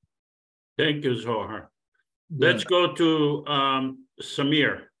us. Thank you, Zohar. Let's go to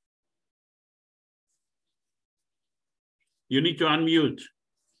Samir. You need to unmute.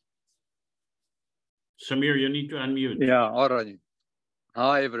 Samir, you need to unmute. Yeah, already.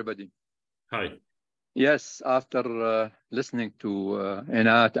 Hi, everybody. Hi. Yes, after listening to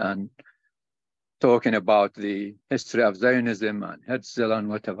Einat and talking about the history of Zionism and Herzl and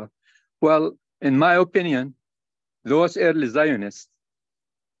whatever. Well, in my opinion, those early Zionists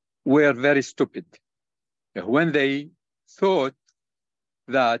were very stupid when they thought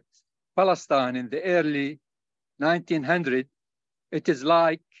that Palestine in the early 1900s, it is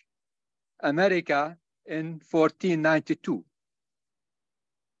like America in 1492.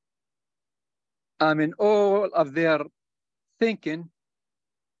 I mean, all of their thinking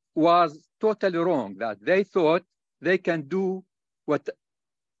was totally wrong, that they thought they can do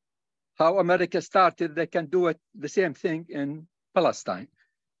how America started, they can do it the same thing in Palestine.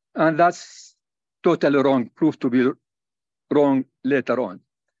 And that's totally wrong, proved to be wrong later on.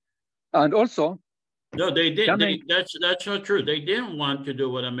 And also, no, they did. That's not true. They didn't want to do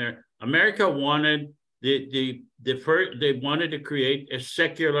what America wanted. They wanted to create a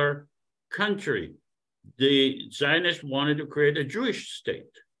secular country. The Zionists wanted to create a Jewish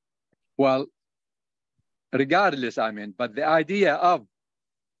state. Well, regardless, I mean, but the idea of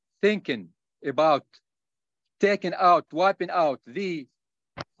thinking about wiping out the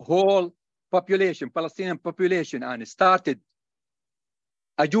whole population, Palestinian population, and started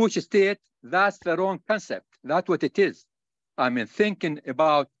a Jewish state, that's the wrong concept. That's what it is. I mean, thinking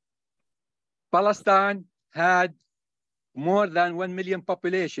about Palestine had more than 1 million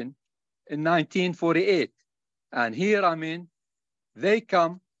population in 1948. And here, I mean, they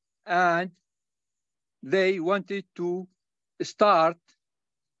come and they wanted to start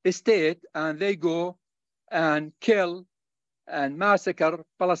a state, and they go and kill and massacre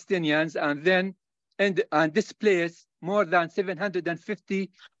Palestinians, and then and displace more than 750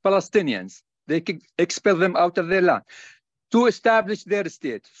 Palestinians. They can expel them out of their land to establish their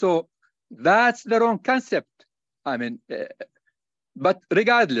state. So that's the wrong concept. I mean, but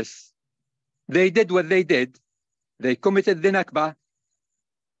regardless, they did what they did. They committed the Nakba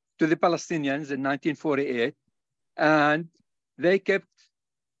to the Palestinians in 1948, and they kept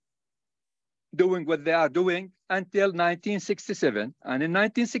doing what they are doing until 1967. And in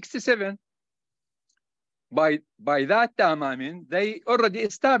 1967, by that time, I mean, they already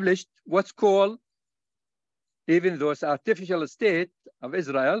established what's called, even though it's artificial state of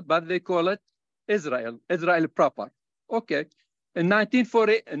Israel, but they call it Israel proper. Okay. In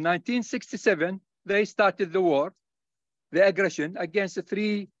 1967, they started the war, the aggression against the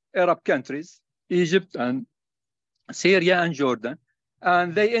 3 Arab countries, Egypt and Syria and Jordan.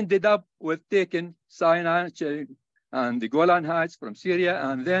 And they ended up with taking Sinai and the Golan Heights from Syria,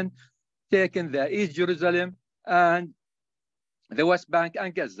 and then taking the East Jerusalem and the West Bank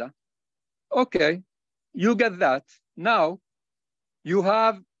and Gaza. Okay, you get that. Now, you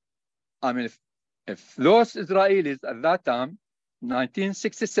have, I mean, if those Israelis at that time,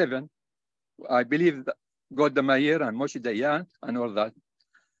 1967, I believe Golda Meir and Moshe Dayan and all that,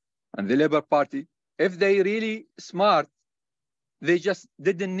 and the Labour Party, if they really smart, they just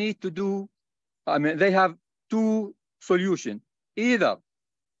didn't need to do, I mean, they have 2 solutions. Either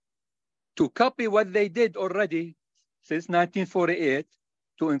to copy what they did already since 1948,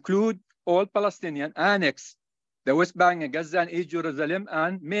 to include all Palestinian, annex the West Bank and Gaza and East Jerusalem,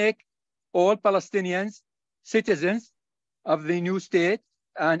 and make all Palestinians citizens of the new state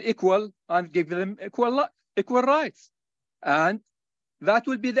and equal, and give them equal rights. And that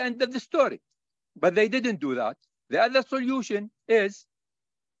will be the end of the story. But they didn't do that. The other solution is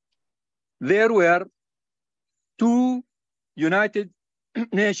there were 2 United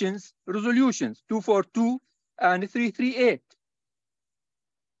Nations resolutions, 242 and 338.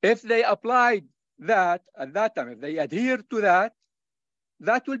 If they applied that at that time, if they adhere to that,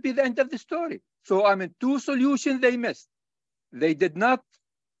 that will be the end of the story. So, I mean, 2 solutions they missed. They did not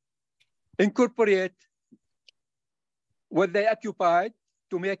incorporate what they occupied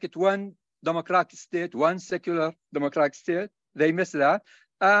to make it one democratic state, one secular democratic state. They missed that.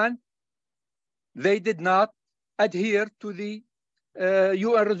 And they did not adhere to the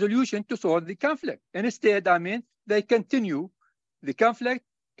UN resolution to solve the conflict. Instead, I mean, they continue the conflict,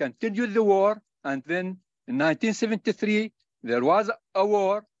 continue the war, and then in 1973, there was a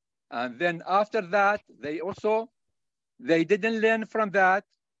war. And then after that, they didn't learn from that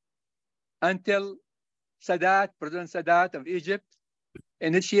until President Sadat of Egypt,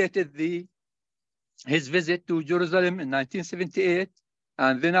 initiated his visit to Jerusalem in 1978.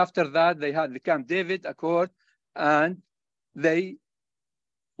 And then after that, they had the Camp David Accord, and they,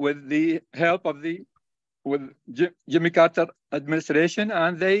 with the help of Jimmy Carter administration,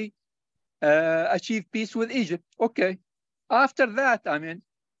 and they achieved peace with Egypt. Okay. After that, I mean,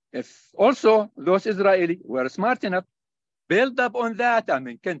 if also those Israelis were smart enough, build up on that, I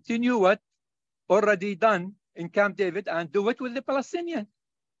mean, continue what already done in Camp David and do it with the Palestinians.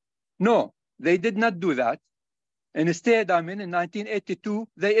 No, they did not do that. Instead, in 1982,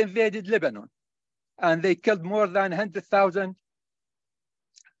 they invaded Lebanon, and they killed more than 100,000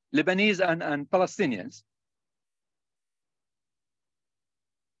 Lebanese and Palestinians.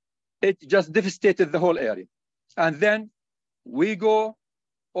 It just devastated the whole area. And then we go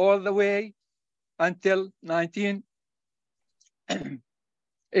all the way until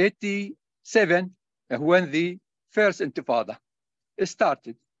 1987, when the first Intifada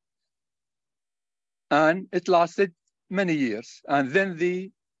started. And it lasted many years. And then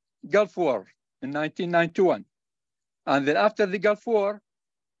the Gulf War in 1991. And then after the Gulf War,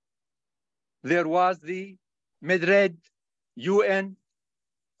 there was the Madrid UN,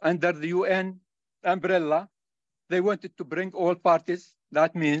 under the UN umbrella. They wanted to bring all parties.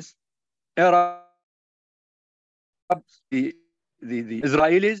 That means Arabs, the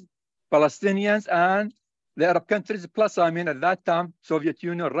Israelis, Palestinians, and the Arab countries, plus, at that time, Soviet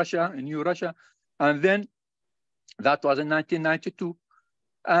Union, Russia, and New Russia. And then that was in 1992.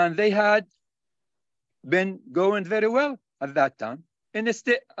 And they had been going very well at that time. And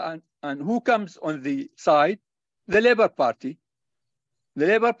who comes on the side? The Labour Party. The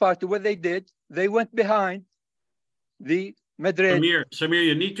Labour Party, what they did, they went behind the Madrid. Samir,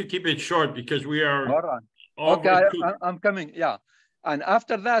 you need to keep it short because we are. All right. Okay, I'm coming. Yeah. And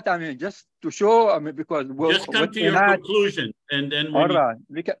after that, just to show, because just come to your conclusion, and then all right.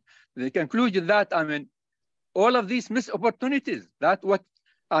 The conclusion that all of these missed opportunities. That what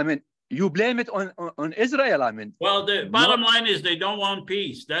you blame it on Israel. Well, the bottom line is they don't want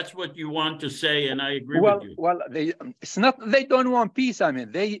peace. That's what you want to say, and I agree with you. Well, it's not they don't want peace.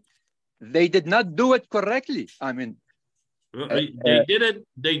 They did not do it correctly. They did it.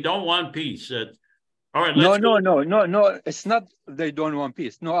 They don't want peace. All right. No. It's not they don't want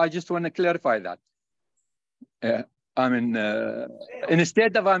peace. No, I just want to clarify that.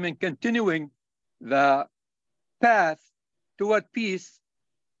 Instead of continuing the path toward peace,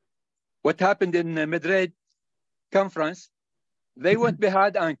 what happened in the Madrid conference, they went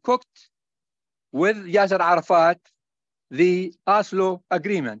behind and cooked with Yasser Arafat the Oslo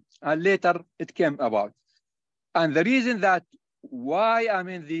agreement, and later it came about. And the reason that why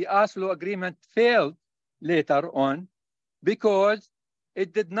the Oslo agreement failed later on, because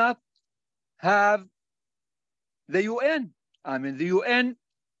it did not have the UN. The UN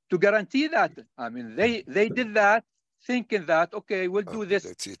to guarantee that. They did that thinking that, okay, we'll do this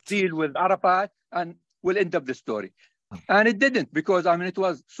deal with Arafat and we'll end up the story. And it didn't, because it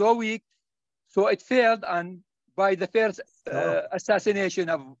was so weak, so it failed, and by the first assassination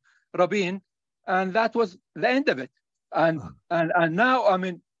of Rabin, and that was the end of it. And now,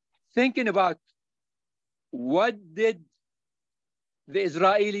 thinking about what did the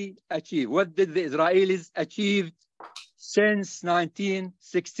Israeli achieve? What did the Israelis achieve since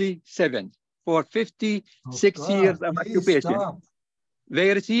 1967? For 56 years of occupation.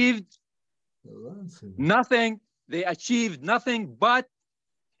 They received nothing. They achieved nothing but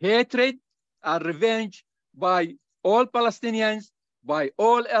hatred and revenge by all Palestinians, by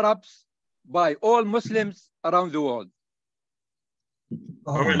all Arabs, by all Muslims around the world.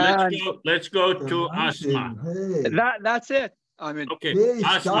 All right, let's go to Asma. That's it. Okay,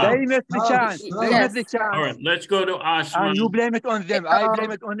 Asma. They missed the chance. They missed the chance. All right, let's go to Asma. And you blame it on them. I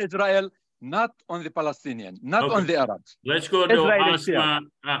blame it on Israel, not on the Palestinians, not on the Arabs. Let's go to Asma.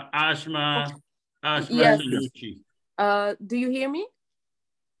 Asma Sanucci. Do you hear me?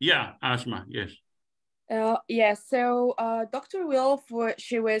 Yeah, Asma, yes. Yes, so Dr. Wilf,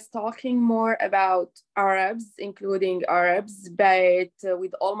 she was talking more about Arabs, including Arabs, but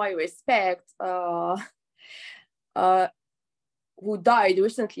with all my respect, who died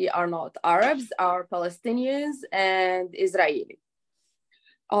recently are not Arabs, are Palestinians and Israeli.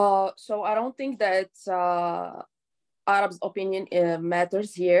 So I don't think that Arabs' opinion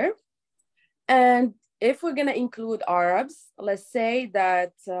matters here. And if we're gonna include Arabs, let's say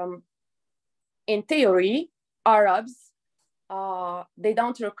that in theory, Arabs, they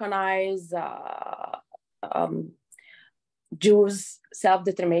don't recognize Jews'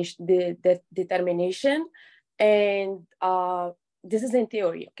 self-determination, and this is in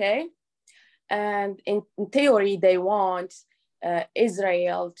theory, okay? And in theory, they want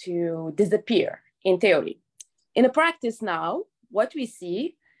Israel to disappear, in theory. In practice now, what we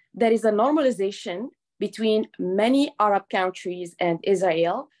see, there is a normalization between many Arab countries and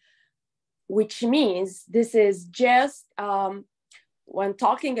Israel, which means this is just, when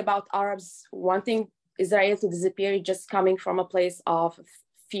talking about Arabs wanting Israel to disappear, just coming from a place of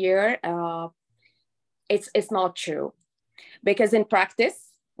fear, it's not true. Because in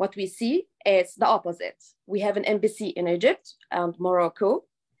practice, what we see is the opposite. We have an embassy in Egypt and Morocco.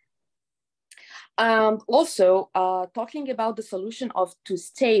 And also talking about the solution of two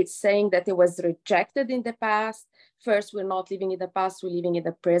states, saying that it was rejected in the past. First, we're not living in the past, we're living in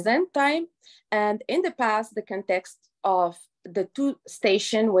the present time. And in the past, the context of the two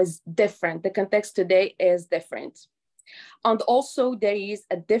station was different. The context today is different. And also there is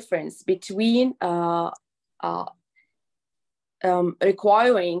a difference between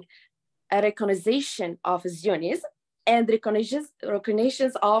requiring a recognition of Zionism and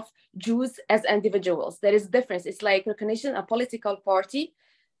recognitions of Jews as individuals. There is a difference. It's like recognition a political party,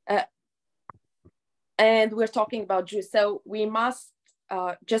 and we're talking about Jews. So we must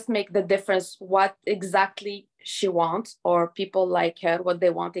just make the difference what exactly she wants, or people like her, what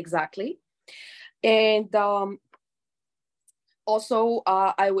they want exactly. And also,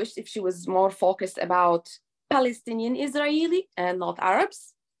 I wish if she was more focused about Palestinian Israeli and not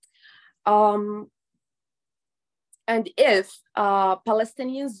Arabs. And if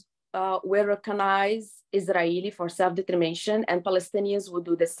Palestinians will recognize Israeli for self-determination, and Palestinians would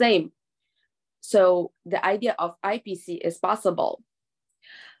do the same. So the idea of IPC is possible.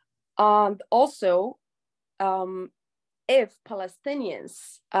 And also, if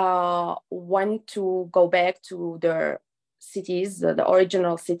Palestinians want to go back to their cities, the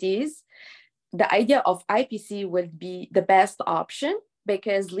original cities, the idea of IPC would be the best option,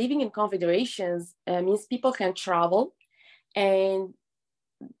 because living in confederations means people can travel and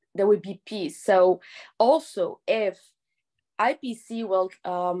there will be peace. So also, if IPC will,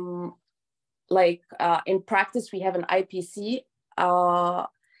 in practice, we have an IPC,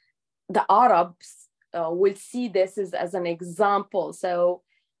 the Arabs will see this as an example. So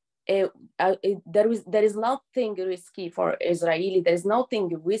there is nothing risky for Israeli, there is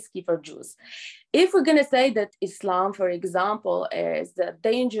nothing risky for Jews. If we're gonna say that Islam, for example, is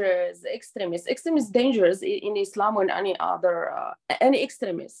dangerous, extremist dangerous in Islam or in any other, any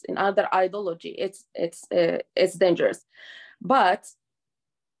extremist in other ideology, it's dangerous. But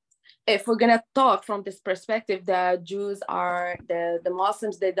if we're gonna talk from this perspective that Jews are the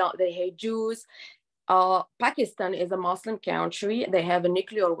Muslims, they hate Jews. Pakistan is a Muslim country. They have a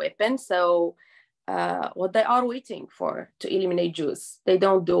nuclear weapon. So what they are waiting for to eliminate Jews, they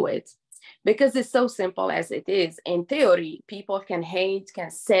don't do it because it's so simple as it is. In theory, people can hate, can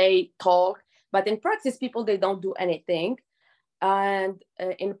say, talk, but in practice, people, they don't do anything. And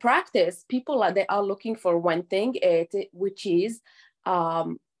in practice, people they are looking for one thing, which is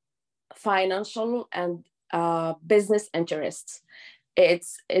financial and business interests.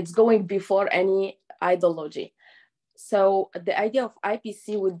 It's going before any ideology. So the idea of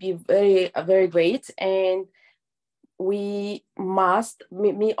IPC would be very, very great. And we must,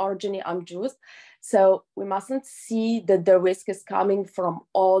 me originally, I'm Jews, so we mustn't see that the risk is coming from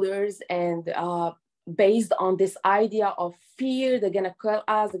others and based on this idea of fear, they're gonna kill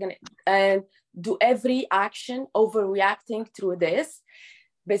us, and do every action overreacting through this.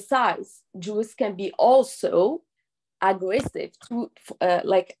 Besides, Jews can be also aggressive to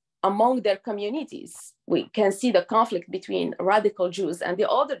among their communities. We can see the conflict between radical Jews and the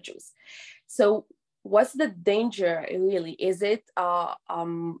other Jews. So what's the danger really? Is it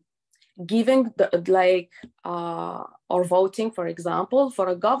giving or voting, for example, for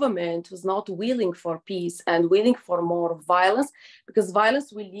a government who's not willing for peace and willing for more violence, because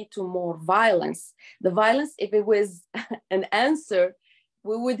violence will lead to more violence. The violence, if it was an answer,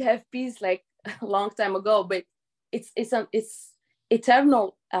 we would have peace like a long time ago, but it's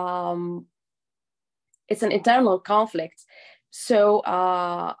eternal. It's an eternal conflict. So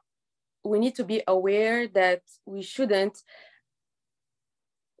we need to be aware that we shouldn't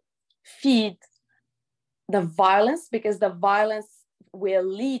feed the violence, because the violence will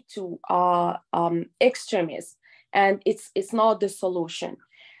lead to extremism, and it's not the solution.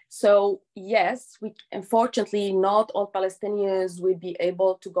 So yes, unfortunately, not all Palestinians will be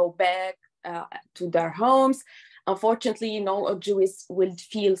able to go back to their homes. Unfortunately, not all Jews will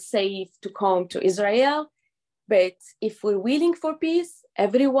feel safe to come to Israel. But if we're willing for peace,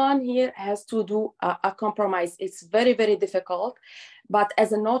 everyone here has to do a compromise. It's very, very difficult. But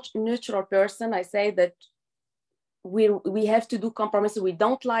as a neutral person, I say that we have to do compromises. We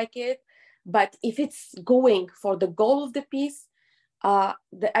don't like it. But if it's going for the goal of the peace,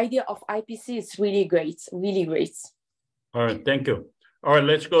 the idea of IPC is really great, really great. All right, thank you. All right,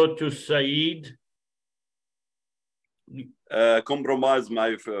 let's go to Saeed. Compromise,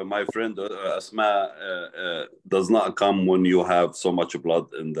 my friend Asma, does not come when you have so much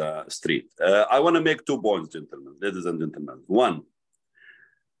blood in the street. I want to make 2 points, gentlemen, ladies and gentlemen. One,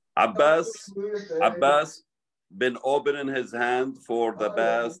 Abbas been opening his hand for the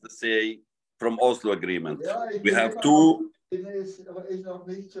past, say, from Oslo agreement. We have 2.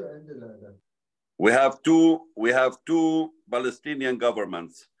 We have two Palestinian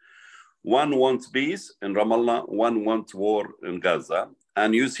governments. One wants peace in Ramallah, one wants war in Gaza.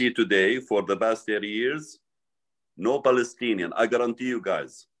 And you see today, for the past 30 years, no Palestinian, I guarantee you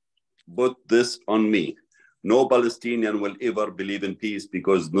guys, put this on me. No Palestinian will ever believe in peace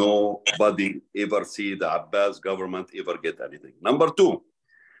because nobody ever see the Abbas government ever get anything. Number two,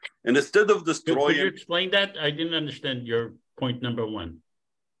 and instead of destroying— Could you explain that? I didn't understand your point number one.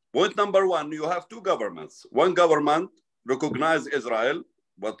 Point number one, you have two governments. One government recognized Israel,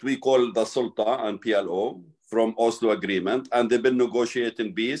 what we call the Sulta and PLO from Oslo Agreement, and they've been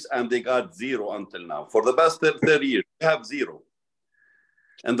negotiating peace, and they got zero until now. For the past 30 years, they have zero.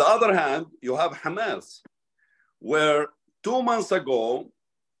 On the other hand, you have Hamas, where 2 months ago,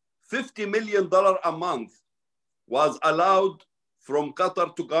 $50 million a month was allowed from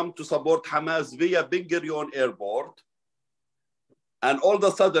Qatar to come to support Hamas via Ben Gurion Airport. And all of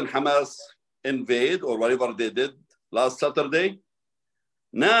a sudden, Hamas invade, or whatever they did last Saturday.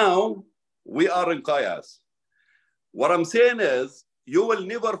 Now, we are in chaos. What I'm saying is, you will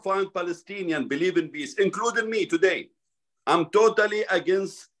never find Palestinians believe in peace, including me today. I'm totally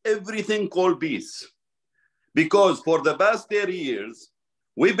against everything called peace. Because for the past 30 years,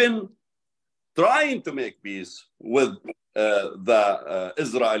 we've been trying to make peace with the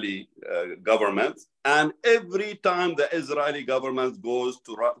Israeli government. And every time the Israeli government goes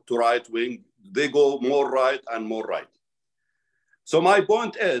to right wing, they go more right and more right. So my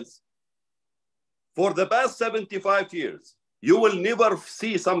point is, for the past 75 years, you will never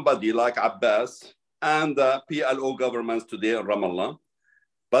see somebody like Abbas and the PLO governments today in Ramallah,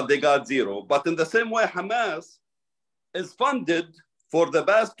 but they got zero. But in the same way, Hamas is funded for the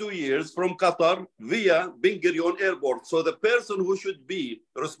past 2 years from Qatar via Ben Gurion Airport. So the person who should be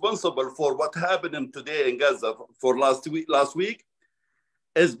responsible for what happened today in Gaza for last week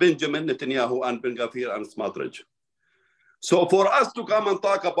is Benjamin Netanyahu and Ben Gvir and Smotrich. So for us to come and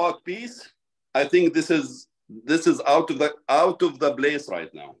talk about peace, I think this is out of the place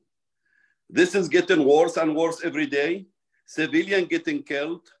right now. This is getting worse and worse every day. Civilian getting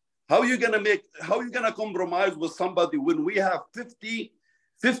killed. How are you gonna compromise with somebody when we have 50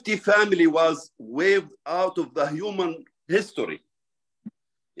 family was waved out of the human history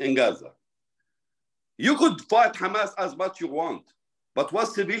in Gaza? You could fight Hamas as much you want, but what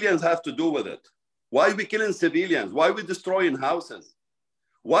civilians have to do with it? Why are we killing civilians? Why are we destroying houses?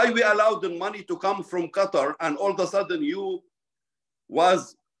 Why we allowed the money to come from Qatar and all of a sudden you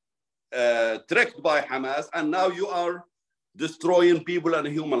was tricked by Hamas and now you are destroying people and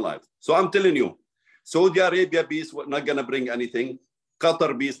human life. So I'm telling you, Saudi Arabia peace not gonna bring anything.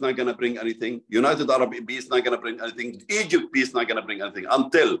 Qatar peace not gonna bring anything. United Arab peace not gonna bring anything. Egypt peace not gonna bring anything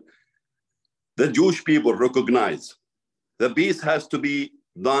until the Jewish people recognize the peace has to be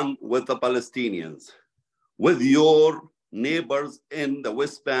done with the Palestinians, with your neighbors in the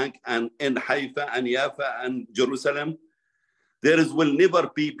West Bank and in Haifa and Jaffa and Jerusalem. Will never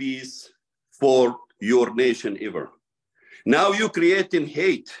be peace for your nation ever. Now you're creating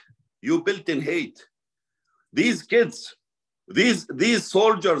hate. You built in hate. These kids, these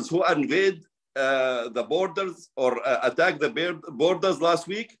soldiers who invade the borders or attack the borders last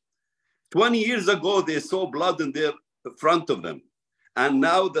week, 20 years ago, they saw blood in their front of them. And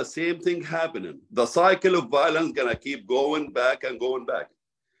now the same thing happening. The cycle of violence gonna keep going back and going back.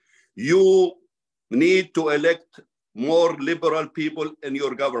 You need to elect more liberal people in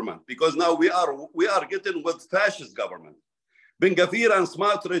your government because now we are getting with fascist government. Ben Gvir and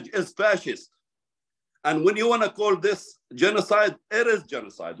Smotrich is fascist. And when you wanna call this genocide, it is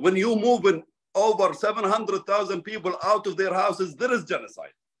genocide. When you moving over 700,000 people out of their houses, there is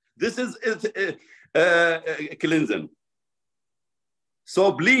genocide. This is cleansing.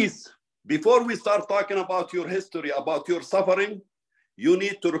 So please, before we start talking about your history, about your suffering, you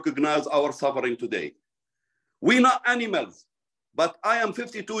need to recognize our suffering today. We're not animals, but I am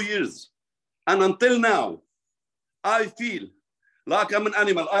 52 years. And until now, I feel like I'm an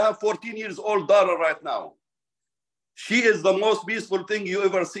animal. I have 14 years old daughter right now. She is the most peaceful thing you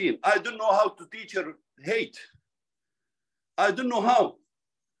ever seen. I don't know how to teach her hate. I don't know how.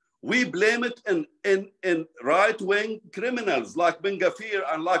 We blame it in right-wing criminals like Ben Gvir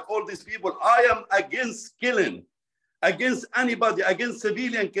and like all these people. I am against killing, against anybody, against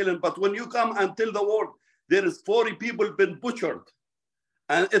civilian killing. But when you come and tell the world there is 40 people been butchered,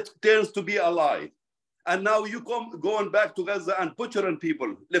 and it turns to be a lie. And now you come going back to Gaza and butchering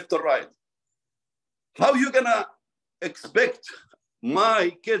people left or right. How are you gonna expect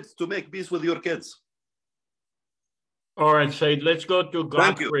my kids to make peace with your kids? All right, Said, let's go to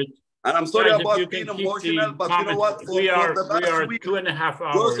Godfrey. And I'm sorry Guys, about being emotional, but you know what? We are the past week, 2.5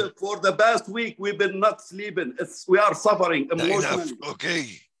 hours. Joseph, for the past week, we've been not sleeping. We are suffering emotionally.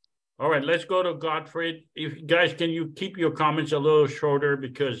 Okay. All right, let's go to Gottfried. If guys, can you keep your comments a little shorter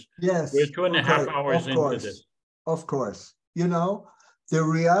because we're 2.5 hours into this. Of course. You know, the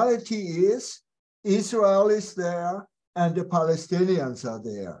reality is Israel is there and the Palestinians are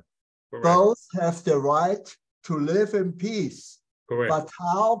there. Correct. Both have the right to live in peace. Correct. But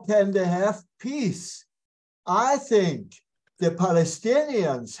how can they have peace? I think the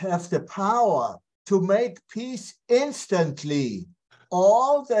Palestinians have the power to make peace instantly.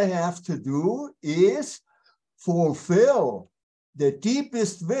 All they have to do is fulfill the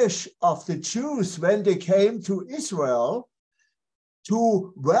deepest wish of the Jews when they came to Israel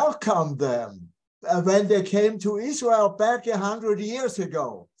to welcome them. When they came to Israel back 100 years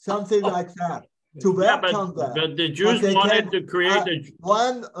ago, something like that. To welcome them. But the Jews wanted to create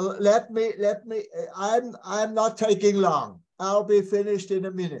I'm not taking long. I'll be finished in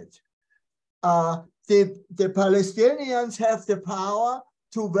a minute. The Palestinians have the power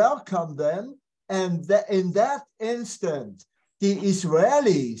to welcome them, and in that instant, the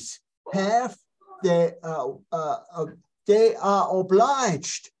Israelis have they are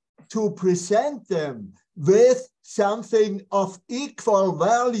obliged to present them with something of equal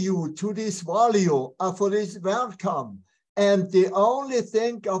value to this value for this welcome. And the only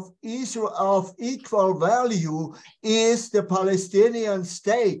thing of Israel of equal value is the Palestinian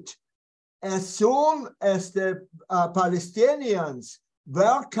state. As soon as the Palestinians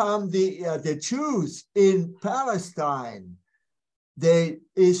welcome the Jews in Palestine, the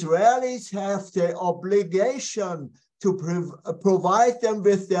Israelis have the obligation to provide them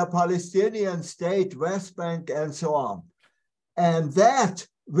with their Palestinian state, West Bank, and so on. And that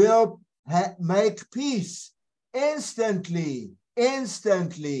will make peace instantly.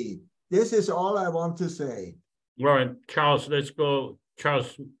 This is all I want to say. All right, Charles, let's go.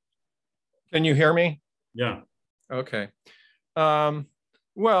 Charles. Can you hear me? Yeah. Okay.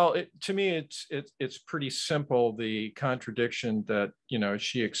 Well, to me, it's pretty simple. The contradiction that,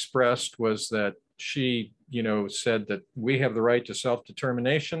 she expressed was that she, said that we have the right to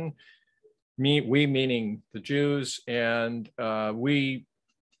self-determination, we meaning the Jews, and we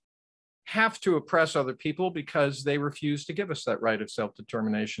have to oppress other people because they refuse to give us that right of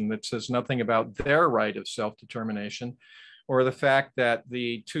self-determination. That says nothing about their right of self-determination, or the fact that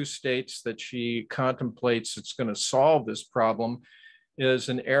the two states that she contemplates that's going to solve this problem is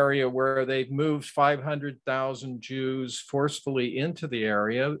an area where they've moved 500,000 Jews forcefully into the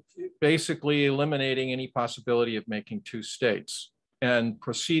area, basically eliminating any possibility of making two states and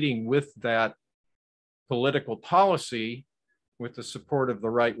proceeding with that political policy with the support of the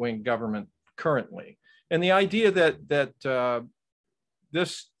right-wing government currently. And the idea that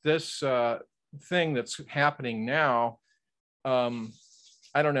this thing that's happening now,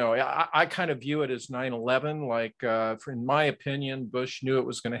 I don't know. I kind of view it as 9/11. Like, in my opinion, Bush knew it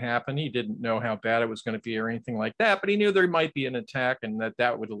was going to happen. He didn't know how bad it was going to be or anything like that, but he knew there might be an attack and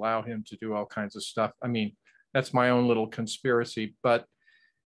that would allow him to do all kinds of stuff. I mean, that's my own little conspiracy, but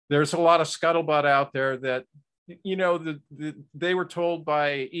there's a lot of scuttlebutt out there that, they were told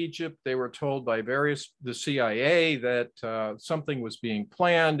by Egypt, they were told by the CIA that something was being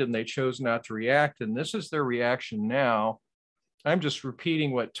planned and they chose not to react. And this is their reaction now. I'm just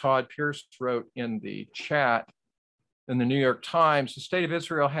repeating what Todd Pierce wrote in the chat in the New York Times. The state of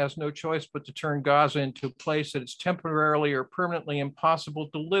Israel has no choice but to turn Gaza into a place that it's temporarily or permanently impossible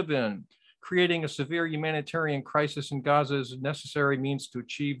to live in. Creating a severe humanitarian crisis in Gaza is a necessary means to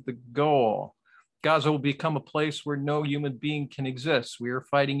achieve the goal. Gaza will become a place where no human being can exist. We are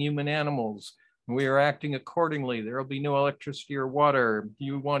fighting human animals, and we are acting accordingly. There will be no electricity or water.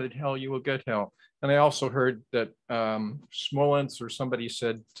 You wanted hell, you will get hell. And I also heard that Smolensk or somebody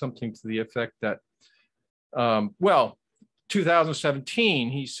said something to the effect that,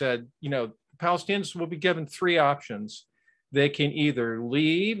 2017, he said, Palestinians will be given three options. They can either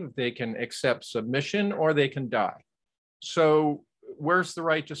leave, they can accept submission, or they can die. So where's the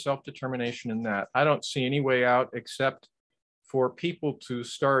right to self-determination in that? I don't see any way out except for people to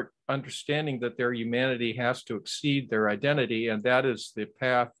start understanding that their humanity has to exceed their identity, and that is the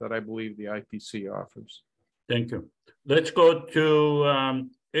path that I believe the IPC offers. Thank you. Let's go to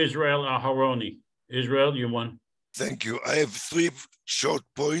Israel Aharoni. Israel, you want? Thank you. I have 3 short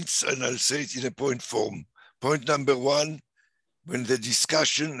points, and I'll say it in a point form. Point number 1, when the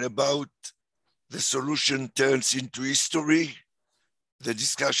discussion about the solution turns into history, the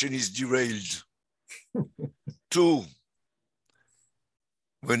discussion is derailed. 2,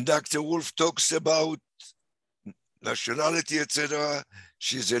 when Dr. Wilf talks about nationality, etc.,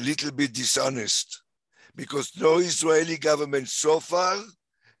 she's a little bit dishonest, because no Israeli government so far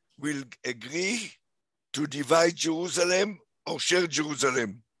will agree to divide Jerusalem or share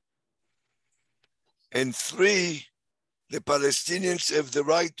Jerusalem. And three, the Palestinians have the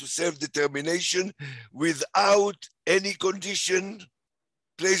right to self-determination without any condition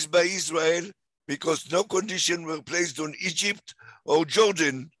placed by Israel, because no condition were placed on Egypt or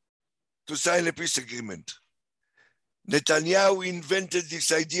Jordan to sign a peace agreement. Netanyahu invented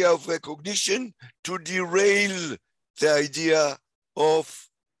this idea of recognition to derail the idea of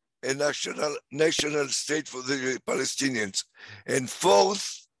a national state for the Palestinians. And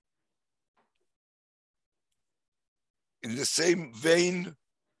fourth, in the same vein,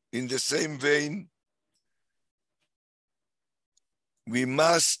 we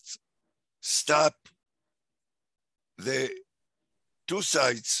must stop the two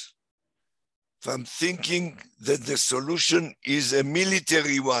sides from thinking that the solution is a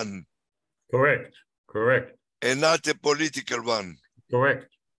military one. Correct. And not a political one. Correct.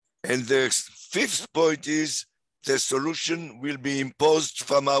 And the fifth point is the solution will be imposed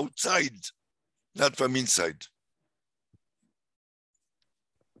from outside, not from inside.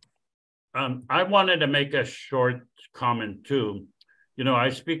 I wanted to make a short comment too. You know, I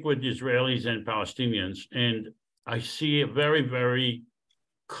speak with Israelis and Palestinians, and I see a very, very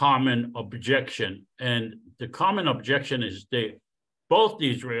common objection. And the common objection is both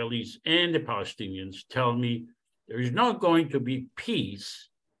the Israelis and the Palestinians tell me there is not going to be peace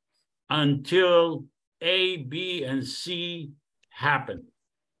until A, B, and C happen.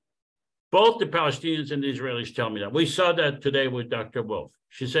 Both the Palestinians and the Israelis tell me that. We saw that today with Dr. Wilf.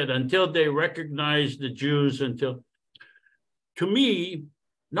 She said, until they recognize the Jews, to me,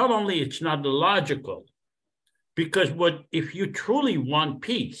 not only it's not logical, because if you truly want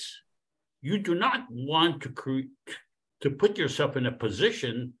peace, you do not want to put yourself in a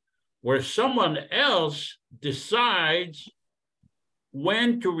position where someone else decides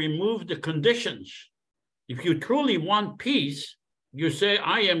when to remove the conditions. If you truly want peace, you say,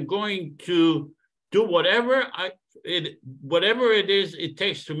 I am going to do whatever it is it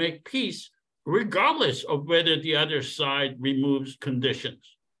takes to make peace, regardless of whether the other side removes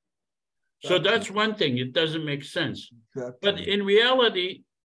conditions. So that's one thing. It doesn't make sense. Exactly. But in reality,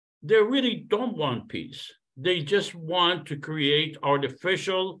 they really don't want peace. They just want to create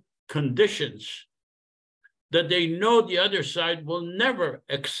artificial conditions that they know the other side will never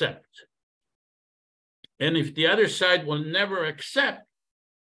accept. And if the other side will never accept,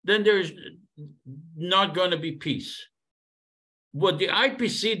 then there's not going to be peace. What the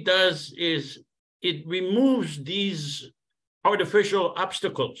IPC does is it removes these artificial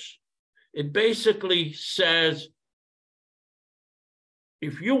obstacles. It basically says,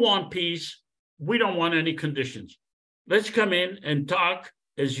 if you want peace, we don't want any conditions. Let's come in and talk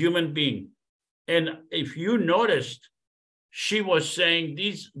as human beings. And if you noticed, she was saying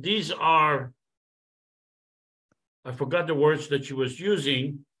these are, I forgot the words that she was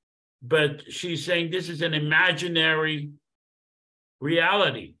using, but she's saying this is an imaginary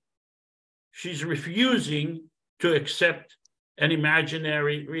reality. She's refusing to accept an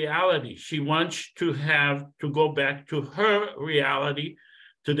imaginary reality. She wants to go back to her reality,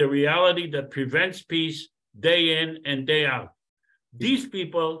 to the reality that prevents peace day in and day out. These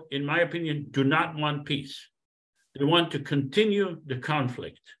people, in my opinion, do not want peace. They want to continue the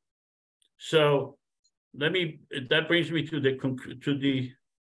conflict. So that brings me to the.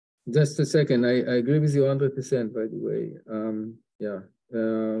 Just a second, I agree with you 100%, by the way.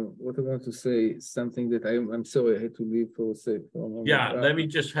 What I want to say, something that I'm sorry, I had to leave for a sec. Yeah, let me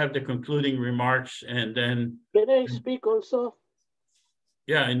just have the concluding remarks and then. Can I speak also?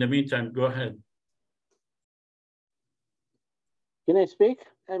 Yeah, in the meantime, go ahead. Can I speak?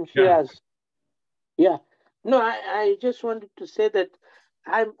 I'm Shiraz. Yeah. No, I just wanted to say that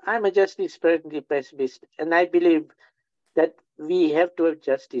I'm a justice-friendly pessimist, and I believe that we have to have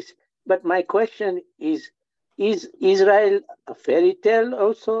justice. But my question is Israel a fairy tale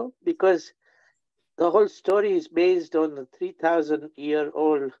also? Because the whole story is based on a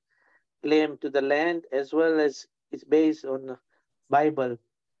 3,000-year-old claim to the land, as well as it's based on the Bible.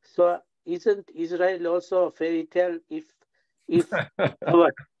 So isn't Israel also a fairy tale if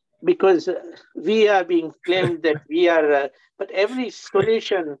because we are being claimed that we are, but every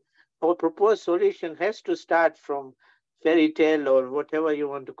solution or proposed solution has to start from fairy tale or whatever you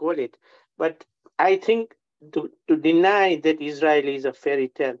want to call it. But I think to deny that Israel is a fairy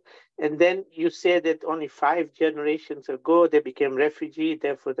tale, and then you say that only 5 generations ago they became refugees,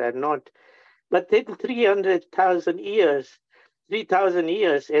 therefore they're not. But then 3,000 years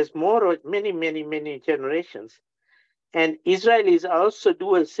as more or many generations. And Israelis are also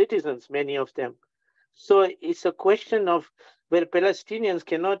dual citizens, many of them. So it's a question of where Palestinians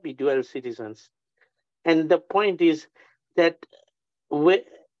cannot be dual citizens. And the point is that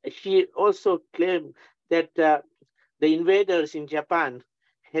she also claimed that the invaders in Japan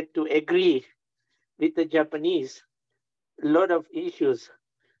had to agree with the Japanese a lot of issues.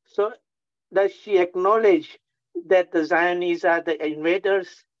 So does she acknowledge that the Zionists are the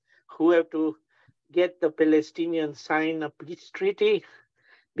invaders who have to get the Palestinians sign a peace treaty?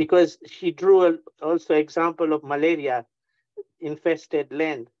 Because she drew also example of malaria infested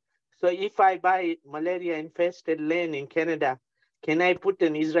land. So if I buy malaria infested land in Canada, can I put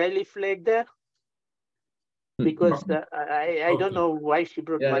an Israeli flag there? Because I don't know why she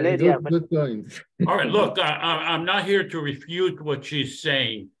brought malaria. Good point. All right, look, I'm not here to refute what she's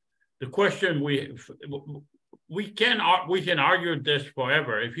saying. The question we can argue this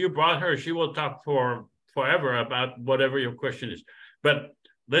forever. If you brought her, she will talk for forever about whatever your question is. But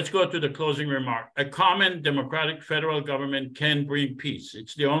let's go to the closing remark. A common democratic federal government can bring peace.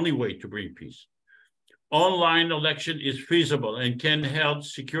 It's the only way to bring peace. Online election is feasible and can be held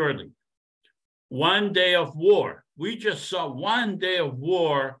securely. 1 day of war. We just saw 1 day of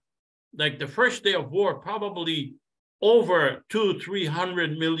war, like the first day of war, probably over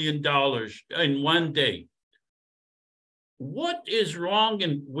 $200-300 million in 1 day. What is wrong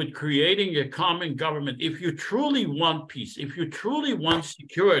with creating a common government? If you truly want peace, if you truly want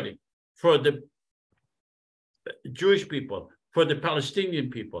security for the Jewish people, for the Palestinian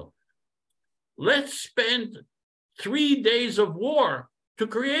people, let's spend 3 days of war to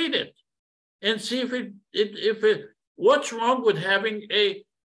create it and see if what's wrong with having a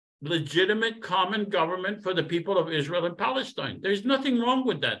legitimate common government for the people of Israel and Palestine? There's nothing wrong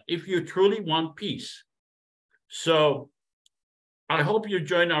with that if you truly want peace. So I hope you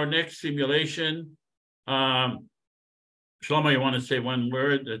join our next simulation. Shlomo, you want to say one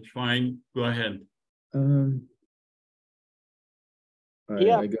word? That's fine. Go ahead.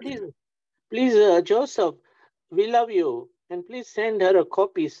 Please, Joseph, we love you. And please send her a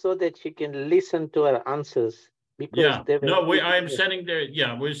copy so that she can listen to her answers. Because I'm sending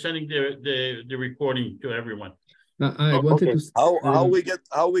we're sending the recording to everyone. I wanted to.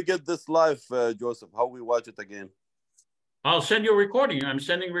 How we get this live, Joseph? How we watch it again? I'll send you a recording. I'm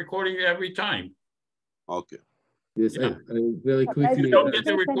sending recording every time. Okay. Yes, I very quickly. If you don't get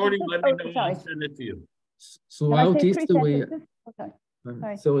the recording, let me know. I'll send it to you. Throughout history,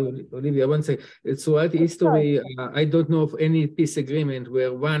 sorry, Olivia, one second. Throughout history, I don't know of any peace agreement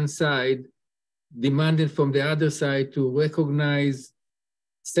where one side demanded from the other side to recognize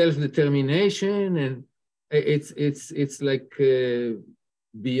self-determination, and it's like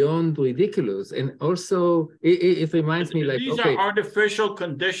beyond ridiculous. And also, it reminds me, like, these are artificial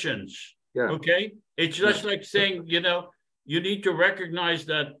conditions. Yeah. Okay, it's just like saying, you need to recognize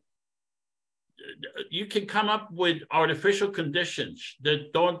that you can come up with artificial conditions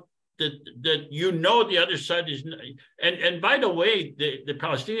that the other side is, and by the way, the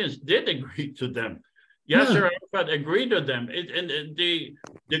Palestinians did agree to them. Yasser Arafat agreed to them. And the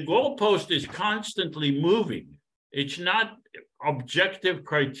goalpost is constantly moving. It's not objective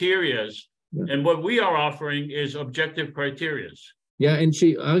criterias. Yeah. And what we are offering is objective criterias. Yeah, and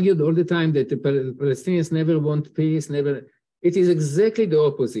she argued all the time that the Palestinians never want peace, never. It is exactly the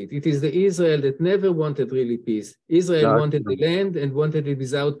opposite. It is the Israel that never wanted really peace. Israel wanted the land and wanted it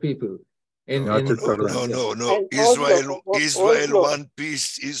without people. No. Israel wants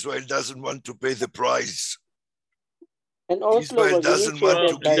peace. Israel doesn't want to pay the price. And Israel doesn't want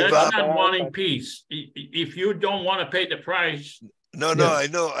to give up. That's not wanting peace. If you don't want to pay the price. No,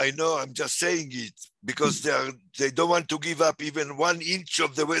 I know. I'm just saying it because they don't want to give up even 1 inch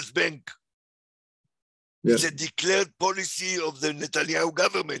of the West Bank. Yeah. It's a declared policy of the Netanyahu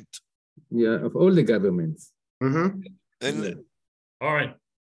government. Yeah, of all the governments. Mm-hmm. All right.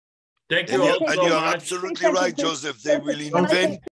 Thank you all so much. And you're absolutely right, Joseph. They will invent